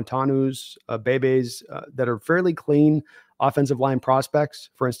Troy Fontanus, Bebes that are fairly clean offensive line prospects.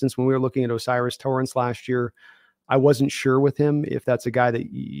 For instance, when we were looking at Osiris Torrance last year, I wasn't sure with him if that's a guy that,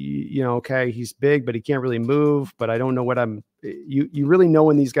 okay, he's big, but he can't really move, but I don't know what you really know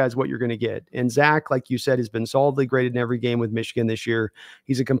in these guys what you're going to get. And Zach, like you said, has been solidly graded in every game with Michigan this year.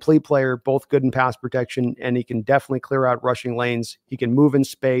 He's a complete player, both good in pass protection, and he can definitely clear out rushing lanes. He can move in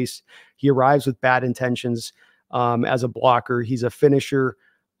space. He arrives with bad intentions as a blocker. He's a finisher.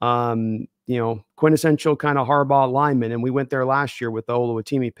 Quintessential kind of Harbaugh lineman. And we went there last year with the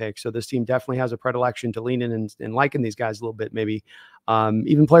Oluwatimi pick. So this team definitely has a predilection to lean in and liking these guys a little bit, maybe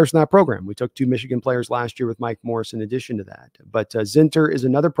even players from that program. We took 2 Michigan players last year with Mike Morris in addition to that. But Zinter is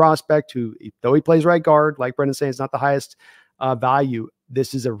another prospect who, though he plays right guard, like Brendan's saying, it's not the highest value.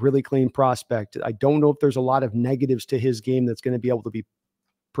 This is a really clean prospect. I don't know if there's a lot of negatives to his game that's going to be able to be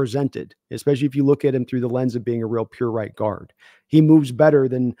presented, especially if you look at him through the lens of being a real pure right guard. He moves better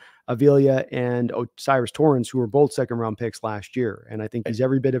than Avila and Osiris Torrance, who were both 2nd round picks last year. And I think he's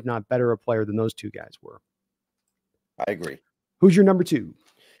every bit, if not better, a player than those 2 guys were. I agree. Who's your number 2?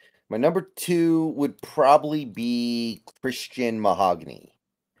 My number 2 would probably be Christian Mahogany.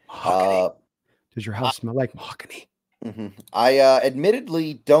 Does your house smell like mahogany? Mm-hmm. I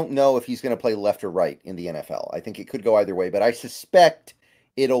admittedly don't know if he's going to play left or right in the NFL. I think it could go either way, but I suspect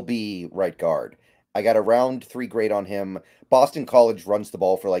it'll be right guard. I got a round 3 grade on him. Boston College runs the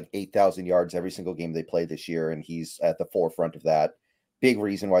ball for like 8,000 yards every single game they play this year, and he's at the forefront of that. Big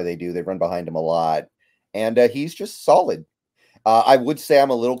reason why they do. They run behind him a lot, and he's just solid. I would say I'm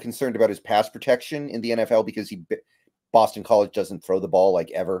a little concerned about his pass protection in the NFL because Boston College doesn't throw the ball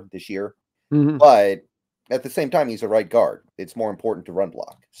like ever this year. Mm-hmm. But at the same time, he's a right guard. It's more important to run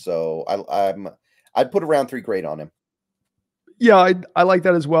block. So I'd put a round 3 grade on him. Yeah, I like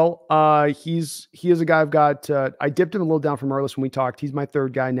that as well. He is a guy I've got. I dipped him a little down from Earless when we talked. He's my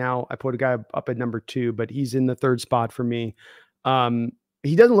 3rd guy now. I put a guy up at number 2, but he's in the 3rd spot for me.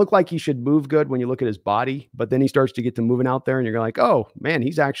 He doesn't look like he should move good when you look at his body, but then he starts to get to moving out there, and you're like, oh man,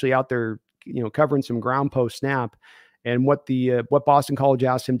 he's actually out there, covering some ground post snap. And what Boston College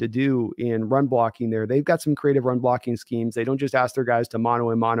asked him to do in run blocking there, they've got some creative run blocking schemes. They don't just ask their guys to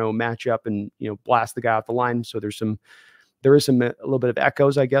mano a mano match up and blast the guy off the line. So there's some there is a little bit of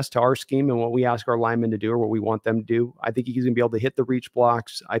echoes, I guess, to our scheme and what we ask our linemen to do or what we want them to do. I think he's going to be able to hit the reach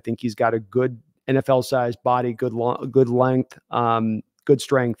blocks. I think he's got a good NFL-sized body, good length, good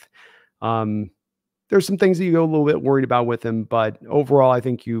strength. There's some things that you go a little bit worried about with him, but overall, I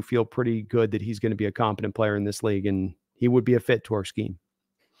think you feel pretty good that he's going to be a competent player in this league, and he would be a fit to our scheme.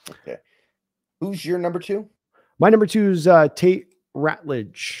 Okay. Who's your number 2? My number 2 is Tate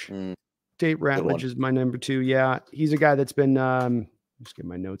Ratledge. Mm, Tate Ratledge is my number 2. Yeah, he's a guy that's been just get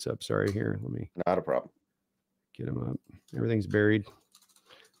my notes up. Sorry, here. Let me. Not a problem. Get him up. Everything's buried.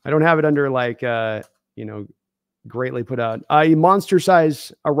 I don't have it under like greatly put out. He monster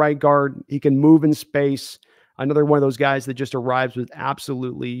size a right guard. He can move in space. Another one of those guys that just arrives with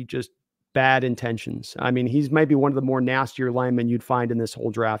absolutely just bad intentions. I mean, he's maybe one of the more nastier linemen you'd find in this whole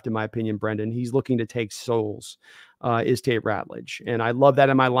draft, in my opinion, Brendan. He's looking to take souls, is Tate Ratledge. And I love that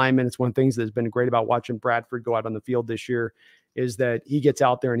in my linemen. It's one of the things that's been great about watching Bradford go out on the field this year is that he gets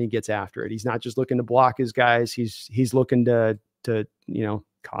out there and he gets after it. He's not just looking to block his guys. He's looking to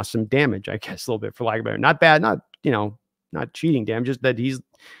cause some damage, I guess, a little bit, for lack of better. Not bad, not cheating damage, just that he's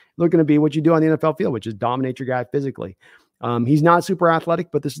looking to be what you do on the NFL field, which is dominate your guy physically. He's not super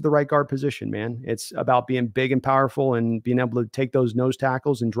athletic, but this is the right guard position, man. It's about being big and powerful and being able to take those nose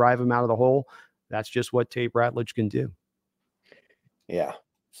tackles and drive them out of the hole. That's just what Tate Ratledge can do. Yeah.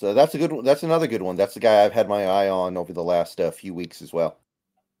 So that's a good one. That's another good one. That's the guy I've had my eye on over the last few weeks as well.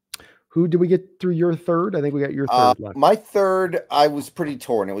 Who did we get through your third? I think we got your third left. My third, I was pretty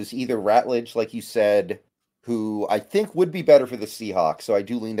torn. It was either Ratledge, like you said, who I think would be better for the Seahawks. So I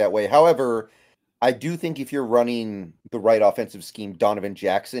do lean that way. However, I do think if you're running the right offensive scheme, Donovan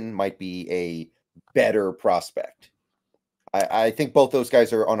Jackson might be a better prospect. I think both those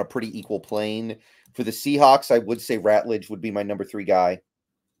guys are on a pretty equal plane. For the Seahawks, I would say Ratledge would be my number 3 guy.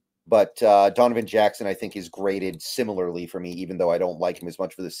 But Donovan Jackson, I think, is graded similarly for me, even though I don't like him as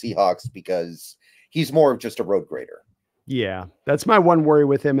much for the Seahawks because he's more of just a road grader. Yeah, that's my one worry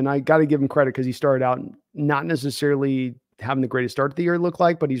with him. And I got to give him credit because he started out not necessarily having the greatest start of the year look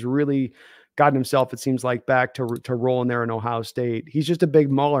like, but he's really gotten himself, it seems like, back to rolling there in Ohio State. He's just a big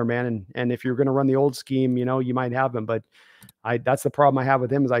mauler, man. And if you're going to run the old scheme, you might have him. But that's the problem I have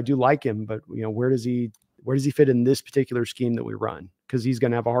with him is I do like him, but where does he fit in this particular scheme that we run? Because he's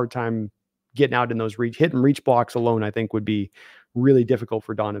going to have a hard time getting out in those hit and reach blocks alone, I think would be really difficult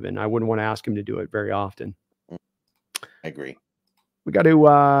for Donovan. I wouldn't want to ask him to do it very often. I agree. We got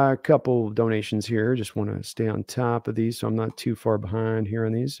a couple donations here. Just want to stay on top of these so I'm not too far behind here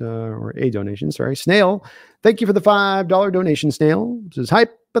on these, or a donation. Sorry. Snail, thank you for the $5 donation, Snail. This is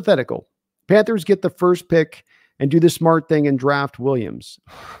hypothetical. Panthers get the first pick and do the smart thing and draft Williams.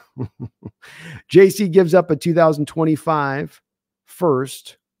 JC gives up a 2025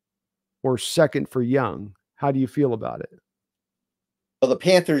 first or second for Young. How do you feel about it? Well, the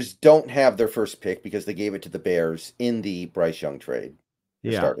Panthers don't have their first pick because they gave it to the Bears in the Bryce Young trade.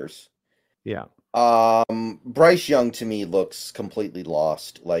 For starters. Yeah. Bryce Young to me looks completely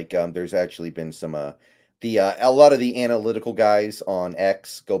lost. Like there's actually been some a lot of the analytical guys on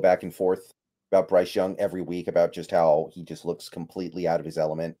X go back and forth about Bryce Young every week about just how he just looks completely out of his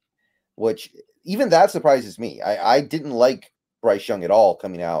element, which even that surprises me. I didn't like Bryce Young at all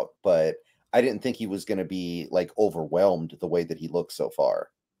coming out, but I didn't think he was going to be like overwhelmed the way that he looks so far.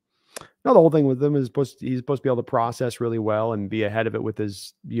 No, the whole thing with him is he's supposed to be able to process really well and be ahead of it with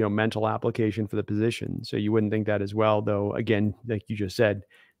his, mental application for the position. So you wouldn't think that as well, though. Again, like you just said,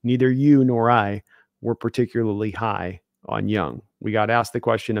 neither you nor I were particularly high on Young. We got asked the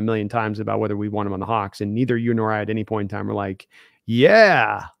question a million times about whether we want him on the Hawks, and neither you nor I at any point in time were like,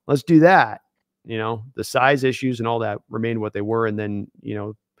 yeah, let's do that. The size issues and all that remained what they were. And then,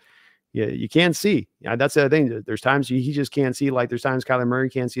 you can't see. That's the thing. There's times he just can't see. Like there's times Kyler Murray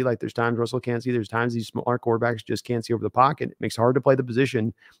can't see. Like there's times Russell can't see. There's times these smaller quarterbacks just can't see over the pocket. It makes it hard to play the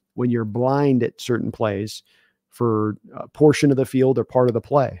position when you're blind at certain plays for a portion of the field or part of the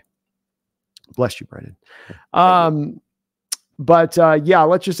play. Bless you, Brendan. But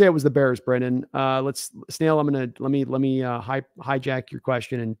let's just say it was the Bears, Brendan. Snail, let me hijack your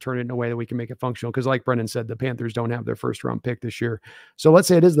question and turn it in a way that we can make it functional. Because like Brendan said, the Panthers don't have their first round pick this year. So let's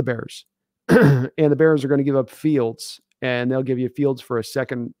say it is the Bears and the Bears are going to give up Fields and they'll give you Fields for a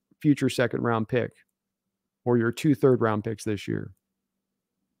future second round pick or your 2 third-round picks this year.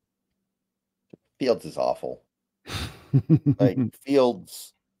 Fields is awful. Like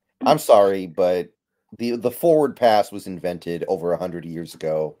Fields, I'm sorry, but the forward pass was invented over 100 years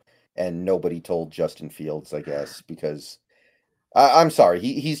ago, and nobody told Justin Fields, I guess, because I'm sorry,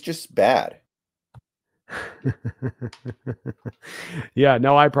 he's just bad. Yeah,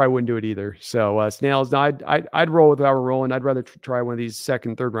 no, I probably wouldn't do it either. So, Snails, no, I'd roll with how we're rolling. I'd rather try one of these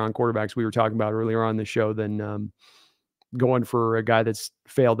second, third round quarterbacks we were talking about earlier on the show than going for a guy that's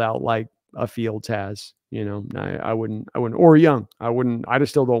failed out like a Fields has. You know, I wouldn't, or Young. I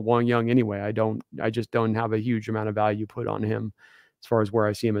just still don't want Young anyway. I just don't have a huge amount of value put on him as far as where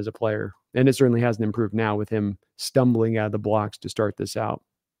I see him as a player. And it certainly hasn't improved now with him stumbling out of the blocks to start this out.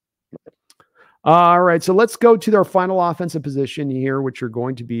 All right, so let's go to our final offensive position here, which is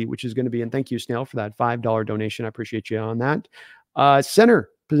going to be, and thank you, Snail, for that $5 donation. I appreciate you on that. Center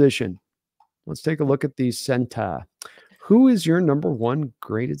position. Let's take a look at the center. Who is your number one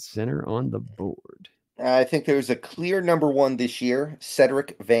graded center on the board? I think there's a clear number one this year,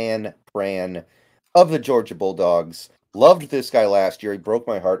 Cedric Van Pran of the Georgia Bulldogs. Loved this guy last year. He broke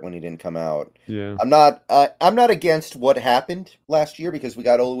my heart when he didn't come out. Yeah. I'm not against what happened last year because we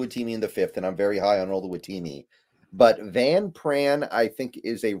got Oluwatimi in the 5th, and I'm very high on Oluwatimi. But Van Pran, I think,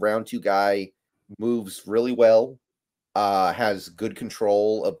 is a round 2 guy, moves really well, has good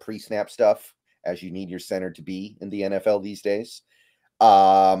control of pre-snap stuff, as you need your center to be in the NFL these days.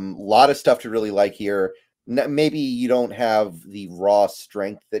 Lot of stuff to really like here. Maybe you don't have the raw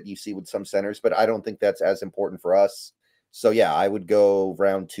strength that you see with some centers, but I don't think that's as important for us. So yeah, I would go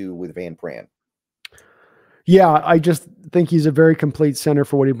round 2 with Van Pran. Yeah, I just think he's a very complete center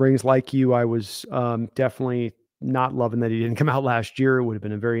for what he brings. Like you, I was definitely not loving that he didn't come out last year. It would have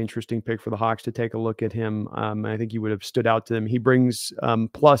been a very interesting pick for the Hawks to take a look at him. I think he would have stood out to them. He brings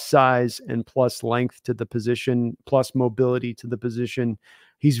plus size and plus length to the position, plus mobility to the position.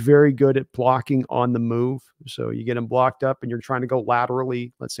 He's very good at blocking on the move. So you get him blocked up and you're trying to go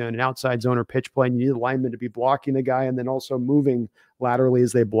laterally, let's say on an outside zone or pitch play, and you need the lineman to be blocking the guy and then also moving laterally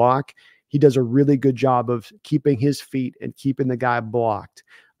as they block. He does a really good job of keeping his feet and keeping the guy blocked.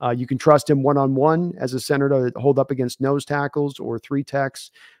 You can trust him one-on-one as a center to hold up against nose tackles or 3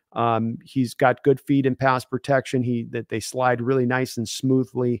 techs. He's got good feet and pass protection. That they slide really nice and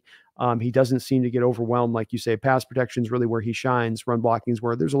smoothly. He doesn't seem to get overwhelmed, like you say. Pass protection is really where he shines. Run blocking is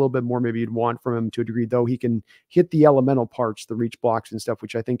where there's a little bit more maybe you'd want from him to a degree, though he can hit the elemental parts, the reach blocks and stuff,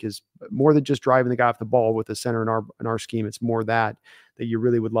 which I think is more than just driving the guy off the ball with the center in our scheme. It's more that you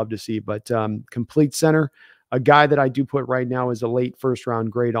really would love to see. But complete center. A guy that I do put right now is a late first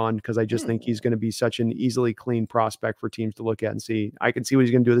round grade on because I just think he's going to be such an easily clean prospect for teams to look at and see. I can see what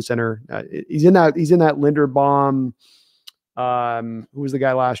he's going to do at the center. He's in that Linderbaum. Who was the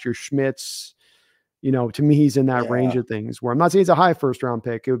guy last year? Schmitz. You know, to me, he's in that range of things where I'm not saying he's a high first round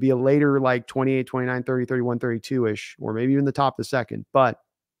pick. It would be a later, like 28, 29, 30, 31, 32 ish, or maybe even the top of the second. But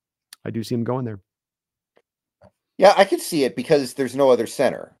I do see him going there. Yeah, I could see it because there's no other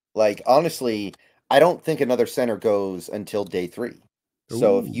center. Like, honestly, I don't think another center goes until day 3.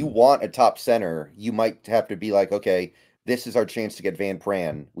 So if you want a top center, you might have to be like, okay, this is our chance to get Van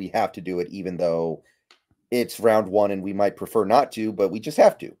Pran. We have to do it, even though it's round 1 and we might prefer not to, but we just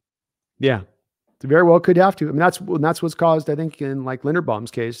have to. Yeah, very well could have to. I mean, that's what's caused, I think, in like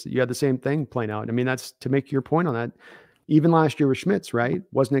Linderbaum's case, you had the same thing playing out. I mean, that's to make your point on that. Even last year with Schmitz, right?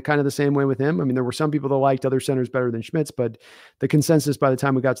 Wasn't it kind of the same way with him? I mean, there were some people that liked other centers better than Schmitz, but the consensus by the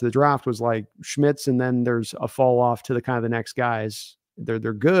time we got to the draft was like Schmitz, and then there's a fall off to the kind of the next guys. They're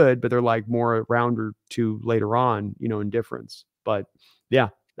good, but they're like more a round or 2 later on, you know, in difference. But yeah,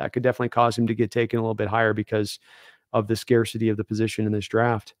 that could definitely cause him to get taken a little bit higher because of the scarcity of the position in this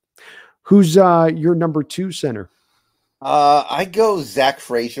draft. Who's your number 2 center? I go Zach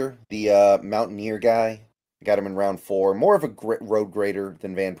Frazier, the Mountaineer guy. I got him in round 4. More of a road grader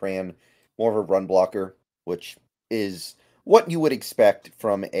than Van Pran. More of a run blocker, which is what you would expect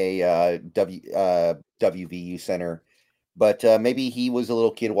from a WVU center. But maybe he was a little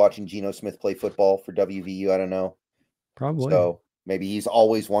kid watching Geno Smith play football for WVU. I don't know. Probably. So maybe he's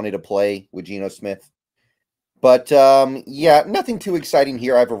always wanted to play with Geno Smith. But yeah, nothing too exciting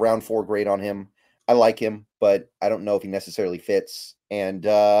here. I have a round 4 grade on him. I like him, but I don't know if he necessarily fits. And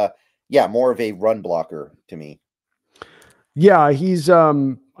yeah, more of a run blocker to me. Yeah, he's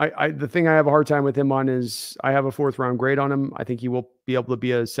the thing I have a hard time with him on is I have a 4th round grade on him. I think he will be able to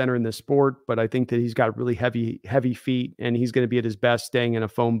be a center in this sport, but I think that he's got really heavy feet, and he's going to be at his best staying in a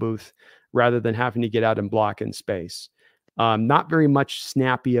phone booth rather than having to get out and block in space. Not very much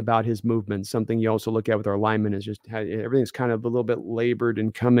snappy about his movement. Something you also look at with our linemen is just everything's kind of a little bit labored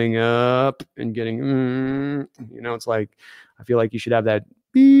and coming up and getting, you know, it's like, I feel like you should have that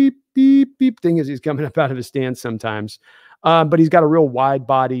beep, beep, beep thing as he's coming up out of his stance sometimes. But he's got a real wide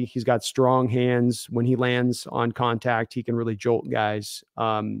body. He's got strong hands. When he lands on contact, he can really jolt guys.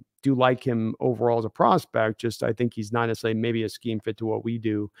 Do like him overall as a prospect. Just I think he's not necessarily maybe a scheme fit to what we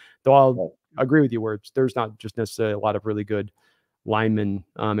do. Though I'll agree with you where there's not just necessarily a lot of really good linemen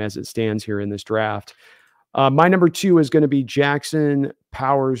as it stands here in this draft. My number 2 is going to be Jackson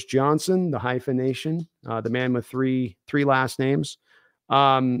Powers Johnson, the hyphenation, the man with three last names.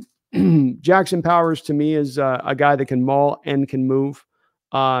 Jackson Powers to me is a guy that can maul and can move.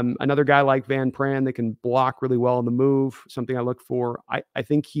 Another guy like Van Pran that can block really well on the move, something I look for. I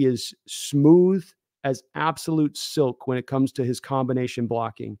think he is smooth as absolute silk when it comes to his combination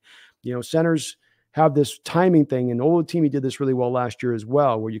blocking. You know, centers have this timing thing, and Old Teamy did this really well last year as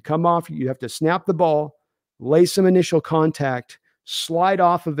well, where you come off, you have to snap the ball, lay some initial contact, slide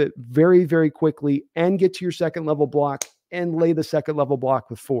off of it very, very quickly, and get to your second level block and lay the second level block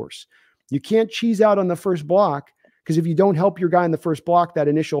with force. You can't cheese out on the first block, because if you don't help your guy in the first block, that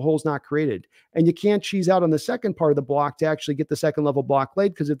initial hole's not created. And you can't cheese out on the second part of the block to actually get the second level block laid,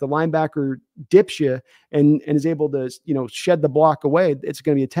 because if the linebacker dips you and is able to, you know, shed the block away, it's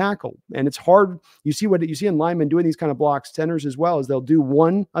going to be a tackle. And it's hard. You see what you see in linemen doing these kind of blocks, centers as well, is they'll do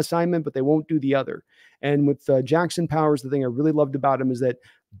one assignment, but they won't do the other. And with Jackson Powers, the thing I really loved about him is that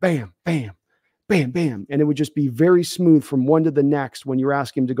bam, bam, bam, bam. And it would just be very smooth from one to the next when you're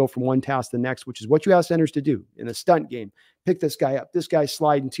asking him to go from one task to the next, which is what you ask centers to do in a stunt game. Pick this guy up. This guy's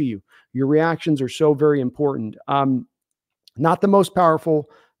sliding to you. Your reactions are so very important. Not the most powerful,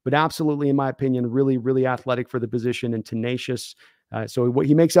 but absolutely, in my opinion, really, really athletic for the position and tenacious. So what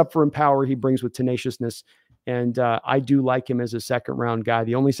he makes up for in power, he brings with tenaciousness. And I do like him as a second round guy.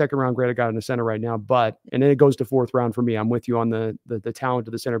 The only second round grade I got in the center right now, and then it goes to fourth round for me. I'm with you on the talent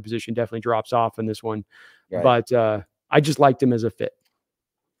of the center position definitely drops off in this one, right. But I just liked him as a fit.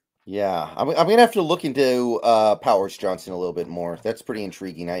 Yeah, I'm going to have to look into Powers Johnson a little bit more. That's pretty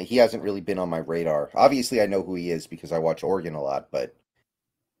intriguing. He hasn't really been on my radar. Obviously, I know who he is because I watch Oregon a lot, but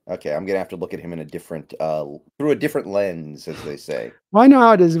okay, I'm going to have to look at him in a different, through a different lens, as they say. Well, I know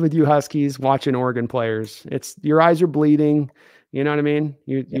how it is with you Huskies watching Oregon players. It's your eyes are bleeding. You know what I mean?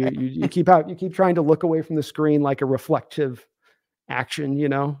 You keep trying to look away from the screen like a reflective action, you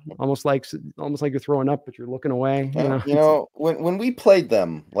know, almost like you're throwing up, but you're looking away. You know, when we played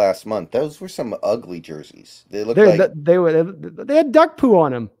them last month, those were some ugly jerseys. They looked they had duck poo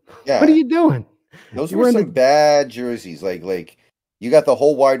on them. Yeah. What are you doing? Those were some bad jerseys. Like you got the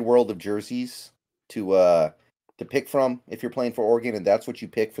whole wide world of jerseys to pick from if you're playing for Oregon, and that's what you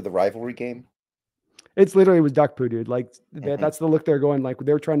pick for the rivalry game. It's literally was duck poo, dude. Like that's the look they're going. Like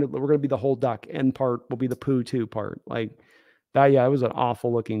they're we're going to be the whole duck, end part will be the poo too part. Like that. Yeah, it was an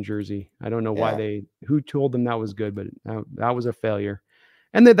awful looking jersey. I don't know why who told them that was good, but that was a failure.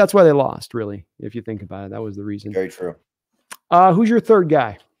 And that's why they lost, really. If you think about it, that was the reason. Very true. Who's your third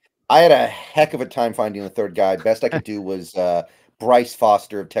guy? I had a heck of a time finding the third guy. Best I could do was Bryce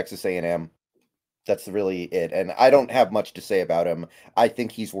Foster of Texas A&M. That's really it. And I don't have much to say about him. I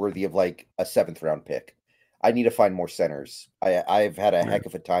think he's worthy of like a 7th round pick. I need to find more centers. I've had a heck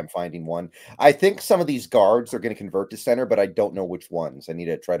of a time finding one. I think some of these guards are going to convert to center, but I don't know which ones. I need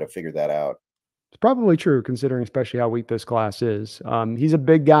to try to figure that out. It's probably true, considering especially how weak this class is. He's a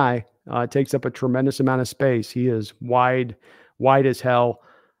big guy. Takes up a tremendous amount of space. He is wide as hell.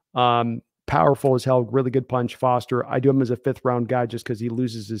 Powerful as hell, really good punch. Foster, I do him as a 5th round guy just because he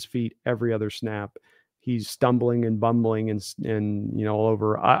loses his feet every other snap. He's stumbling and bumbling and you know all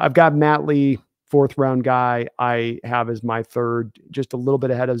over. I've got Matt Lee, 4th round guy. I have as my 3rd, just a little bit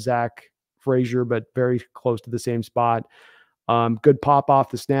ahead of Zach Frazier, but very close to the same spot. Good pop off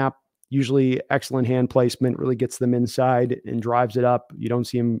the snap. Usually excellent hand placement. Really gets them inside and drives it up. You don't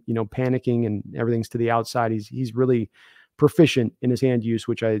see him, you know, panicking and everything's to the outside. He's really proficient in his hand use,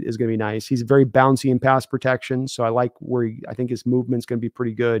 which is going to be nice. He's very bouncy in pass protection. So I like where I think his movement's going to be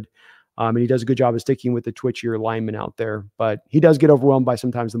pretty good. And he does a good job of sticking with the twitchier linemen out there, but he does get overwhelmed by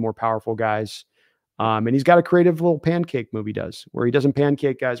sometimes the more powerful guys. And he's got a creative little pancake move he does, where he doesn't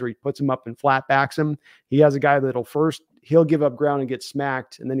pancake guys, where he puts them up and flat backs them. He has a guy that'll he'll give up ground and get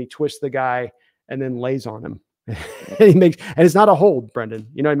smacked, and then he twists the guy and then lays on him. And it's not a hold, Brendan.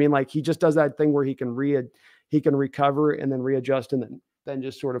 You know what I mean? Like he just does that thing where he can recover and then readjust and then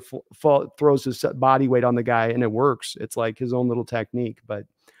just sort of throws his body weight on the guy, and it works. It's like his own little technique. But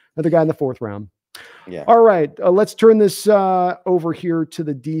another guy in the 4th round. Yeah. All right. Let's turn this over here to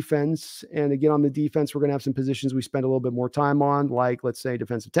the defense. And again, on the defense, we're going to have some positions we spend a little bit more time on, like let's say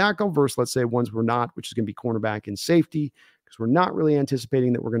defensive tackle versus let's say ones we're not, which is going to be cornerback and safety, because we're not really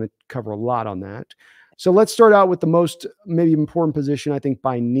anticipating that we're going to cover a lot on that. So let's start out with the most maybe important position, I think,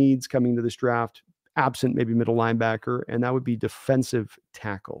 by needs coming to this draft. absent maybe middle linebacker, and that would be defensive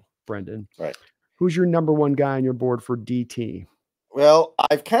tackle, Brendan. Right. Who's your number one guy on your board for DT? Well,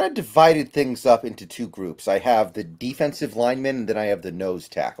 I've kind of divided things up into two groups. I have the defensive linemen, and then I have the nose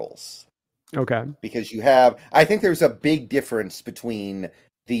tackles. Okay. Because I think there's a big difference between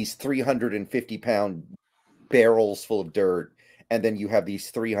these 350-pound barrels full of dirt, and then you have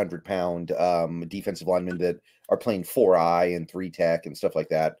these 300-pound defensive linemen that are playing 4-eye and 3-tech and stuff like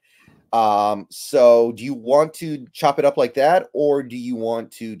that. So do you want to chop it up like that, or do you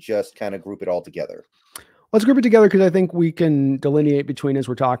want to just kind of group it all together? Let's group it together because I think we can delineate between as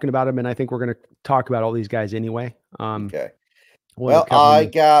we're talking about them, and I think we're going to talk about all these guys anyway. Okay. We'll Well, I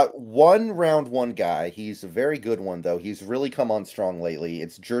got one round one guy. He's a very good one, though. He's really come on strong lately.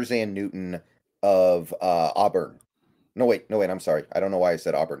 It's Jerzan Newton of Auburn. No, wait. I'm sorry. I don't know why I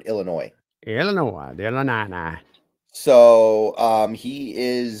said Auburn. Illinois. Illinois. So he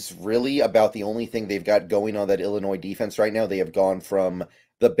is really about the only thing they've got going on that Illinois defense right now. They have gone from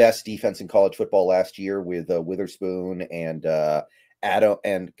the best defense in college football last year with Witherspoon and Adam,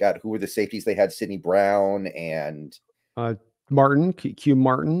 and who were the safeties they had? Sidney Brown and Martin, Q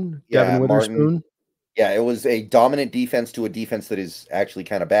Martin, yeah, Devin Witherspoon. Martin. Yeah, it was a dominant defense to a defense that is actually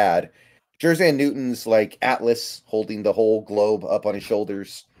kind of bad. Jerzan Newton's like Atlas holding the whole globe up on his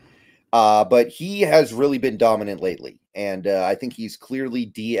shoulders. But he has really been dominant lately. And I think he's clearly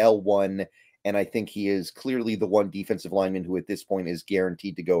DL1. And I think he is clearly the one defensive lineman who at this point is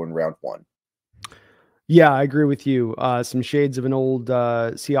guaranteed to go in round one. Yeah, I agree with you. Some shades of an old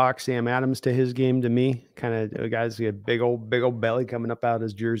Seahawks Sam Adams to his game to me. Kind of a guy's got a big old belly coming up out of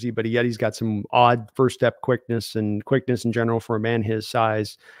his jersey, but yet he's got some odd first step quickness and quickness in general for a man his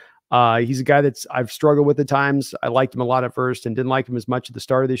size. He's a guy I've struggled with at times. I liked him a lot at first and didn't like him as much at the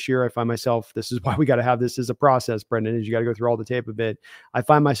start of this year. I find myself, this is why we got to have this as a process, Brendan, is you got to go through all the tape a bit. I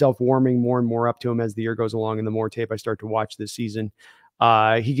find myself warming more and more up to him as the year goes along and the more tape I start to watch this season.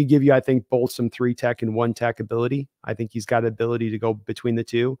 He could give you, I think, both some 3-tech and 1-tech ability. I think he's got ability to go between the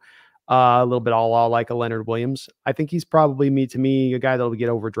two. A little bit all like a Leonard Williams. I think he's probably, to me, a guy that'll get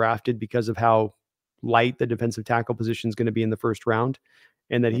overdrafted because of how light the defensive tackle position is going to be in the first round,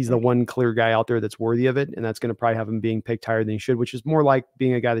 and that he's the one clear guy out there that's worthy of it. And that's going to probably have him being picked higher than he should, which is more like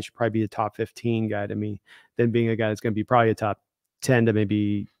being a guy that should probably be a top 15 guy to me than being a guy that's going to be probably a top 10 to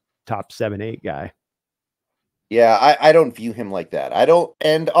maybe top 7, 8 guy. Yeah, I don't view him like that. I don't,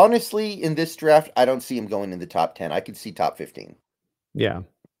 and honestly, in this draft, I don't see him going in the top 10. I could see top 15. Yeah.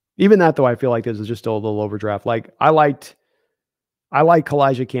 Even that, though, I feel like this is just still a little overdraft. Like, I like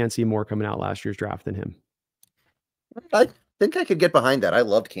Kalijah Cansey more coming out last year's draft than him. I think I could get behind that. I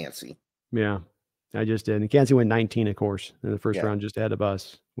loved Cansey. Yeah, I just did. And Cansey went 19, of course, in the first round, just ahead of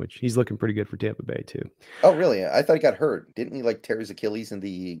us, which he's looking pretty good for Tampa Bay, too. Oh, really? I thought he got hurt. Didn't he, tear his Achilles in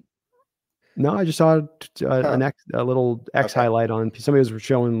the... No, I just saw a little X highlight on somebody was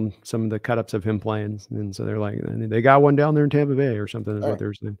showing some of the cut-ups of him playing, and so they're like, they got one down there in Tampa Bay or something is what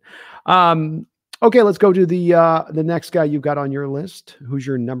they're saying. Okay, let's go to the next guy you've got on your list. Who's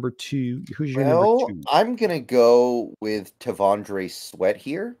your number two? Who's your number two? I'm gonna go with Tavondre Sweat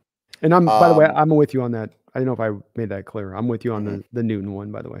here. And by the way, I'm with you on that. I don't know if I made that clear. I'm with you on the Newton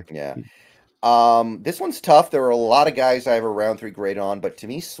one, by the way. Yeah. This one's tough. There are a lot of guys I have a round 3 grade on, but to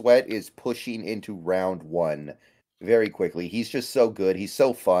me, Sweat is pushing into round 1 very quickly. He's just so good. He's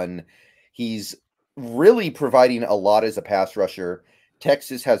so fun. He's really providing a lot as a pass rusher.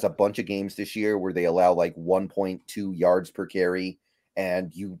 Texas has a bunch of games this year where they allow 1.2 yards per carry,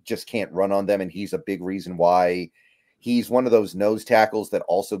 and you just can't run on them. And he's a big reason why. He's one of those nose tackles that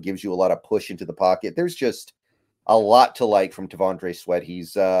also gives you a lot of push into the pocket. There's just a lot to like from Tavondre Sweat.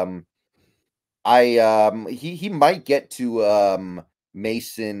 He's he might get to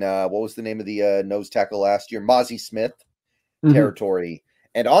Mason, what was the name of the nose tackle last year? Mozzie Smith territory.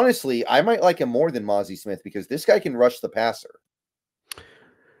 And honestly, I might like him more than Mozzie Smith because this guy can rush the passer.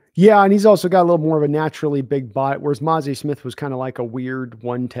 Yeah, and he's also got a little more of a naturally big body, whereas Mozzie Smith was kind of like a weird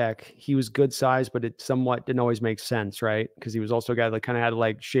 1-tech. He was good size, but it somewhat didn't always make sense, right? Because he was also a guy that kind of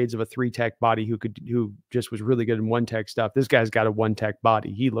had shades of a 3-tech body who just was really good in 1-tech stuff. This guy's got a 1-tech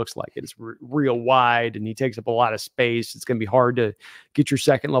body. He looks like it. It's real wide, and he takes up a lot of space. It's going to be hard to get your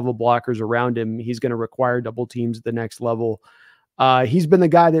second level blockers around him. He's going to require double teams at the next level. He's been the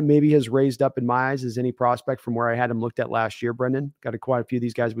guy that maybe has raised up in my eyes as any prospect from where I had him looked at last year, Brendan. Got quite a few of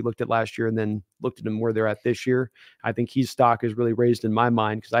these guys we looked at last year and then looked at them where they're at this year. I think his stock is really raised in my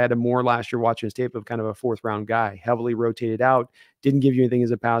mind because I had him more last year watching his tape of kind of a 4th round guy, heavily rotated out, didn't give you anything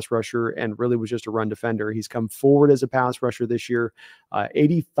as a pass rusher, and really was just a run defender. He's come forward as a pass rusher this year,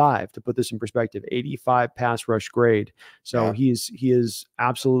 85 to put this in perspective, 85 pass rush grade. So he is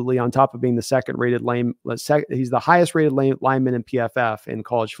absolutely on top of being the second rated lane. He's the highest rated lineman in PFF in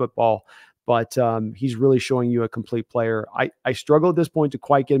college football. But he's really showing you a complete player. I struggle at this point to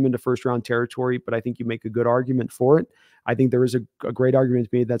quite get him into first round territory, but I think you make a good argument for it. I think there is a great argument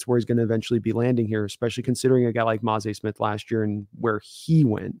to be made that's where he's going to eventually be landing here, especially considering a guy like Maze Smith last year and where he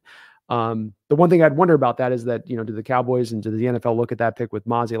went. The one thing I'd wonder about that is that, do the Cowboys and do the NFL look at that pick with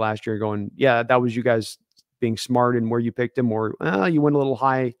Maze last year going, yeah, that was you guys being smart in where you picked him, or you went a little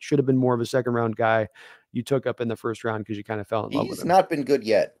high, should have been more of a second round guy you took up in the first round because you kind of fell in love with him. He's not been good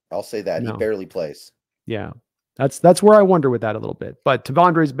yet. I'll say that. No. He barely plays. Yeah. That's where I wonder with that a little bit. But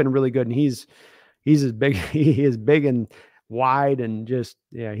Tavondre's been really good, and he's as big. He is big and wide, and just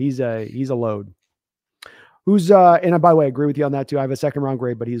he's a load. Who's and by the way, I agree with you on that too. I have a second round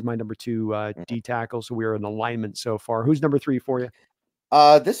grade, but he's my number 2 D tackle. So we're in alignment so far. Who's number 3 for you?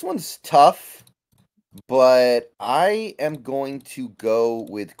 This one's tough, but I am going to go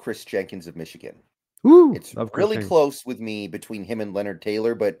with Chris Jenkins of Michigan. Ooh, it's really close with me between him and Leonard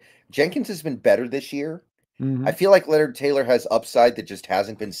Taylor, but Jenkins has been better this year. I feel like Leonard Taylor has upside that just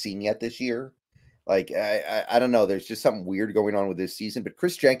hasn't been seen yet this year. Like, I don't know. There's just something weird going on with this season, but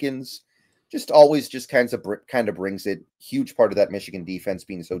Chris Jenkins just always just kind of brings it. Huge part of that Michigan defense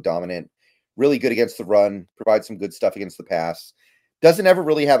being so dominant, really good against the run, provides some good stuff against the pass. Doesn't ever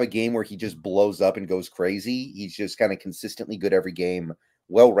really have a game where he just blows up and goes crazy. He's just kind of consistently good every game,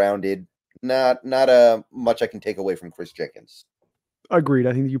 well-rounded. Not much I can take away from Chris Jenkins. Agreed.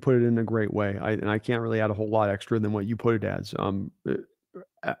 I think you put it in a great way. I can't really add a whole lot extra than what you put it as.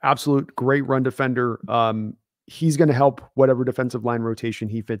 Absolute great run defender. He's going to help whatever defensive line rotation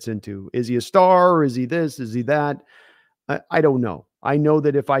he fits into. Is he a star? Is he this? Is he that? I don't know. I know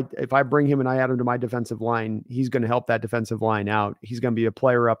that if I bring him and I add him to my defensive line, he's going to help that defensive line out. He's going to be a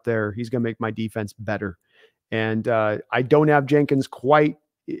player up there. He's going to make my defense better. And I don't have Jenkins quite.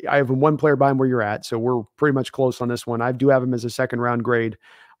 I have one player behind where you're at, so we're pretty much close on this one. I do have him as a second round grade.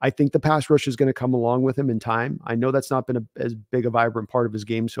 I think the pass rush is going to come along with him in time. I know that's not been as big a vibrant part of his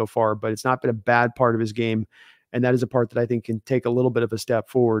game so far, but it's not been a bad part of his game. And that is a part that I think can take a little bit of a step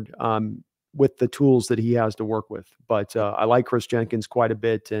forward with the tools that he has to work with. But I like Chris Jenkins quite a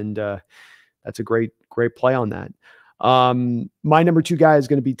bit, and that's a great play on that. My number 2 guy is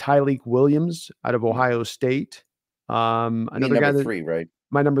going to be Tyleik Williams out of Ohio State. Another guy number 3, right?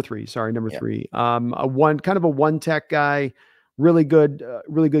 My number 3, sorry, number 3. A one tech guy, really good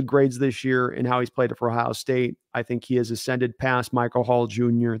grades this year in how he's played it for Ohio State. I think he has ascended past Michael Hall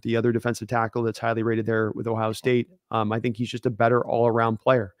Jr., the other defensive tackle that's highly rated there with Ohio State. I think he's just a better all-around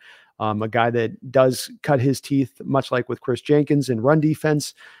player. A guy that does cut his teeth, much like with Chris Jenkins in run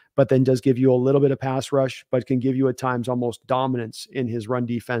defense, but then does give you a little bit of pass rush, but can give you at times almost dominance in his run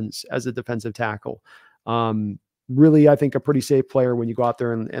defense as a defensive tackle. Really, I think a pretty safe player when you go out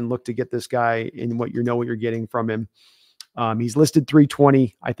there and look to get this guy in what you're getting from him. He's listed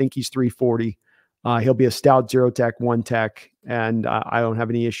 320. I think he's 340. He'll be a stout 0 tech, 1 tech, and I don't have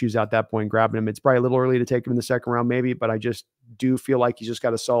any issues at that point grabbing him. It's probably a little early to take him in the second round, maybe, but I just do feel like he's just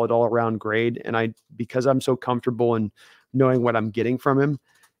got a solid all-around grade. And because I'm so comfortable in knowing what I'm getting from him,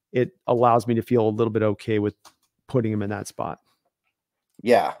 it allows me to feel a little bit okay with putting him in that spot.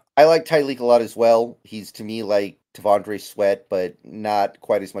 Yeah, I like Tyleik a lot as well. He's to me like T'Vondre Sweat, but not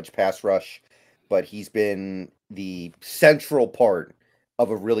quite as much pass rush. But he's been the central part of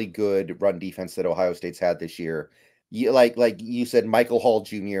a really good run defense that Ohio State's had this year. Like you said, Michael Hall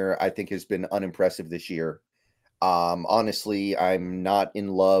Jr., I think, has been unimpressive this year. Honestly, I'm not in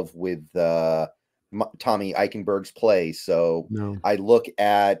love with Tommy Eichenberg's play. So I look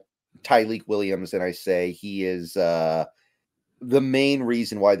at Tyleik Williams and I say he is the main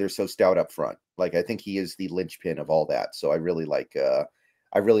reason why they're so stout up front. Like, I think he is the linchpin of all that. So I really like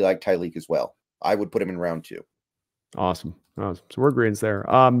Tyleik as well. I would put him in round 2. Awesome. So we're agreeing there.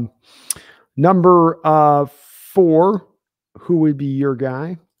 Number 4, who would be your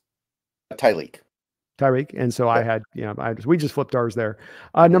guy? Tyleik. And so I had, we just flipped ours there.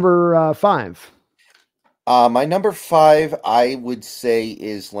 Number 5. My number 5, I would say,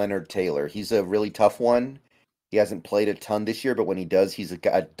 is Leonard Taylor. He's a really tough one. He hasn't played a ton this year, but when he does, he's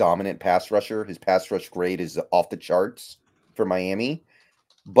a dominant pass rusher. His pass rush grade is off the charts for Miami.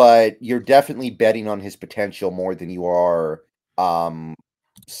 But you're definitely betting on his potential more than you are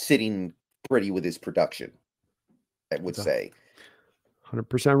sitting pretty with his production, I would say.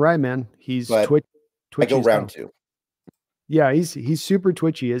 100% right, man. He's twitchy. I go round 2. Yeah, he's super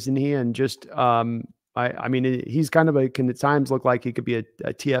twitchy, isn't he? And just I mean, he's kind of can at times look like he could be a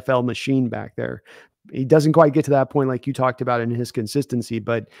TFL machine back there. He doesn't quite get to that point like you talked about in his consistency,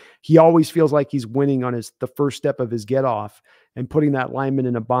 but he always feels like he's winning on the first step of his get off and putting that lineman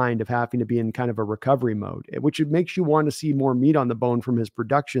in a bind of having to be in kind of a recovery mode, which it makes you want to see more meat on the bone from his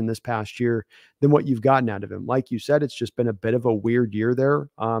production this past year than what you've gotten out of him. Like you said, it's just been a bit of a weird year there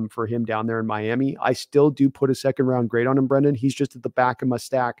for him down there in Miami. I still do put a second round grade on him, Brendan. He's just at the back of my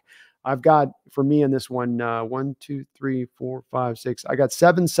stack. I've got, for me in this one, 1, 2, 3, 4, 5, 6. I got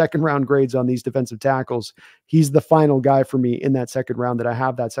 7 second round grades on these defensive tackles. He's the final guy for me in that second round that I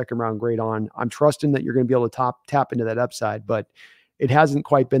have that second round grade on. I'm trusting that you're going to be able to tap into that upside, but it hasn't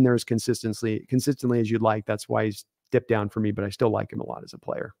quite been there as consistently as you'd like. That's why he's dipped down for me, but I still like him a lot as a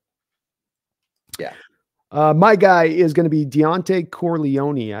player. Yeah. My guy is going to be Deontay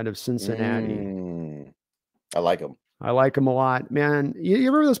Corleone out of Cincinnati. I like him. I like him a lot, man. You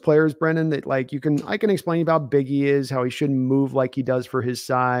remember those players, Brendan, that like I can explain about how big he is, how he shouldn't move like he does for his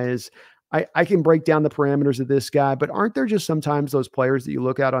size. I can break down the parameters of this guy, but aren't there just sometimes those players that you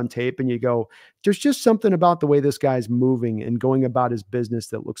look at on tape and you go, there's just something about the way this guy's moving and going about his business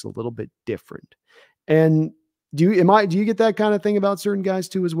that looks a little bit different. And do you get that kind of thing about certain guys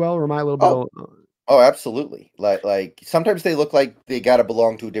too as well? Or am I a little bit? Oh, absolutely. Like sometimes they look like they got to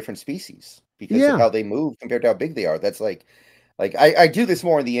belong to a different species because of how they move compared to how big they are. That's like I do this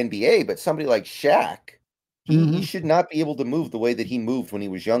more in the NBA, but somebody like Shaq, he should not be able to move the way that he moved when he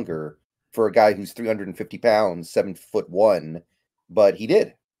was younger for a guy who's 350 pounds, 7'1", but he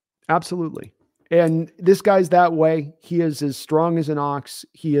did. Absolutely. And this guy's that way. He is as strong as an ox.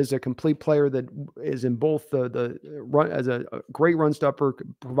 He is a complete player that is in both the run as a great run stopper,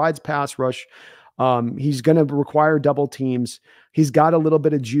 provides pass rush. He's going to require double teams. He's got a little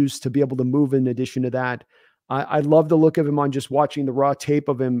bit of juice to be able to move in addition to that. I love the look of him on just watching the raw tape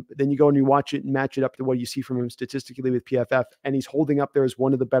of him. Then you go and you watch it and match it up to what you see from him statistically with PFF. And he's holding up there as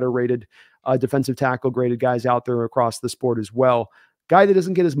one of the better rated defensive tackle graded guys out there across the sport as well. Guy that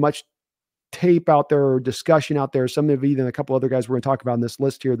doesn't get as much tape out there or discussion out there. Some of even a couple other guys we're going to talk about in this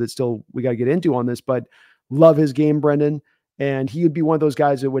list here that still we got to get into on this, but love his game, Brendan. And he would be one of those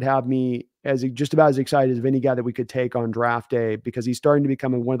guys that would have me as just about as excited as any guy that we could take on draft day, because he's starting to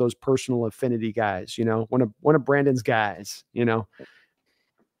become one of those personal affinity guys, one of Brandon's guys,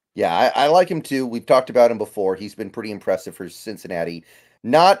 Yeah, I like him too. We've talked about him before. He's been pretty impressive for Cincinnati.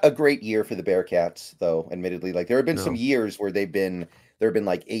 Not a great year for the Bearcats, though, admittedly. Like there have been some years where there have been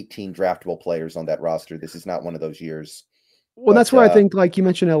like 18 draftable players on that roster. This is not one of those years. Well, that's where I think, like you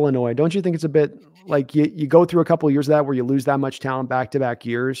mentioned, Illinois. Don't you think it's a bit like you go through a couple of years of that where you lose that much talent back-to-back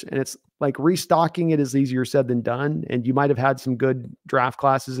years, and it's like restocking it is easier said than done. And you might have had some good draft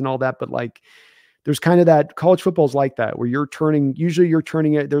classes and all that, but like there's kind of that college football is like that where usually you're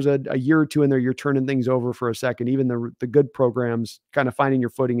turning it. There's a year or two in there, you're turning things over for a second. Even the good programs kind of finding your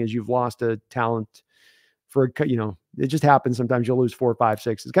footing as you've lost a talent it just happens. Sometimes you'll lose 4, 5,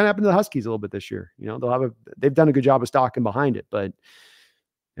 6. It's kind of happened to the Huskies a little bit this year. They've done a good job of stocking behind it, but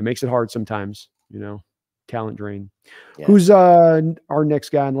it makes it hard sometimes, talent drain. Yeah. Who's our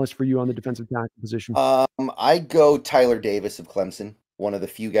next guy on the list for you on the defensive tackle position? I go Tyler Davis of Clemson, one of the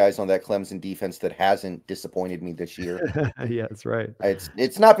few guys on that Clemson defense that hasn't disappointed me this year. Yeah, that's right.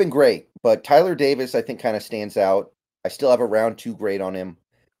 It's not been great, but Tyler Davis, I think, kind of stands out. I still have a round 2 grade on him.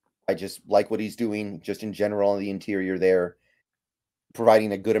 I just like what he's doing just in general on the interior there,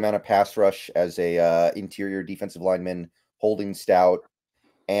 providing a good amount of pass rush as a interior defensive lineman, holding stout,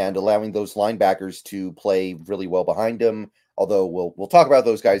 and allowing those linebackers to play really well behind him. Although we'll talk about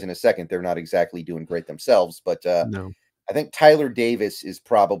those guys in a second. They're not exactly doing great themselves, but no. I think Tyler Davis is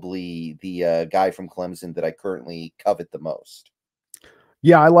probably the guy from Clemson that I currently covet the most.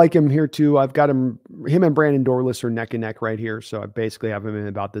 Yeah, I like him here too. I've got him and Brandon Dorless are neck and neck right here. So I basically have him in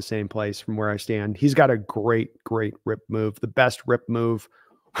about the same place from where I stand. He's got a great rip move, the best rip move,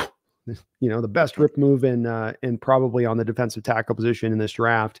 the best rip move in probably on the defensive tackle position in this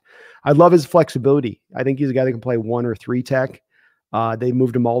draft. I love his flexibility. I think he's a guy that can play 1 or 3 tech. They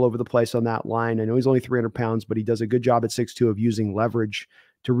moved him all over the place on that line. I know he's only 300 pounds, but he does a good job at 6'2" of using leverage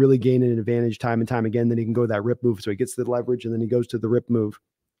to really gain an advantage time and time again. Then he can go that rip move. So he gets the leverage and then he goes to the rip move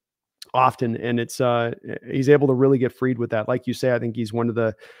often. And it's, he's able to really get freed with that. Like you say, I think he's one of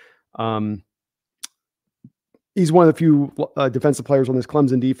the few defensive players on this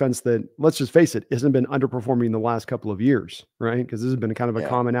Clemson defense that, let's just face it, hasn't been underperforming in the last couple of years, right? Because this has been kind of a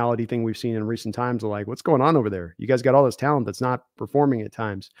commonality thing we've seen in recent times of like, what's going on over there? You guys got all this talent that's not performing at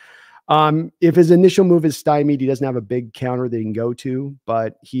times. If his initial move is stymied, he doesn't have a big counter that he can go to,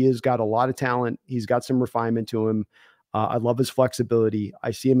 but he has got a lot of talent. He's got some refinement to him. I love his flexibility.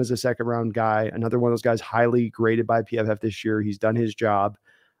 I see him as a second round guy. Another one of those guys highly graded by PFF this year. He's done his job.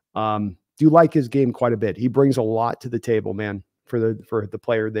 Do like his game quite a bit. He brings a lot to the table, man, for the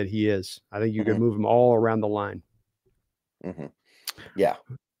player that he is. I think you can move him all around the line. Yeah.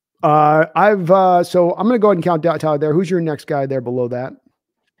 So I'm going to go ahead and count down Tyler there. Who's your next guy there below that?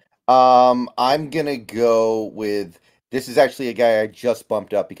 I'm going to go with, this is actually a guy I just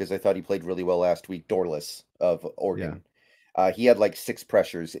bumped up because I thought he played really well last week, Dorless of Oregon. Yeah. He had like 6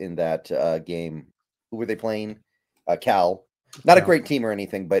 pressures in that game. Who were they playing? Cal. Not a great team or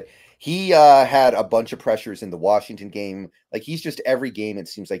anything, but he had a bunch of pressures in the Washington game. Like, he's just every game, it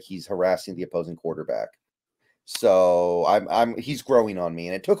seems like he's harassing the opposing quarterback. So he's growing on me,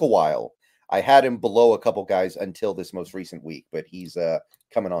 and it took a while. I had him below a couple guys until this most recent week, but he's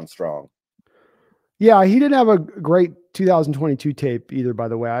coming on strong. Yeah, he didn't have a great 2022 tape either, by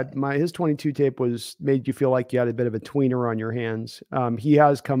the way. His 22 tape made you feel like you had a bit of a tweener on your hands. He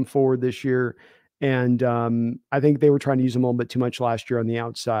has come forward this year, and I think they were trying to use him a little bit too much last year on the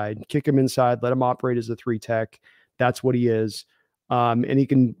outside. Kick him inside, let him operate as a 3 tech. That's what he is. And he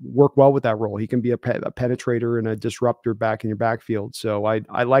can work well with that role. He can be a penetrator and a disruptor back in your backfield. So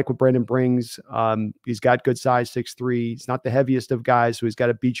I like what Brandon brings. He's got good size, 6'3". He's not the heaviest of guys, so he's got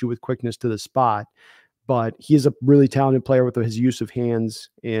to beat you with quickness to the spot. But he is a really talented player with his use of hands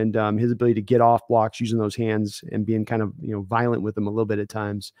and his ability to get off blocks using those hands and being kind of violent with them a little bit at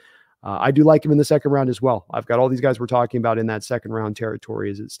times. I do like him in the second round as well. I've got all these guys we're talking about in that second round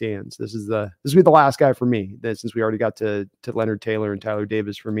territory as it stands. This will be the last guy for me, since we already got to Leonard Taylor and Tyler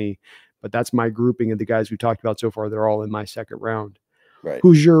Davis for me. But that's my grouping of the guys we talked about so far. They're all in my second round. Right.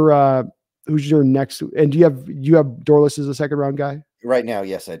 Who's your next? And do you have Dorless as a second round guy? Right now,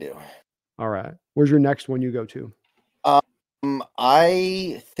 yes, I do. All right. Where's your next one you go to?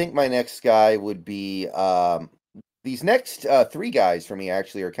 I think my next guy would be these next 3 guys for me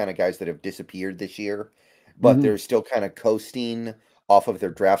actually are kind of guys that have disappeared this year, but they're still kind of coasting off of their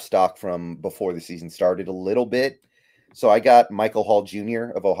draft stock from before the season started a little bit. So I got Michael Hall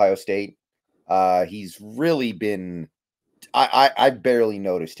Jr. of Ohio State. He's really been, I barely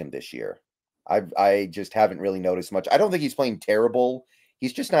noticed him this year. I just haven't really noticed much. I don't think he's playing terrible.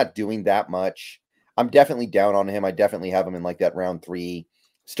 He's just not doing that much. I'm definitely down on him. I definitely have him in like that round 3,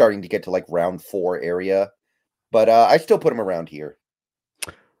 starting to get to like round 4 area. But I still put him around here.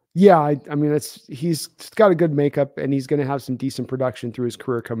 Yeah, I mean, he's got a good makeup, and he's going to have some decent production through his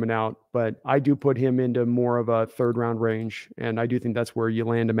career coming out. But I do put him into more of a 3rd round range, and I do think that's where you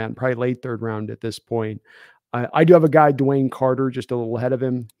land him at, probably late 3rd round at this point. I do have a guy, Dwayne Carter, just a little ahead of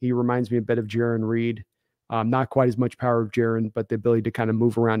him. He reminds me a bit of Jaron Reed. Not quite as much power of Jaron, but the ability to kind of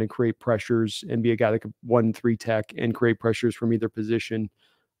move around and create pressures and be a guy like a 1-3 tech and create pressures from either position.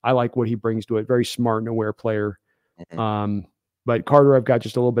 I like what he brings to it. Very smart and aware player. But Carter, I've got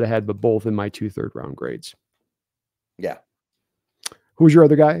just a little bit ahead, but both in my 2 3rd round grades. Yeah. Who's your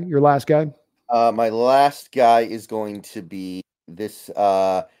other guy? Your last guy? My last guy is going to be this.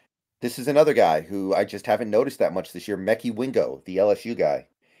 This is another guy who I just haven't noticed that much this year. Mekhi Wingo, the LSU guy.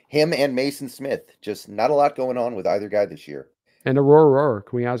 Him and Mason Smith. Just not a lot going on with either guy this year. And Aurora.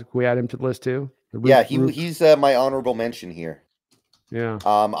 Can we add him to the list too? He's my honorable mention here. Yeah.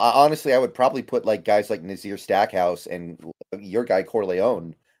 Honestly, I would probably put like guys like Nazir Stackhouse and your guy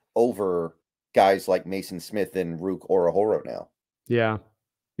Corleone over guys like Mason Smith and Rook Orahoro now. Yeah.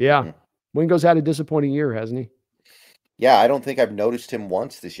 Yeah. Wingo's had a disappointing year, hasn't he? Yeah, I don't think I've noticed him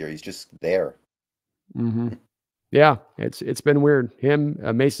once this year. He's just there. Yeah, it's been weird. Him,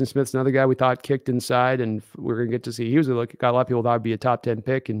 Mason Smith's another guy we thought kicked inside, and we're gonna get to see. He was got a lot of people thought would be a top 10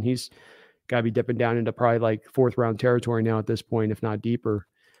 pick, and he's got to be dipping down into probably like 4th round territory now at this point, if not deeper.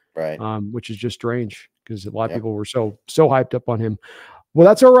 Right. Which is just strange because a lot of people were so hyped up on him. Well,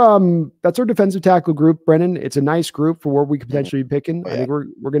 that's our defensive tackle group, Brennan. It's a nice group for where we could potentially be picking. I think we're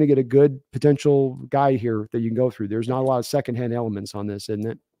going to get a good potential guy here that you can go through. There's not a lot of secondhand elements on this, isn't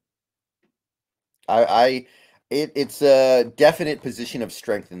it? It's a definite position of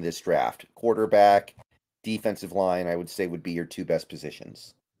strength in this draft. Quarterback, defensive line, I would say would be your 2 best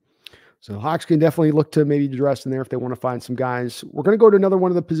positions. So Hawks can definitely look to maybe address in there if they want to find some guys. We're going to go to another one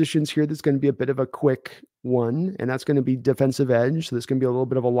of the positions here that's going to be a bit of a quick one, and that's going to be defensive edge. So this can be a little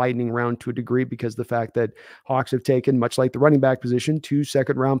bit of a lightning round to a degree because the fact that Hawks have taken, much like the running back position, 2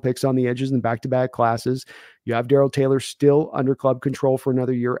 second-round picks on the edges in back-to-back classes. You have Darrell Taylor still under club control for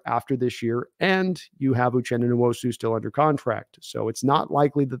another year after this year, and you have Uchenna Nwosu still under contract. So it's not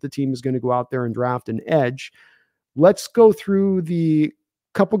likely that the team is going to go out there and draft an edge. Let's go through the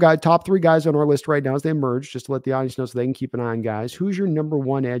top 3 guys on our list right now as they emerge, just to let the audience know so they can keep an eye on guys. Who's your number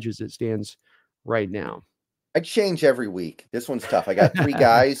 1 edge as it stands right now? I change every week. This one's tough. I got 3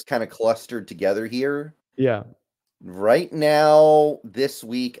 guys kind of clustered together here. Yeah. Right now, this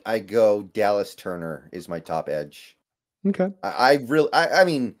week, I go Dallas Turner is my top edge. Okay. I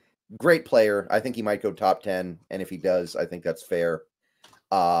mean, great player. I think he might go top 10, and if he does, I think that's fair.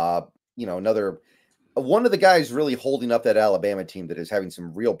 Another one of the guys really holding up that Alabama team that is having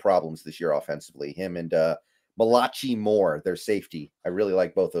some real problems this year offensively. Him and Malachi Moore, their safety. I really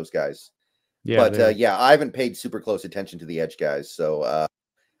like both those guys. Yeah. But I haven't paid super close attention to the edge guys, so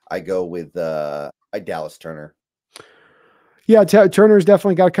I go with Dallas Turner. Yeah, Turner's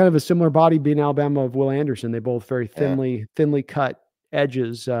definitely got kind of a similar body being Alabama of Will Anderson. They both very thinly cut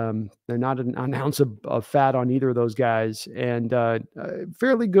edges. They're not an ounce of fat on either of those guys, and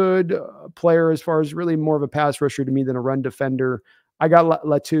fairly good player as far as really more of a pass rusher to me than a run defender. I got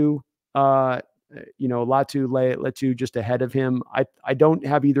Latu. Latu just ahead of him. I don't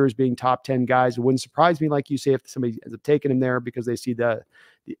have either as being top 10 guys. It wouldn't surprise me, like you say, if somebody ends up taking him there because they see the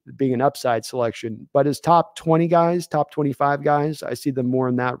being an upside selection. But as top 20 guys, top 25 guys, I see them more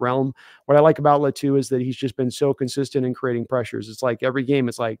in that realm. What I like about Latu is that he's just been so consistent in creating pressures. It's like every game,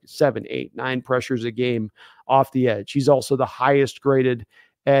 it's like 7, 8, 9 pressures a game off the edge. He's also the highest graded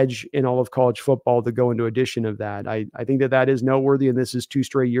edge in all of college football to go into addition of that. I think that is noteworthy, and this is 2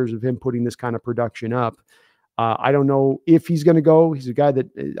 straight years of him putting this kind of production up. I don't know if he's going to go. He's a guy that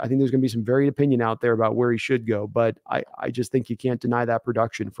I think there's going to be some varied opinion out there about where he should go, but I just think you can't deny that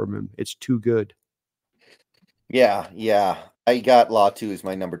production from him. It's too good. Yeah. I got Latu as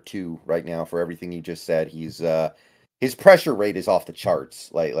my number 2 right now for everything you just said. He's his pressure rate is off the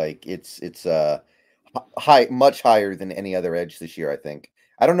charts. Like it's high, much higher than any other edge this year, I think.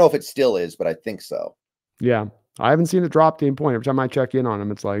 I don't know if it still is, but I think so. Yeah. I haven't seen it drop to any point. Every time I check in on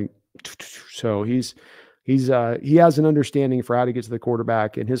him, it's like, so he has an understanding for how to get to the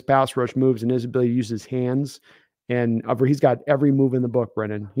quarterback, and his pass rush moves and his ability to use his hands. And he's got every move in the book,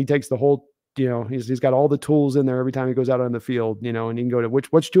 Brennan. He takes the whole, he's got all the tools in there every time he goes out on the field, and he can go to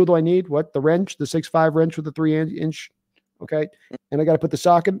which tool do I need? What, the wrench, the 6'5" wrench with the 3-inch. Okay. And I got to put the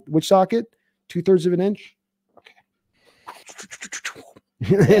socket, which socket? 2/3 of an inch. Okay.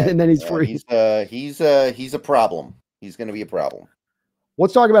 And then he's free. He's a problem. He's going to be a problem.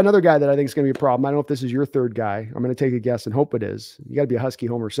 Let's talk about another guy that I think is going to be a problem. I don't know if this is your third guy. I'm going to take a guess and hope it is. You got to be a Husky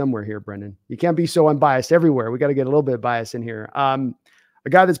homer somewhere here, Brendan. You can't be so unbiased everywhere. We got to get a little bit of bias in here. A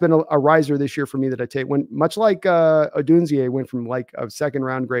guy that's been a riser this year for me that I take, when much like Odunzie went from like a second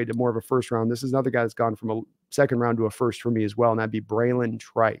round grade to more of a first round. This is another guy that's gone from a second round to a first for me as well, and that'd be Braylon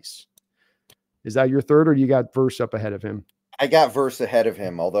Trice. Is that your third, or do you got Verse up ahead of him? I got Verse ahead of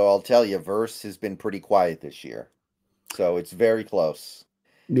him, although I'll tell you, Verse has been pretty quiet this year, so it's very close.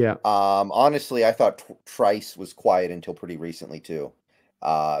 Yeah. Honestly, I thought Trice was quiet until pretty recently too.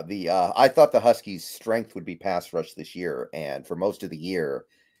 I thought the Huskies' strength would be pass rush this year, and for most of the year,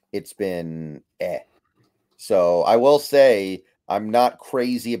 it's been So I will say I'm not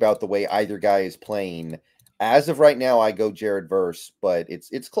crazy about the way either guy is playing. As of right now, I go Jared Verse, but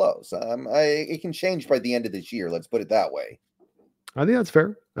it's close. It can change by the end of this year. Let's put it that way. I think that's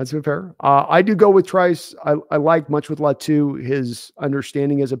fair. That's fair. I do go with Trice. I like much with Latu, his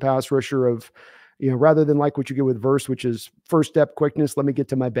understanding as a pass rusher of, rather than like what you get with Verse, which is first step quickness, let me get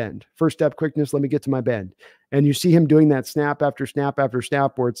to my bend. First step quickness, let me get to my bend. And you see him doing that snap after snap after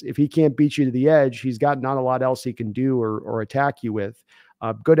snap, where if he can't beat you to the edge, he's got not a lot else he can do or attack you with.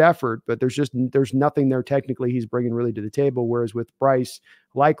 Good effort, but there's nothing there technically he's bringing really to the table. Whereas with Bryce,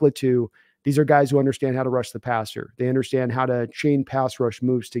 like Latu, these are guys who understand how to rush the passer. They understand how to chain pass rush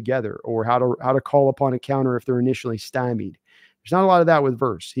moves together, or how to call upon a counter if they're initially stymied. There's not a lot of that with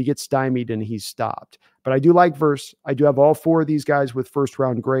Verse. He gets stymied and he's stopped. But I do like Verse. I do have all 4 of these guys with first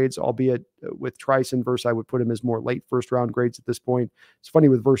round grades, albeit with Trice and Verse, I would put him as more late first round grades at this point. It's funny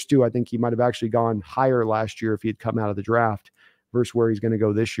with Verse too. I think he might have actually gone higher last year if he had come out of the draft versus where he's going to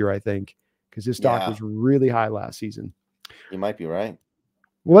go this year, I think, because his stock was really high last season. You might be right.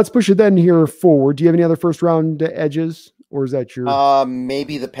 Well, let's push it then here forward. Do you have any other first round edges, or is that your?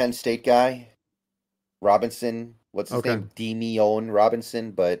 Maybe the Penn State guy, Robinson. What's his name? Demion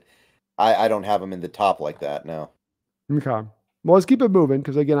Robinson, but I don't have him in the top like that. No. Okay. Well, let's keep it moving,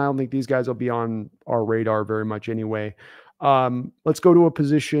 because again, I don't think these guys will be on our radar very much anyway. Let's go to a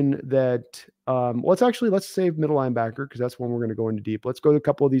position that let's save middle linebacker, because that's one we're going to go into deep. Let's go to a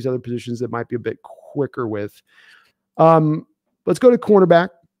couple of these other positions that might be a bit quicker with. Let's go to cornerback.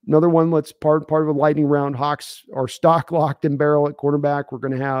 Another one. Let's part of a lightning round. Hawks are stock locked and barrel at cornerback. We're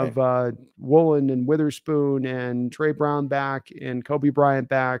going to have Woolen and Witherspoon and Trey Brown back and Kobe Bryant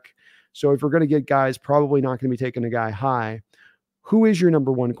back. So if we're going to get guys, probably not going to be taking a guy high. Who is your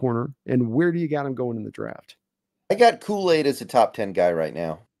number 1 corner, and where do you got him going in the draft? I got Kool-Aid as a top 10 guy right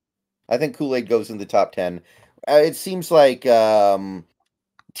now. I think Kool-Aid goes in the top 10. It seems like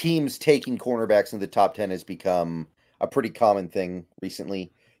teams taking cornerbacks in the top 10 has become a pretty common thing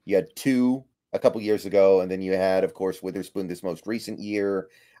recently. You had two a couple years ago, and then you had, of course, Witherspoon this most recent year.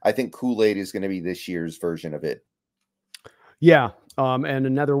 I think Kool-Aid is going to be this year's version of it. Yeah. And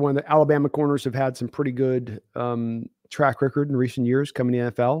another one, the Alabama corners have had some pretty good track record in recent years coming to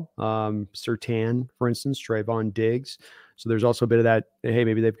the NFL. Surtain, for instance, Trayvon Diggs. So there's also a bit of that. Hey,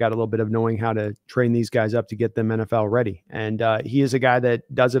 maybe they've got a little bit of knowing how to train these guys up to get them NFL ready. And he is a guy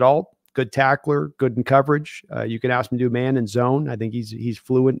that does it all. Good tackler, good in coverage. You can ask him to do man and zone. I think he's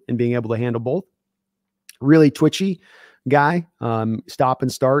fluent in being able to handle both. Really twitchy guy, stop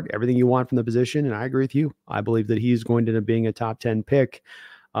and start, everything you want from the position. And I agree with you. I believe that he's going to end up being a top 10 pick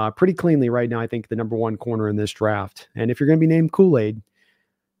pretty cleanly right now. I think the number one corner in this draft. And if you're going to be named Kool-Aid,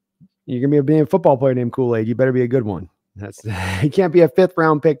 you're going to be a football player named Kool-Aid. You better be a good one. He can't be a 5th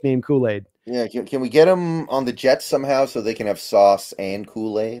round pick named Kool-Aid. Yeah, can we get him on the Jets somehow so they can have sauce and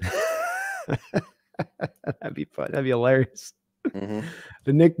Kool-Aid? That'd be fun. That'd be hilarious. Mm-hmm.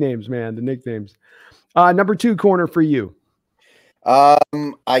 The nicknames, man. The nicknames. Number 2 corner for you.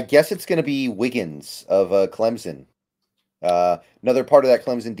 I guess it's going to be Wiggins of Clemson. Another part of that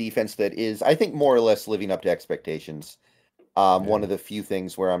Clemson defense that is, I think, more or less living up to expectations. One of the few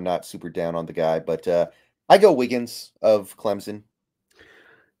things where I'm not super down on the guy, but I go Wiggins of Clemson.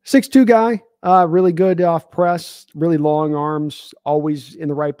 6'2" guy, really good off press, really long arms, always in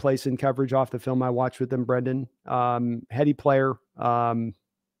the right place in coverage off the film I watched with him, Brendan. Heady player.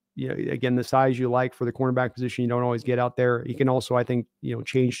 Again, the size you like for the cornerback position, you don't always get out there. He can also, I think,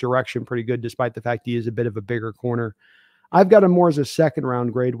 change direction pretty good, despite the fact he is a bit of a bigger corner. I've got him more as a 2nd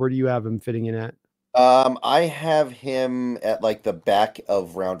round grade. Where do you have him fitting in at? I have him at like the back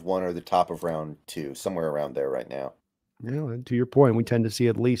of round 1 or the top of round 2, somewhere around there right now. Yeah, to your point, we tend to see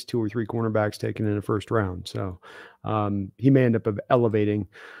at least 2 or 3 cornerbacks taken in the 1st round. So he may end up elevating.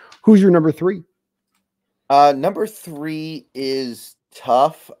 Who's your number 3? Number 3 is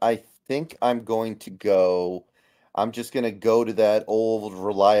tough. I think I'm just going to go to that old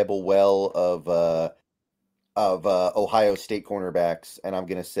reliable well of Ohio State cornerbacks, and I'm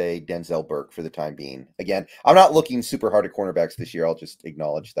going to say Denzel Burke for the time being. Again, I'm not looking super hard at cornerbacks this year. I'll just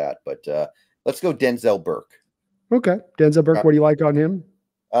acknowledge that. But let's go Denzel Burke. Okay. Denzel Burke, what do you like on him?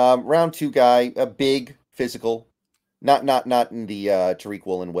 Round 2 guy, a big, physical. Not in the Tariq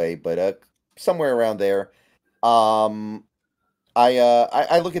Woolen way, but somewhere around there. I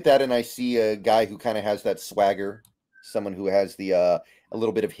look at that and I see a guy who kind of has that swagger, someone who has the a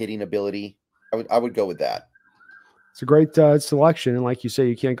little bit of hitting ability. I would go with that. It's a great selection, and like you say,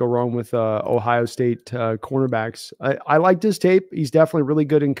 you can't go wrong with Ohio State cornerbacks. I liked his tape. He's definitely really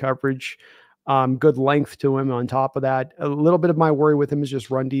good in coverage. Good length to him. On top of that, a little bit of my worry with him is just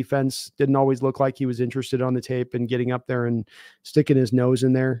run defense. Didn't always look like he was interested on the tape and getting up there and sticking his nose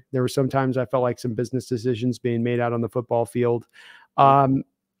in there. There were sometimes I felt like some business decisions being made out on the football field. I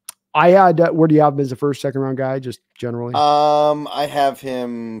had where do you have him as a 1st, 2nd round guy, just generally? I have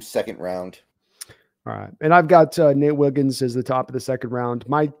him 2nd round. All right. And I've got Nate Wiggins as the top of the 2nd round.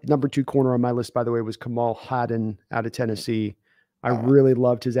 My number 2 corner on my list, by the way, was Kamal Haddon out of Tennessee. I really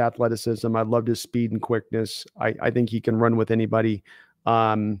loved his athleticism. I loved his speed and quickness. I think he can run with anybody.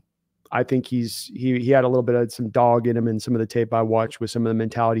 I think he had a little bit of some dog in him in some of the tape I watched with some of the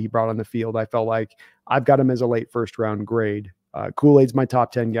mentality he brought on the field. I felt like I've got him as a late 1st round grade. Kool-Aid's my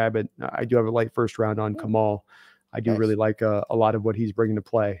top 10 guy, but I do have a late 1st round on Kamal. I do really like a lot of what he's bringing to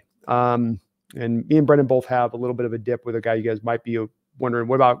play. And me and Brendan both have a little bit of a dip with a guy you guys might be wondering,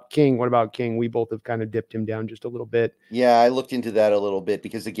 what about King? What about King? We both have kind of dipped him down just a little bit. Yeah, I looked into that a little bit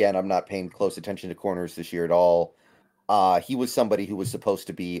because, again, I'm not paying close attention to corners this year at all. He was somebody who was supposed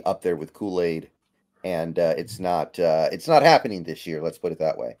to be up there with Kool-Aid, and it's not happening this year. Let's put it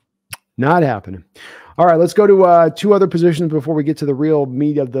that way. Not happening. All right, let's go to 2 other positions before we get to the real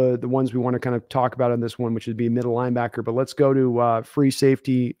meat of the ones we want to kind of talk about on this one, which would be middle linebacker. But let's go to free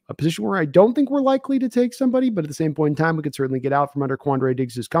safety, a position where I don't think we're likely to take somebody, but at the same point in time, we could certainly get out from under Quandre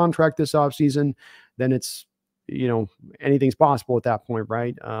Diggs' contract this offseason. Then it's, anything's possible at that point,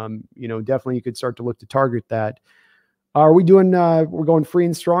 right? Definitely you could start to look to target that. Are we doing, we're going free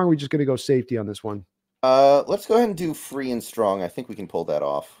and strong? Or are we just going to go safety on this one? Let's go ahead and do free and strong. I think we can pull that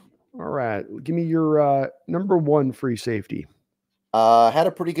off. All right. Give me your number 1 free safety. Had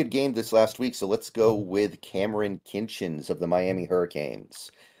a pretty good game this last week, so let's go with Cameron Kinchins of the Miami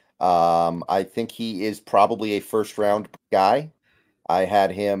Hurricanes. I think he is probably a 1st round guy. I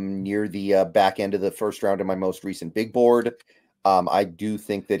had him near the back end of the 1st round in my most recent big board. I do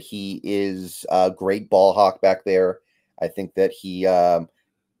think that he is a great ball hawk back there. I think that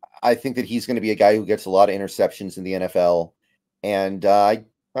I think that he's going to be a guy who gets a lot of interceptions in the NFL, and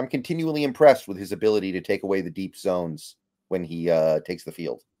I'm continually impressed with his ability to take away the deep zones when he takes the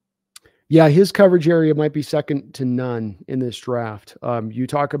field. Yeah, his coverage area might be second to none in this draft. You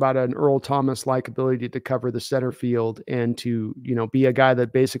talk about an Earl Thomas-like ability to cover the center field and to, be a guy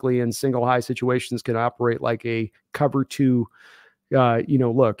that basically in single high situations can operate like a cover two.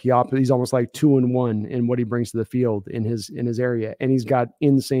 Look, he's almost like 2-1 in what he brings to the field in his area, and he's got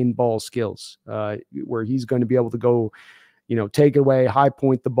insane ball skills where he's going to be able to go, take it away, high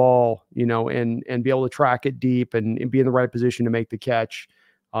point the ball, and be able to track it deep and be in the right position to make the catch.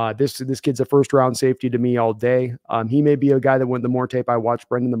 This kid's a first round safety to me all day. He may be a guy that the more tape I watch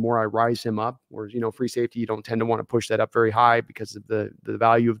Brendan, the more I rise him up. Whereas, free safety, you don't tend to want to push that up very high because of the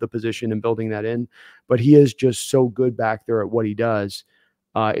value of the position and building that in. But he is just so good back there at what he does.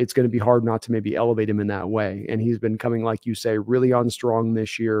 It's going to be hard not to maybe elevate him in that way. And he's been coming, like you say, really on strong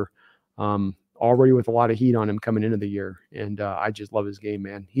this year. Already with a lot of heat on him coming into the year. And I just love his game,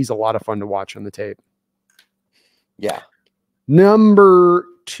 man. He's a lot of fun to watch on the tape. Yeah. Number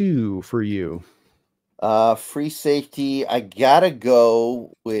 2 for you. Free safety. I gotta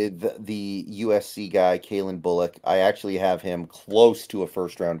go with the USC guy, Kalen Bullock. I actually have him close to a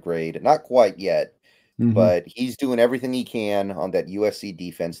first round grade. Not quite yet, but he's doing everything he can on that USC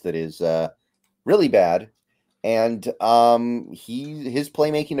defense that is really bad. And his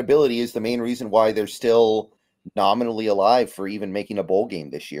playmaking ability is the main reason why they're still nominally alive for even making a bowl game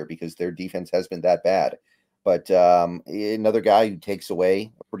this year, because their defense has been that bad. But another guy who takes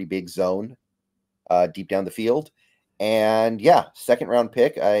away a pretty big zone deep down the field. And yeah, second round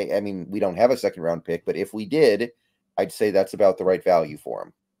pick. I mean, we don't have a second round pick, but if we did, I'd say that's about the right value for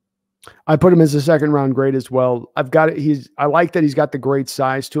him. I put him as a second round grade as well. I like that he's got the great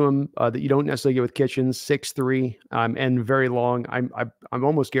size to him that you don't necessarily get with Kitchens, 6'3", and very long. I'm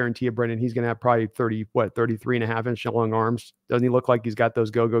almost guarantee you, Brendan, he's going to have probably 33.5-inch long arms. Doesn't he look like he's got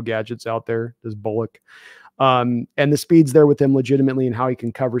those go-go gadgets out there? Does Bullock? And the speed's there with him legitimately and how he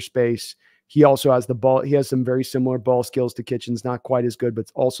can cover space. He also has the ball. He has some very similar ball skills to Kitchens, not quite as good,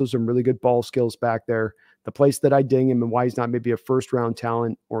 but also some really good ball skills back there. The place that I ding him and why he's not maybe a first round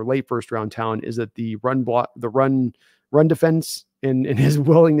talent or late first round talent is that the run defense and his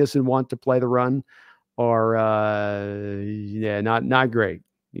willingness and want to play the run are not great.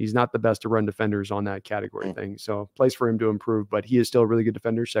 He's not the best of run defenders on that category thing. So place for him to improve, but he is still a really good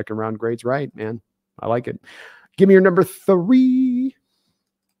defender. Second round grades, right, man? I like it. Give me your number 3.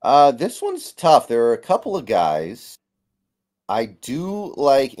 This one's tough. There are a couple of guys. I do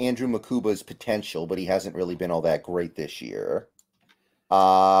like Andrew Makuba's potential, but he hasn't really been all that great this year.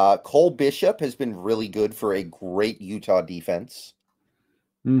 Cole Bishop has been really good for a great Utah defense.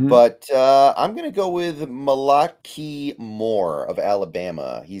 But I'm going to go with Malaki Moore of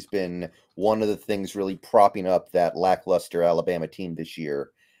Alabama. He's been one of the things really propping up that lackluster Alabama team this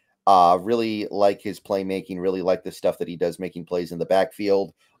year. Really like his playmaking, really like the stuff that he does making plays in the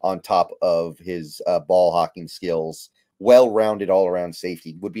backfield on top of his ball hawking skills. Well-rounded all-around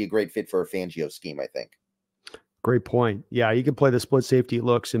safety. Would be a great fit for a Fangio scheme, I think. Great point. Yeah, you can play the split safety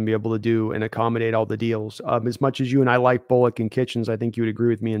looks and be able to do and accommodate all the deals. As much as you and I like Bullock and Kitchens, I think you would agree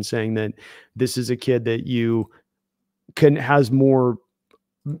with me in saying that this is a kid that has more,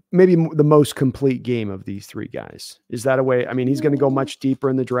 maybe the most complete game of these 3 guys. Is that a way? I mean, he's going to go much deeper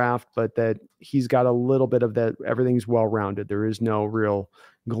in the draft, but that he's got a little bit of that. Everything's well-rounded. There is no real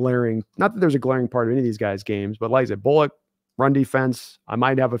glaring, not that there's a glaring part of any of these guys' games, but like I said, Bullock, run defense. I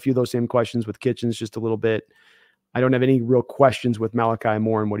might have a few of those same questions with Kitchens, just a little bit. I don't have any real questions with Malachi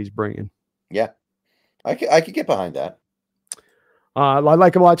Moore and what he's bringing. Yeah, I could get behind that. I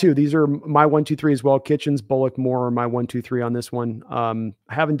like him a lot too. These are my 1, 2, 3 as well. Kitchens, Bullock, Moore are my 1, 2, 3 on this one.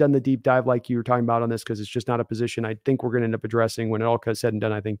 I haven't done the deep dive like you were talking about on this because it's just not a position I think we're going to end up addressing when it all is said and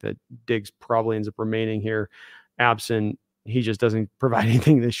done. I think that Diggs probably ends up remaining here absent. He just doesn't provide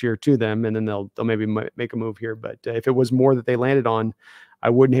anything this year to them, and then they'll maybe make a move here. But if it was more that they landed on,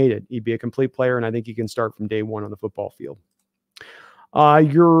 I wouldn't hate it. He'd be a complete player, and I think he can start from day one on the football field.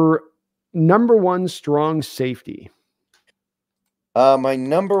 Your number 1 strong safety. My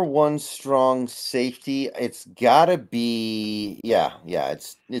number 1 strong safety, it's gotta be,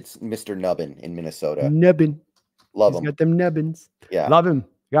 it's Mr. Nubbin in Minnesota. Nubbin. Love him. He's got them nubbins. Yeah. Love him.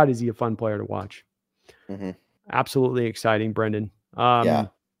 God, is he a fun player to watch. Absolutely exciting, Brendan. Yeah.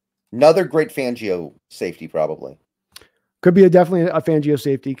 Another great Fangio safety, probably. Could be definitely a Fangio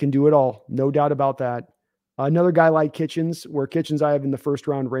safety. Can do it all. No doubt about that. Another guy like Kitchens, where Kitchens I have in the first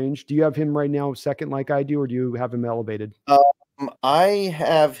round range. Do you have him right now second like I do, or do you have him elevated? I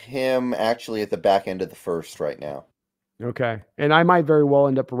have him actually at the back end of the first right now. Okay. And I might very well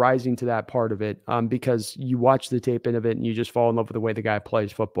end up rising to that part of it because you watch the tape end of it and you just fall in love with the way the guy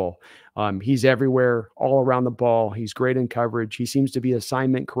plays football. He's everywhere, all around the ball. He's great in coverage. He seems to be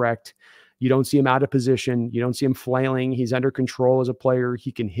assignment correct. You don't see him out of position. You don't see him flailing. He's under control as a player.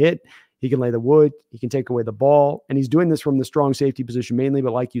 He can hit. He can lay the wood. He can take away the ball. And he's doing this from the strong safety position mainly.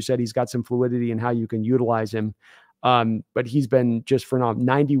 But like you said, he's got some fluidity in how you can utilize him. But he's been just for now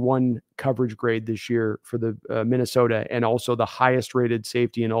 91 coverage grade this year for the Minnesota, and also the highest rated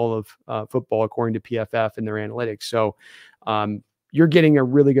safety in all of football, according to PFF and their analytics. So you're getting a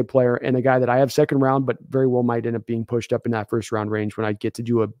really good player and a guy that I have second round, but very well might end up being pushed up in that first round range when I get to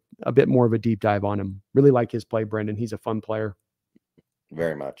do a bit more of a deep dive on him. Really like his play, Brendan. He's a fun player.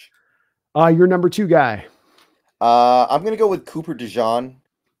 Very much. Your number 2 guy. I'm going to go with Cooper DeJean,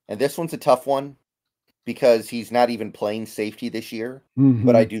 and this one's a tough one, because he's not even playing safety this year,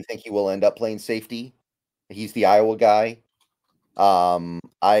 but I do think he will end up playing safety. He's the Iowa guy.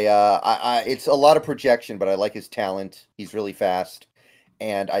 It's a lot of projection, but I like his talent. He's really fast,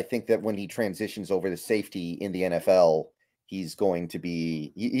 and I think that when he transitions over to safety in the NFL, he's going to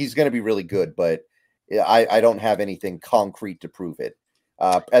be really good. But I don't have anything concrete to prove it.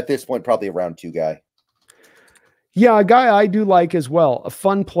 At this point, probably a round 2 guy. Yeah, a guy I do like as well, a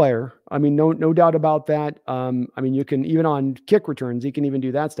fun player. I mean, no doubt about that. I mean, you can even on kick returns, he can even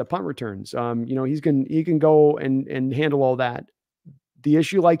do that stuff. Punt returns, he can go and handle all that. The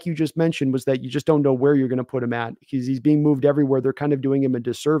issue, like you just mentioned, was that you just don't know where you're going to put him at because he's being moved everywhere. They're kind of doing him a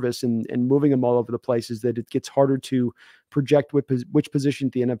disservice and moving him all over the places that it gets harder to project which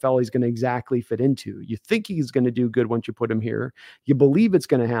position the NFL he's going to exactly fit into. You think he's going to do good once you put him here. You believe it's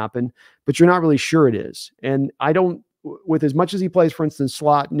going to happen, but you're not really sure it is. And I don't, with as much as he plays, for instance,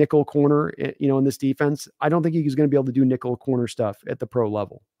 slot, nickel, corner, in this defense, I don't think he's going to be able to do nickel corner stuff at the pro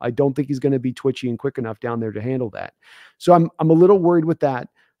level. I don't think he's going to be twitchy and quick enough down there to handle that. So I'm a little worried with that.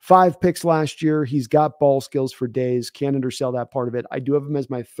 5 picks last year. He's got ball skills for days. Can't undersell that part of it. I do have him as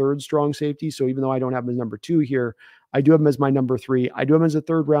my 3rd strong safety. So even though I don't have him as number 2 here, I do have him as my number 3. I do have him as a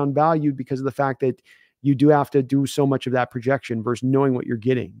 3rd round value because of the fact that you do have to do so much of that projection versus knowing what you're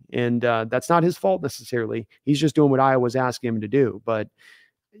getting. And that's not his fault necessarily. He's just doing what Iowa's asking him to do. But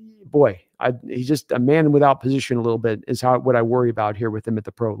boy, he's just a man without position a little bit is what I worry about here with him at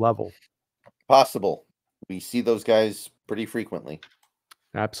the pro level. Possible. We see those guys pretty frequently.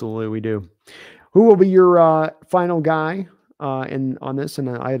 Absolutely, we do. Who will be your final guy on this? And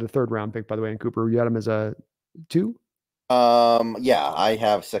I had a 3rd round pick, by the way, in Cooper. You had him as a 2? Yeah, I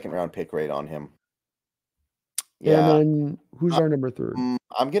have 2nd round pick rate on him. Yeah. And then who's our number 3?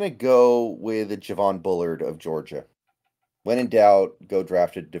 I'm going to go with Javon Bullard of Georgia. When in doubt, go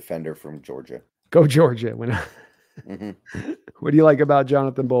draft a defender from Georgia. Go Georgia. What do you like about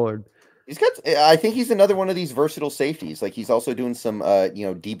Jonathan Bullard? I think he's another one of these versatile safeties. Like, he's also doing some,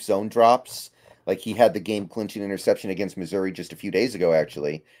 deep zone drops. Like, he had the game clinching interception against Missouri just a few days ago,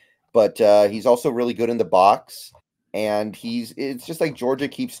 actually. But he's also really good in the box. And it's just like Georgia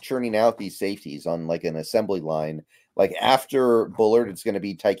keeps churning out these safeties on like an assembly line. Like, after Bullard, it's going to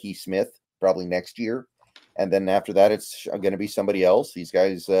be Tyke Smith probably next year. And then after that, it's going to be somebody else. These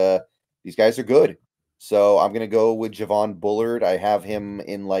guys are good. So I'm going to go with Javon Bullard. I have him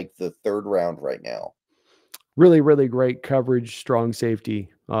in like the 3rd round right now. Really, really great coverage, strong safety.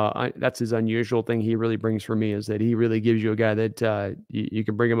 That's his unusual thing he really brings for me, is that he really gives you a guy that you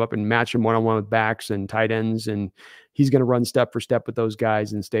can bring him up and match him one-on-one with backs and tight ends, and he's going to run step for step with those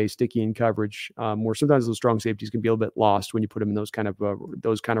guys and stay sticky in coverage. Where sometimes those strong safeties can be a little bit lost when you put him in those kind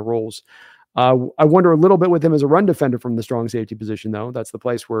of roles. I wonder a little bit with him as a run defender from the strong safety position, though. That's the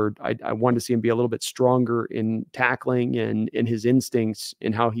place where I want to see him be a little bit stronger in tackling and in his instincts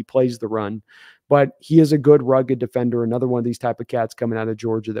in how he plays the run. But he is a good, rugged defender, another one of these type of cats coming out of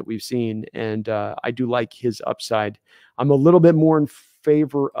Georgia that we've seen. And I do like his upside. I'm a little bit more in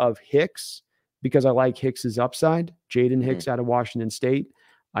favor of Hicks because I like Hicks's upside. Jaden Hicks out of Washington State.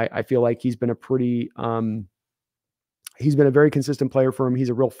 I feel like he's been he's been a very consistent player for him. He's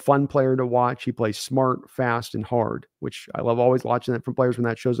a real fun player to watch. He plays smart, fast, and hard, which I love always watching that from players when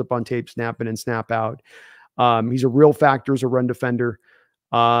that shows up on tape, snap in and snap out. He's a real factor as a run defender.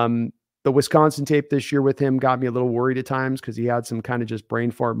 The Wisconsin tape this year with him got me a little worried at times because he had some kind of just brain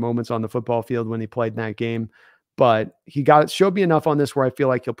fart moments on the football field when he played in that game. But he showed me enough on this where I feel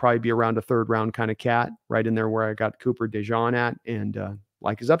like he'll probably be around a 3rd round kind of cat, right in there where I got Cooper DeJean at, and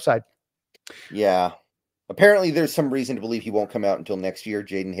like his upside. Yeah. Apparently there's some reason to believe he won't come out until next year,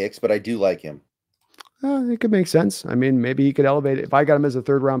 Jaden Hicks, but I do like him. It could make sense. I mean, maybe he could elevate it. If I got him as a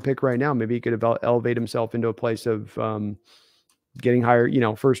 3rd round pick right now, maybe he could elevate himself into a place of getting higher,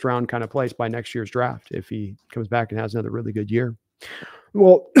 first round kind of place by next year's draft if he comes back and has another really good year.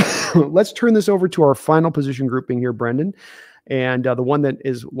 Well, let's turn this over to our final position grouping here, Brendan. And the one that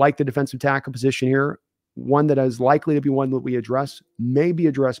is like the defensive tackle position here, one that is likely to be one that we address, may be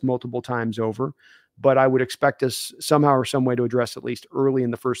addressed multiple times over, but I would expect us somehow or some way to address at least early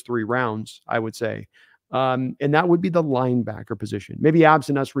in the first 3 rounds, I would say. And that would be the linebacker position. Maybe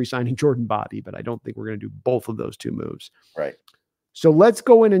absent us re-signing Jordan Bobby, but I don't think we're going to do both of those 2 moves. Right. So let's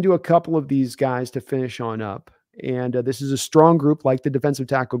go in and do a couple of these guys to finish on up. And this is a strong group like the defensive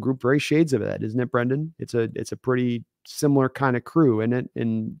tackle group, very shades of that, isn't it, Brendan? It's a pretty similar kind of crew in it,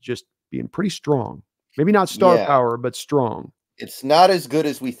 and just being pretty strong. Maybe not star power, but strong. It's not as good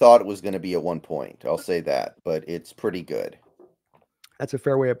as we thought it was going to be at one point. I'll say that, but it's pretty good. That's a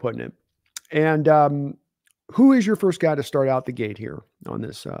fair way of putting it. And who is your first guy to start out the gate here on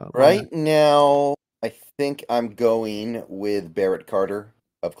this? Right now, I think I'm going with Barrett Carter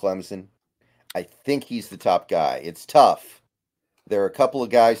of Clemson. I think he's the top guy. It's tough. There are a couple of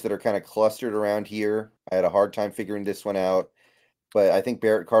guys that are kind of clustered around here. I had a hard time figuring this one out, but I think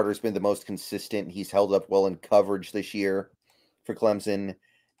Barrett Carter's been the most consistent. He's held up well in coverage this year for Clemson.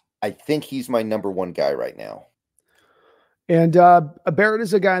 I think he's my number 1 guy right now. And Barrett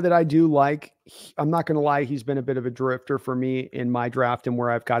is a guy that I do like. I'm not going to lie. He's been a bit of a drifter for me in my draft and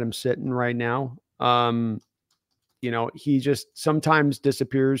where I've got him sitting right now. He just sometimes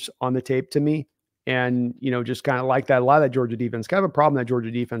disappears on the tape to me, and, just kind of like that. A lot of that Georgia defense, kind of a problem, that Georgia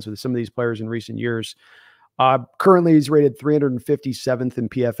defense with some of these players in recent years. Currently he's rated 357th in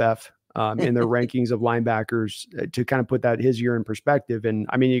PFF in their rankings of linebackers, to kind of put his year in perspective. And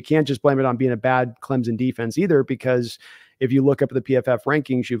I mean, you can't just blame it on being a bad Clemson defense either, because if you look up the PFF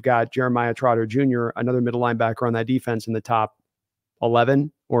rankings, you've got Jeremiah Trotter Jr., another middle linebacker on that defense, in the top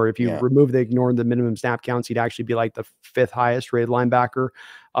 11, or if you ignore the minimum snap counts, he'd actually be like the 5th highest rated linebacker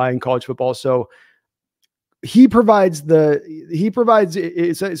in college football. So it's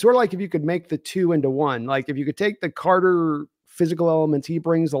sort of like if you could make the 2 into 1, like if you could take the Carter physical elements he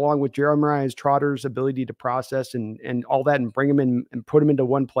brings along with Jeremiah Trotter's ability to process and all that, and bring him in and put him into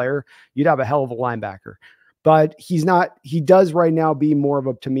one player, you'd have a hell of a linebacker. But he does right now be more of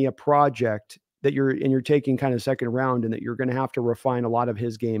a project that you're taking kind of second round, and that you're going to have to refine a lot of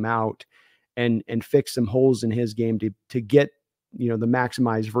his game out and fix some holes in his game to get, the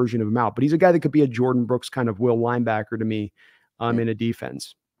maximized version of him out. But he's a guy that could be a Jordan Brooks kind of will linebacker to me in a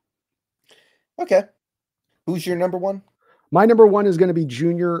defense. Okay. Who's your number 1? My number 1 is going to be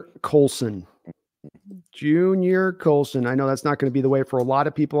Junior Colson. Junior Colson. I know that's not going to be the way for a lot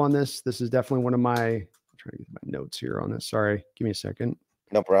of people on this. This is definitely one of I'm trying to get my notes here on this. Sorry. Give me a second.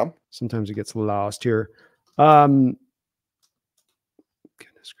 No problem. Sometimes it gets lost here. Goodness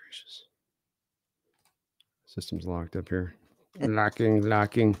gracious. System's locked up here. Locking.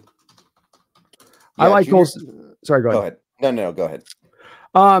 Yeah, I like Colson. Sorry, go ahead. No, go ahead.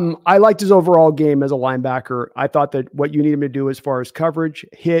 I liked his overall game as a linebacker. I thought that what you need him to do as far as coverage,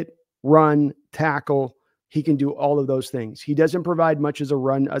 hit, run, tackle, he can do all of those things. He doesn't provide much as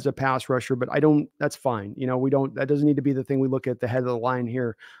a pass rusher, but that's fine. That doesn't need to be the thing we look at the head of the line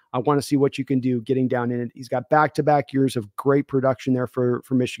here. I want to see what you can do getting down in it. He's got back-to-back years of great production there for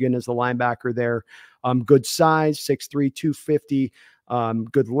Michigan as the linebacker there. Good size, 6'3", 250.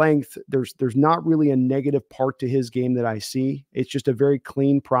 Good length. There's not really a negative part to his game that I see. It's just a very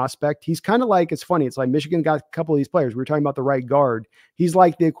clean prospect. He's kind of like, it's funny. It's like Michigan got a couple of these players. We were talking about the right guard. He's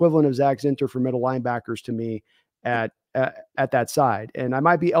like the equivalent of Zach Zinter for middle linebackers to me at that side. And I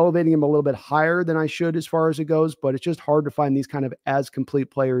might be elevating him a little bit higher than I should as far as it goes, but it's just hard to find these kind of as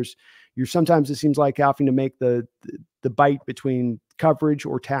complete players. Sometimes it seems like having to make the bite between coverage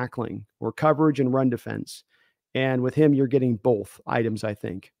or tackling, or coverage and run defense. And with him, you're getting both items, I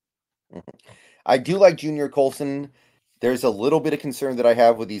think. I do like Junior Colson. There's a little bit of concern that I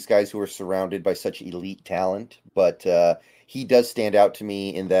have with these guys who are surrounded by such elite talent, but he does stand out to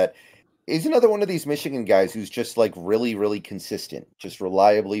me in that he's another one of these Michigan guys who's just like really, really consistent, just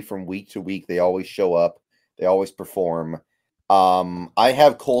reliably from week to week. They always show up. They always perform. I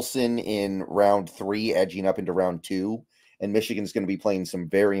have Colson in round 3, edging up into round 2. And Michigan's going to be playing some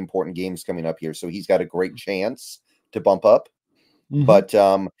very important games coming up here. So he's got a great chance to bump up. Mm-hmm. But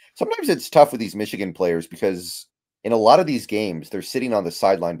sometimes it's tough with these Michigan players, because in a lot of these games, they're sitting on the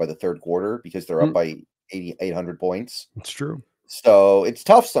sideline by the third quarter because they're up by 800 points. It's true. So it's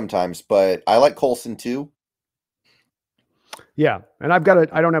tough sometimes, but I like Colson too. Yeah. And I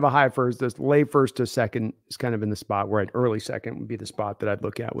don't have a high first. This late first to second is kind of in the spot where early second would be the spot that I'd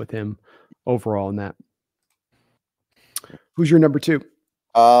look at with him overall in that. Who's your number 2?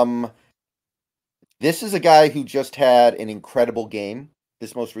 This is a guy who just had an incredible game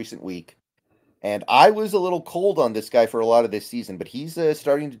this most recent week. And I was a little cold on this guy for a lot of this season, but he's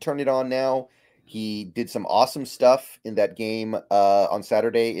starting to turn it on now. He did some awesome stuff in that game on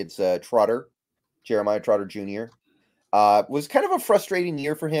Saturday. It's Trotter, Jeremiah Trotter Jr. Was kind of a frustrating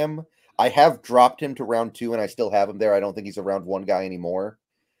year for him. I have dropped him to round 2, and I still have him there. I don't think he's a round 1 guy anymore.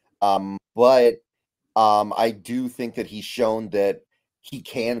 But I do think that he's shown that he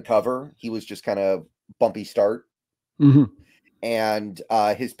can cover. He was just kind of bumpy start. Mm-hmm. And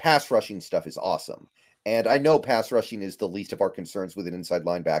his pass rushing stuff is awesome. And I know pass rushing is the least of our concerns with an inside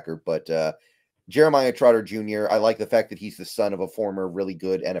linebacker, but Jeremiah Trotter Jr., I like the fact that he's the son of a former really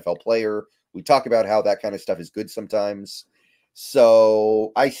good NFL player. We talk about how that kind of stuff is good sometimes.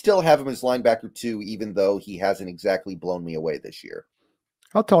 So I still have him as linebacker 2, even though he hasn't exactly blown me away this year.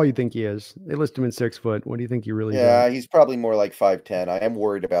 How tall you think he is? They list him in 6 foot. What do you think he really is? Yeah, he's probably more like 5'10". I am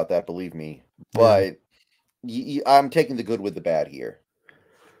worried about that, believe me. But I'm taking the good with the bad here.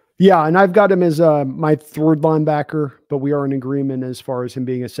 Yeah, and I've got him as my 3rd linebacker, but we are in agreement as far as him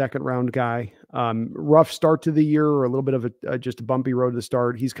being a 2nd round guy. Rough start to the year, or a little bit of just a bumpy road to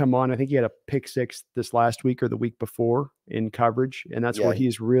start. He's come on. I think he had a pick 6 this last week or the week before in coverage, and that's where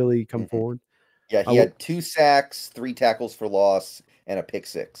he's really come forward. Yeah, he had 2 sacks, 3 tackles for loss, and a pick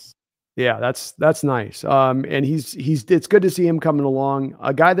 6. Yeah, that's nice. And it's good to see him coming along.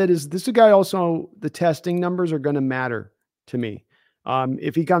 A guy this is a guy also, the testing numbers are going to matter to me.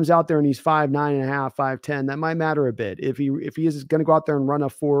 If he comes out there and he's 5'9.5", 5'10", that might matter a bit. If he is going to go out there and run a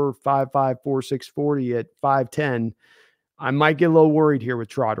 4.55, 4.6 40 at 5'10", I might get a little worried here with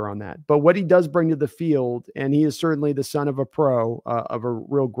Trotter on that. But what he does bring to the field, and he is certainly the son of a pro, of a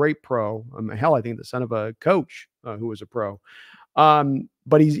real great pro. Hell, I think the son of a coach who was a pro.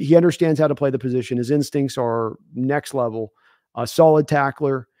 But he understands how to play the position. His instincts are next level. A solid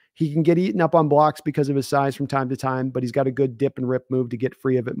tackler. He can get eaten up on blocks because of his size from time to time, but he's got a good dip and rip move to get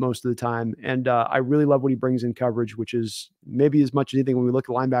free of it most of the time. And I really love what he brings in coverage, which is maybe as much as anything when we look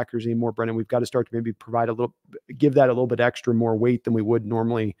at linebackers anymore, Brennan, we've got to start to maybe give that a little bit extra more weight than we would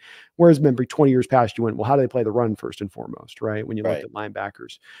normally. Whereas maybe 20 years past, you went, well, how do they play the run first and foremost, right? When you look at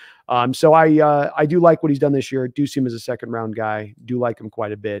linebackers. So I do like what he's done this year. I do see him as a 2nd round guy. Do like him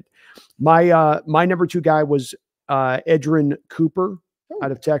quite a bit. My number 2 guy was Edgerrin Cooper out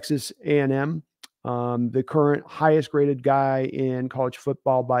of Texas A&M, the current highest graded guy in college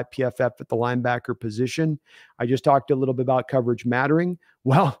football by PFF at the linebacker position. I just talked a little bit about coverage mattering.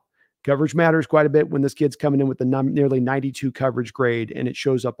 Well, coverage matters quite a bit when this kid's coming in with the nearly 92 coverage grade and it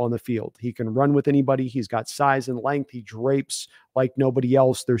shows up on the field. He can run with anybody. He's got size and length. He drapes like nobody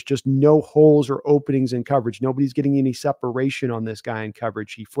else. There's just no holes or openings in coverage. Nobody's getting any separation on this guy in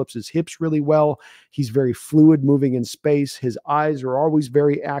coverage. He flips his hips really well. He's very fluid moving in space. His eyes are always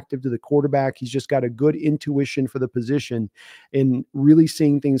very active to the quarterback. He's just got a good intuition for the position and really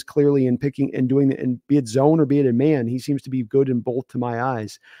seeing things clearly and picking and doing it, and be it zone or be it in man. He seems to be good in both to my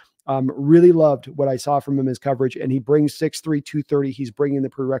eyes. Really loved what I saw from him as coverage, and he brings 6'3", 230. He's bringing the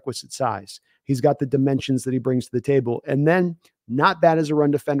prerequisite size. He's got the dimensions that he brings to the table. And then not bad as a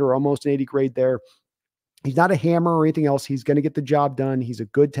run defender, almost an 80 grade there. He's not a hammer or anything else. He's going to get the job done. He's a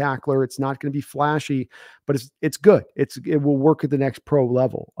good tackler. It's not going to be flashy, but it's good. It will work at the next pro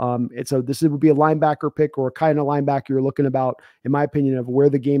level. This would be a linebacker pick, or a kind of linebacker you're looking about, in my opinion, of where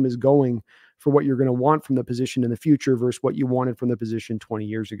the game is going for what you're going to want from the position in the future versus what you wanted from the position 20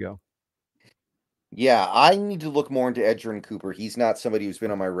 years ago. Yeah, I need to look more into Edgerrin Cooper. He's not somebody who's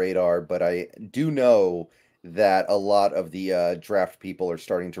been on my radar, but I do know that a lot of the draft people are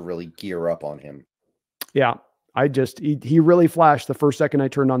starting to really gear up on him. Yeah, he really flashed the first second I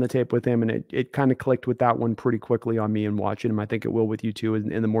turned on the tape with him, and it kind of clicked with that one pretty quickly on me and watching him. I think it will with you too.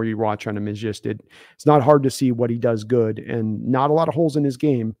 And the more you watch on him, it's not hard to see what he does good, and not a lot of holes in his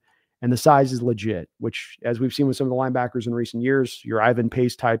game. And the size is legit, which, as we've seen with some of the linebackers in recent years, your Ivan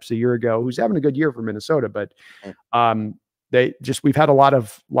Pace types a year ago, who's having a good year for Minnesota, but we've had a lot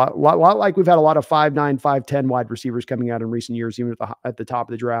like we've had a lot of 5'9", 5'10" wide receivers coming out in recent years, even at the top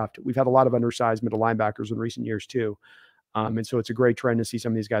of the draft. We've had a lot of undersized middle linebackers in recent years too. And so it's a great trend to see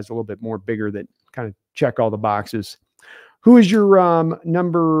some of these guys a little bit more bigger that kind of check all the boxes. Who is your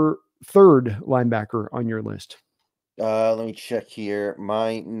number 3rd linebacker on your list? Let me check here.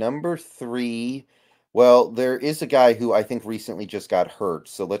 My number 3. Well, there is a guy who I think recently just got hurt.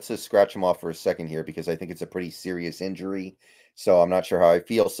 So let's just scratch him off for a second here, because I think it's a pretty serious injury. So I'm not sure how I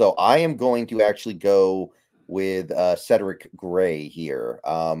feel. So I am going to actually go with Cedric Gray here.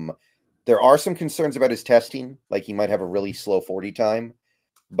 There are some concerns about his testing. Like, he might have a really slow 40 time.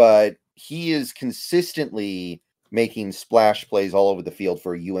 But he is consistently making splash plays all over the field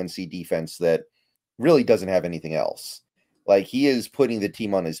for a UNC defense that really doesn't have anything else. Like, he is putting the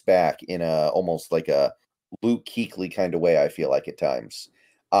team on his back in a almost like a Luke Kuechly kind of way, I feel like at times.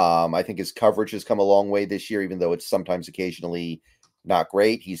 I think his coverage has come a long way this year, even though it's sometimes occasionally not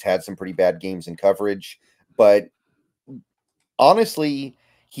great. He's had some pretty bad games in coverage, but honestly,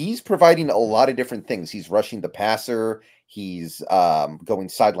 he's providing a lot of different things. He's rushing the passer. He's going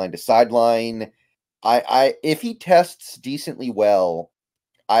sideline to sideline. I if he tests decently well,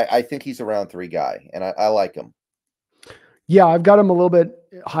 I think he's a round 3 guy, and I like him. Yeah, I've got him a little bit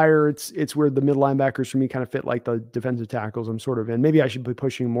higher. It's where the middle linebackers for me kind of fit like the defensive tackles. I'm sort of in. Maybe I should be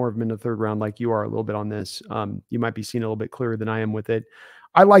pushing more of them in the third round, like you are a little bit on this. You might be seeing a little bit clearer than I am with it.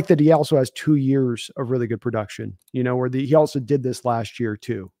 I like that he also has 2 years of really good production. You know, where he also did this last year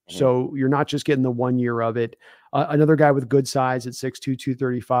too. So you're not just getting the 1 year of it. Another guy with good size at 6'2",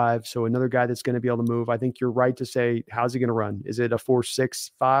 235. So another guy that's going to be able to move. I think you're right to say, how's he going to run? Is it a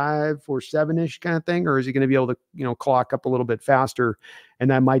 4.65, 4.7-ish kind of thing? Or is he going to be able to, you know, clock up a little bit faster? And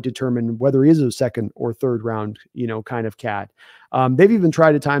that might determine whether he is a second or third round, you know, kind of cat. They've even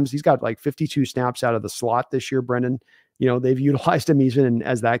tried at times. He's got like 52 snaps out of the slot this year, Brendan. You know, they've utilized him even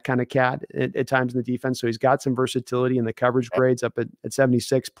as that kind of cat at times in the defense. So he's got some versatility in the coverage grades up at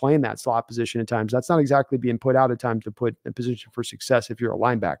 76, playing that slot position at times. That's not exactly being put out at times to put in position for success if you're a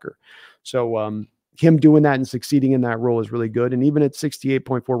linebacker. So him doing that and succeeding in that role is really good. And even at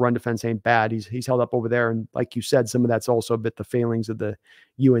 68.4 run defense ain't bad. He's held up over there. And like you said, some of that's also a bit the failings of the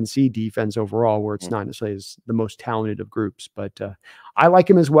UNC defense overall, where it's not necessarily as the most talented of groups. But I like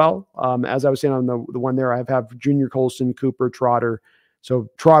him as well. As I was saying on the one there, I have Junior Colson, Cooper, Trotter. So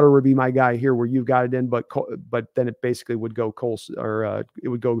Trotter would be my guy here where you've got it in, but then it basically would go Colson, or it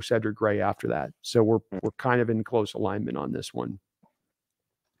would go Cedric Gray after that. So we're kind of in close alignment on this one.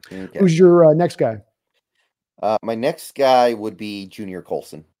 Okay. Who's your next guy? My next guy would be Junior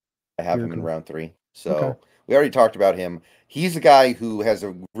Colson. I have him in round 3. So we already talked about him. He's a guy who has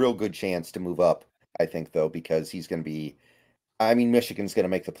a real good chance to move up, I think, though, because he's going to be, I mean, Michigan's going to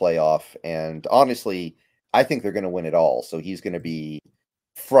make the playoff. And honestly, I think they're going to win it all. So he's going to be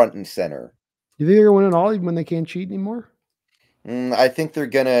front and center. You think they're going to win it all even when they can't cheat anymore? I think they're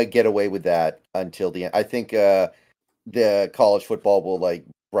going to get away with that until the end. I think the college football will like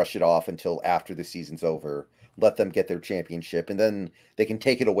brush it off until after the season's over. Let them get their championship, and then they can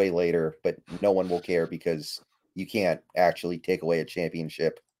take it away later, but no one will care because you can't actually take away a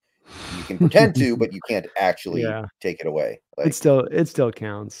championship. You can pretend to, but you can't actually take it away. Like, it still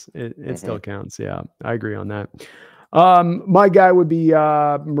counts. It still counts. Yeah, I agree on that. My guy would be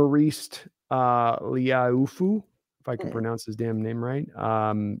Maurice Liaufu, if I can pronounce his damn name right.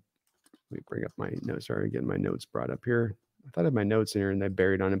 Let me bring up my notes. Sorry, getting my notes brought up here. I thought I had my notes in here and they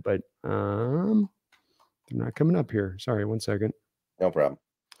buried on it, but they're not coming up here. Sorry, 1 second. No problem.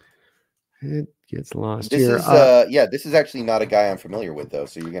 It gets lost this here. Is, this is actually not a guy I'm familiar with, though,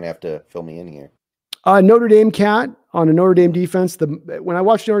 so you're going to have to fill me in here. Notre Dame cat on a Notre Dame defense. When I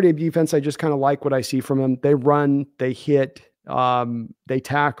watch Notre Dame defense, I just kind of like what I see from them. They run, they hit, they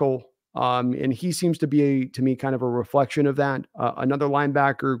tackle. And he seems to be, to me, kind of a reflection of that. Another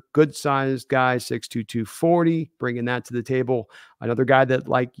linebacker, good sized guy, 6'2", 240, bringing that to the table. Another guy that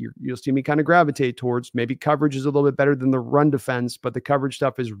like you'll see me kind of gravitate towards. Maybe coverage is a little bit better than the run defense, but the coverage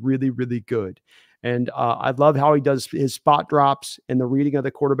stuff is really, really good. And I love how he does his spot drops and the reading of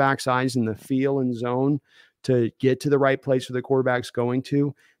the quarterback's eyes and the feel and zone to get to the right place where the quarterback's going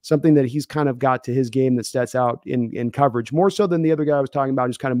to. Something that he's kind of got to his game that sets out in coverage, more so than the other guy I was talking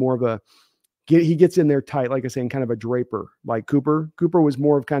about, is kind of more of he gets in there tight, like I say, in kind of a draper. Like Cooper was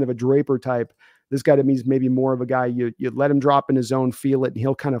more of kind of a draper type. This guy to me is maybe more of a guy you let him drop in his zone, feel it, and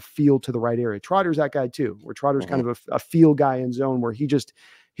he'll kind of feel to the right area. Trotter's that guy too, where Trotter's kind of a feel guy in zone where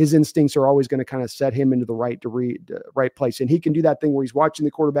his instincts are always going to kind of set him into the right place. And he can do that thing where he's watching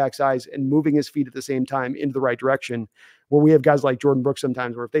the quarterback's eyes and moving his feet at the same time into the right direction, where we have guys like Jordan Brooks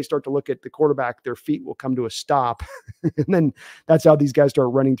sometimes where if they start to look at the quarterback, their feet will come to a stop. And then that's how these guys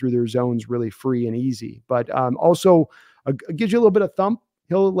start running through their zones really free and easy. But also gives you a little bit of thump.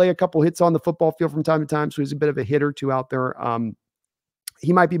 He'll lay a couple hits on the football field from time to time. So he's a bit of a hitter too out there.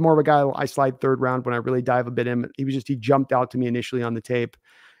 He might be more of a guy I slide third round when I really dive a bit in. He jumped out to me initially on the tape.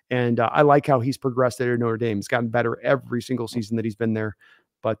 And I like how he's progressed there at Notre Dame. He's gotten better every single season that he's been there.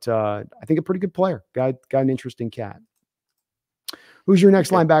 But I think a pretty good player. Got an interesting cat. Who's your next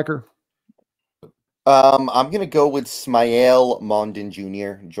linebacker? I'm going to go with Smael Mondon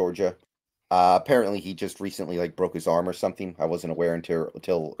Jr., Georgia. Apparently, he just recently broke his arm or something. I wasn't aware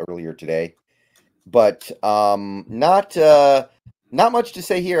until earlier today. But not much to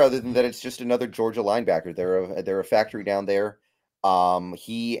say here other than that it's just another Georgia linebacker. They're a factory down there.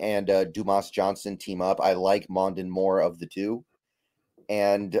 He and Dumas Johnson team up. I like Mondon more of the two.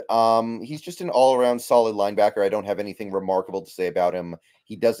 And he's just an all-around solid linebacker. I don't have anything remarkable to say about him.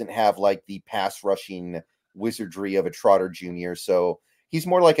 He doesn't have like the pass rushing wizardry of a Trotter Jr. So he's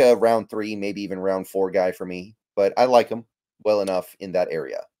more like a round 3, maybe even round 4 guy for me. But I like him well enough in that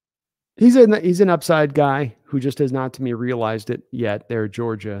area. He's an upside guy who just has not to me realized it yet there at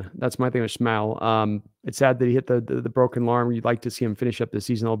Georgia. That's my thing with Smell. It's sad that he hit the broken arm. You'd like to see him finish up the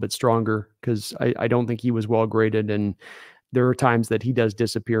season a little bit stronger because I don't think he was well graded, and there are times that he does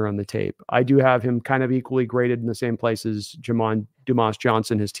disappear on the tape. I do have him kind of equally graded in the same place as Dumas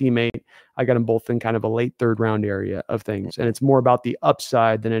Johnson, his teammate. I got them both in kind of a late third round area of things. And it's more about the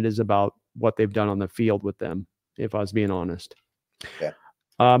upside than it is about what they've done on the field with them, if I was being honest. Yeah.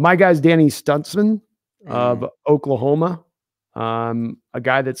 My guy's Danny Stutzman of Oklahoma. A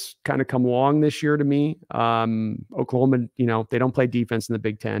guy that's kind of come along this year to me. Oklahoma, they don't play defense in the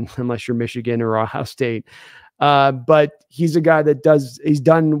Big Ten unless you're Michigan or Ohio State. But he's a guy that he's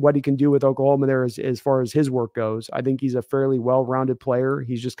done what he can do with Oklahoma there as far as his work goes. I think he's a fairly well-rounded player.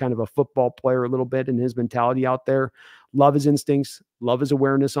 He's just kind of a football player a little bit in his mentality out there. Love his instincts, love his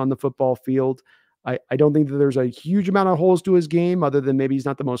awareness on the football field. I don't think that there's a huge amount of holes to his game other than maybe he's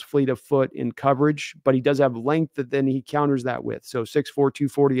not the most fleet of foot in coverage, but he does have length that then he counters that with. So 6'4",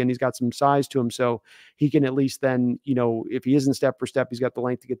 240, and he's got some size to him. So he can at least then, if he isn't step for step, he's got the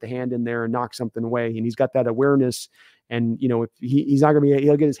length to get the hand in there and knock something away. And he's got that awareness. And, if he's not going to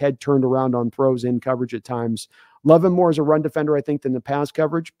he'll get his head turned around on throws in coverage at times. Love him more as a run defender, I think, than the pass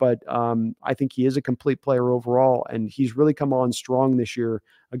coverage, but I think he is a complete player overall, and he's really come on strong this year.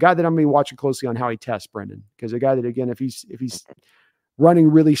 A guy that I'm going to be watching closely on how he tests, Brendan, because a guy that, again, if he's running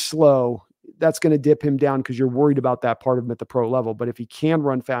really slow, that's going to dip him down because you're worried about that part of him at the pro level. But if he can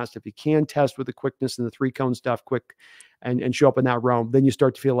run fast, if he can test with the quickness and the 3-cone stuff quick and show up in that realm, then you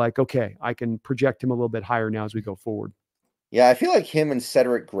start to feel like, okay, I can project him a little bit higher now as we go forward. Yeah, I feel like him and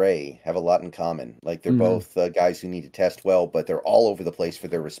Cedric Gray have a lot in common. Like they're both guys who need to test well, but they're all over the place for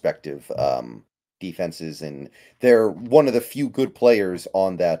their respective defenses, and they're one of the few good players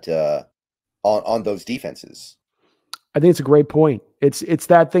on that on those defenses. I think it's a great point. It's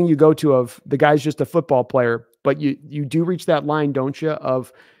that thing you go to of the guy's just a football player, but you do reach that line, don't you?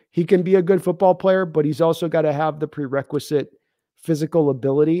 Of he can be a good football player, but he's also got to have the prerequisite physical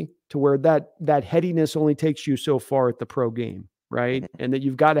ability to where that headiness only takes you so far at the pro game, right? And that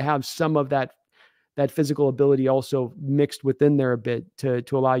you've got to have some of that physical ability also mixed within there a bit to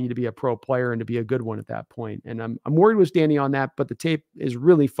allow you to be a pro player and to be a good one at that point. And I'm worried with Danny on that, but the tape is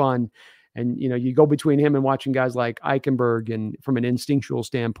really fun. And, you go between him and watching guys like Eichenberg and from an instinctual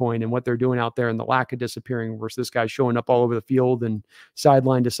standpoint and what they're doing out there and the lack of disappearing versus this guy showing up all over the field and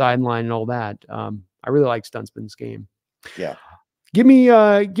sideline to sideline and all that. I really like Stutzman's game. Yeah. Give me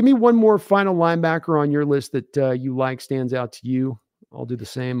one more final linebacker on your list that you like, stands out to you. I'll do the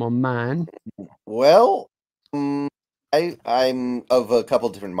same on mine. Well, I'm of a couple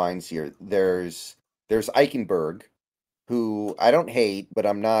different minds here. There's Eichenberg, who I don't hate, but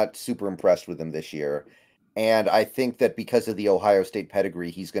I'm not super impressed with him this year. And I think that because of the Ohio State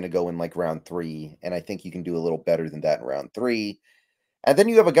pedigree, he's going to go in like round 3. And I think you can do a little better than that in round 3. And then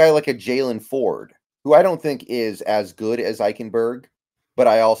you have a guy like a Jalen Ford, who I don't think is as good as Eichenberg, but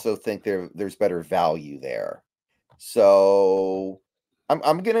I also think there's better value there. So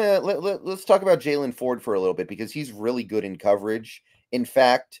I'm gonna let's talk about Jalen Ford for a little bit because he's really good in coverage. In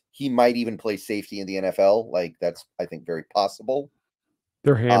fact, he might even play safety in the NFL. Like that's, I think, very possible.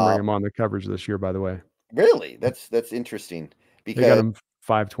 They're hammering him on the coverage this year, by the way. Really, that's interesting They got because him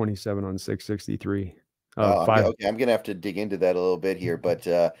 527 on 663. okay, I'm gonna have to dig into that a little bit here. But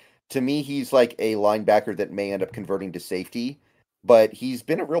to me, he's like a linebacker that may end up converting to safety. But he's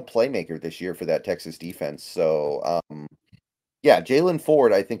been a real playmaker this year for that Texas defense. So yeah, Jalen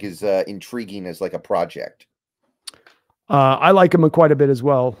Ford, I think, is intriguing as like a project. I like him quite a bit as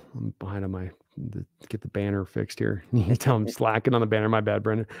well. I'm behind on get the banner fixed here. You tell him slacking on the banner. My bad,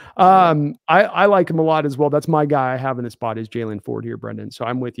 Brendan. I like him a lot as well. That's my guy I have in the spot is Jalen Ford here, Brendan. So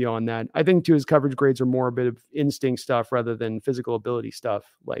I'm with you on that. I think too his coverage grades are more a bit of instinct stuff rather than physical ability stuff.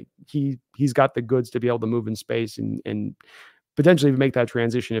 Like he's got the goods to be able to move in space and potentially make that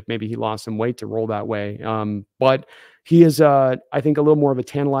transition if maybe he lost some weight to roll that way. But he is, I think, a little more of a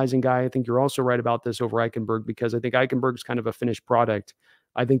tantalizing guy. I think you're also right about this over Eichenberg because I think Eichenberg's kind of a finished product.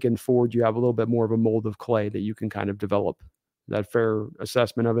 I think in Ford, you have a little bit more of a mold of clay that you can kind of develop. Is that fair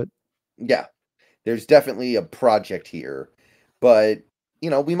assessment of it? Yeah, there's definitely a project here, but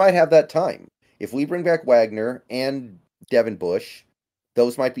we might have that time. If we bring back Wagner and Devin Bush,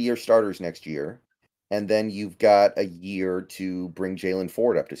 those might be your starters next year. and then you've got a year to bring Jalen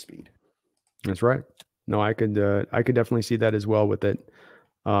Ford up to speed. That's right. No, I could definitely see that as well with it,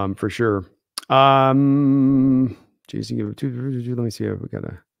 for sure. Jason, give it let me see if we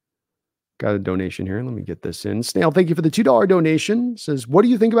got a donation here. Let me get this in. Snail, thank you for the $2 donation. Says, what do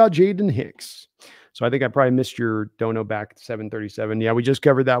you think about Jaden Hicks? So I think I probably missed your dono back at 737. Yeah, we just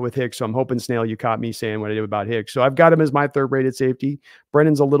covered that with Hicks. So I'm hoping, Snail, you caught me saying what I did about Hicks. So I've got him as my third rated safety.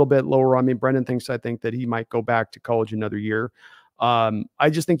 Brendan's a little bit lower on me. Brendan thinks, I think, that he might go back to college another year. I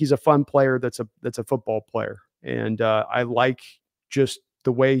just think he's a fun player. That's a football player. And I like just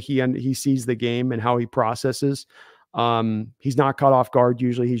the way he sees the game and how he processes. He's not caught off guard.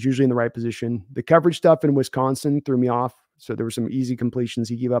 Usually he's usually in the right position. The coverage stuff in Wisconsin threw me off. So there were some easy completions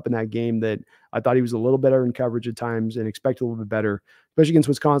he gave up in that game that I thought he was a little better in coverage at times and expected a little bit better, especially against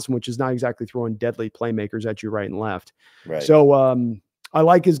Wisconsin, which is not exactly throwing deadly playmakers at you right and left. Right. So I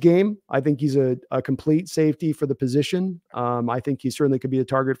like his game. I think he's a complete safety for the position. I think he certainly could be a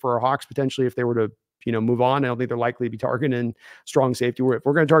target for our Hawks potentially if they were to, move on. I don't think they're likely to be targeting strong safety. If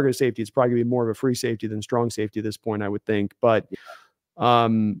we're going to target a safety, it's probably going to be more of a free safety than strong safety at this point, I would think. But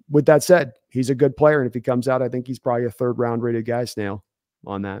with that said, he's a good player. And if he comes out, I think he's probably a third round rated guy, Snail,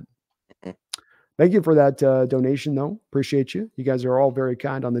 on that. Thank you for that donation, though. Appreciate you. You guys are all very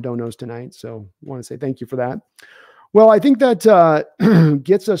kind on the donos tonight. So I want to say thank you for that. Well, I think that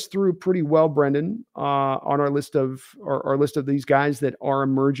gets us through pretty well, Brendan, on our list of these guys that are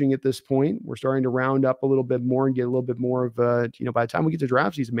emerging at this point. We're starting to round up a little bit more and get a little bit more of by the time we get to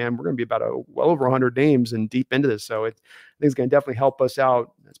draft season, man, we're going to be about well over 100 names and deep into this. So I think it's going to definitely help us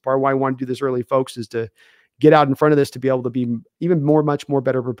out. That's part of why I want to do this early, folks, is to get out in front of this to be able to be even much more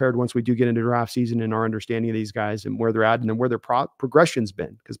better prepared once we do get into draft season and our understanding of these guys and where they're at and where their progression's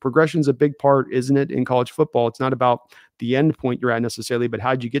been. Because progression's a big part, isn't it, in college football? It's not about the end point you're at necessarily, but how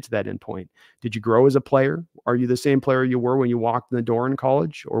did you get to that end point? Did you grow as a player? Are you the same player you were when you walked in the door in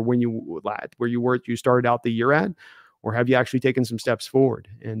college or where you started out the year at? Or have you actually taken some steps forward?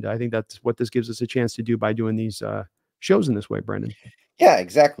 And I think that's what this gives us a chance to do by doing these shows in this way, Brendan. Yeah,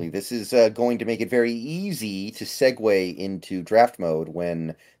 exactly. This is going to make it very easy to segue into draft mode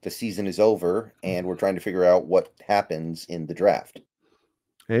when the season is over and we're trying to figure out what happens in the draft.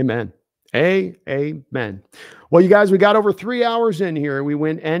 Amen. Amen. Well, you guys, we got over 3 hours in here. We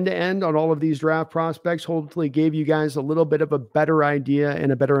went end to end on all of these draft prospects. Hopefully gave you guys a little bit of a better idea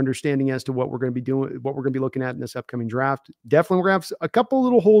and a better understanding as to what we're going to be doing, what we're going to be looking at in this upcoming draft. Definitely we're going to have a couple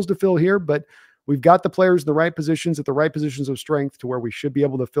little holes to fill here, but we've got the players in the right positions at the right positions of strength to where we should be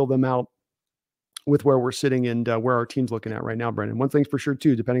able to fill them out with where we're sitting and where our team's looking at right now, Brendan. One thing's for sure,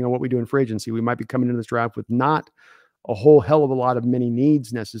 too, depending on what we do in free agency, we might be coming into this draft with not a whole hell of a lot of many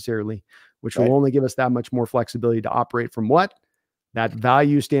needs necessarily, which will only give us that much more flexibility to operate from that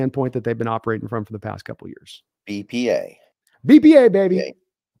value standpoint that they've been operating from for the past couple of years. BPA, baby. BPA.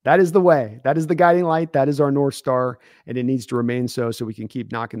 That is the way. That is the guiding light. That is our North Star, and it needs to remain so we can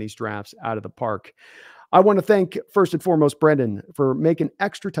keep knocking these drafts out of the park. I want to thank, first and foremost, Brendan for making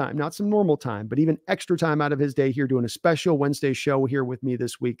extra time, not some normal time, but even extra time out of his day here doing a special Wednesday show here with me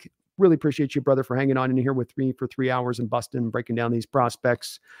this week. Really appreciate you, brother, for hanging on in here with me for 3 hours and busting, breaking down these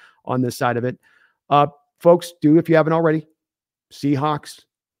prospects on this side of it. Folks, if you haven't already, Seahawks,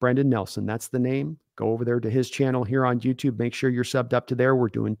 Brendan Nelson. That's the name. Go over there to his channel here on YouTube. Make sure you're subbed up to there. We're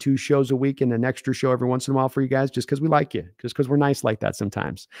doing 2 shows a week and an extra show every once in a while for you guys, just because we like you, just because we're nice like that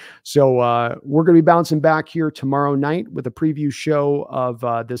sometimes. So we're going to be bouncing back here tomorrow night with a preview show of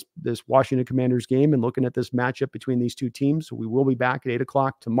this Washington Commanders game and looking at this matchup between these two teams. So we will be back at 8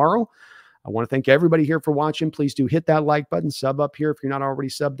 o'clock tomorrow. I want to thank everybody here for watching. Please do hit that like button, sub up here if you're not already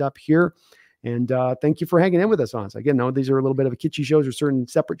subbed up here. And thank you for hanging in with us on this. Again, no, these are a little bit of a kitschy shows or certain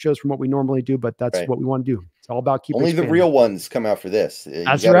separate shows from what we normally do, but that's what we want to do. It's all about keeping only the real ones come out for this.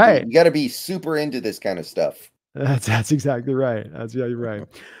 That's right. You got to be super into this kind of stuff. That's exactly right. That's exactly right.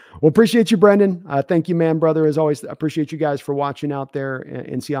 Well, appreciate you, Brendan. Thank you, man, brother. As always, appreciate you guys for watching out there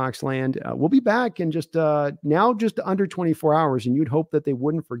in Seahawks land. We'll be back in just under 24 hours. And you'd hope that they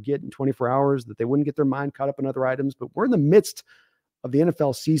wouldn't forget in 24 hours, that they wouldn't get their mind caught up in other items. But we're in the midst of the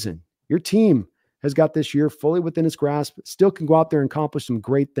NFL season. Your team has got this year fully within its grasp, still can go out there and accomplish some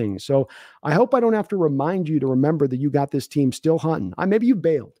great things. So I hope I don't have to remind you to remember that you got this team still hunting. Maybe you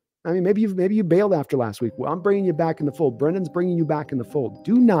bailed. Maybe you bailed after last week. Well, I'm bringing you back in the fold. Brendan's bringing you back in the fold.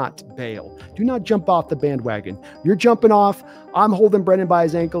 Do not bail. Do not jump off the bandwagon. You're jumping off. I'm holding Brendan by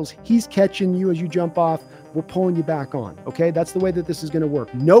his ankles. He's catching you as you jump off. We're pulling you back on. Okay. That's the way that this is going to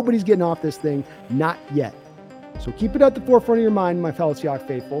work. Nobody's getting off this thing. Not yet. So keep it at the forefront of your mind, my fellow Seahawks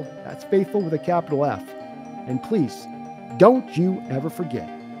faithful. That's faithful with a capital F. And please, don't you ever forget,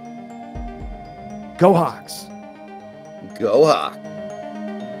 Go Hawks. Go Hawks.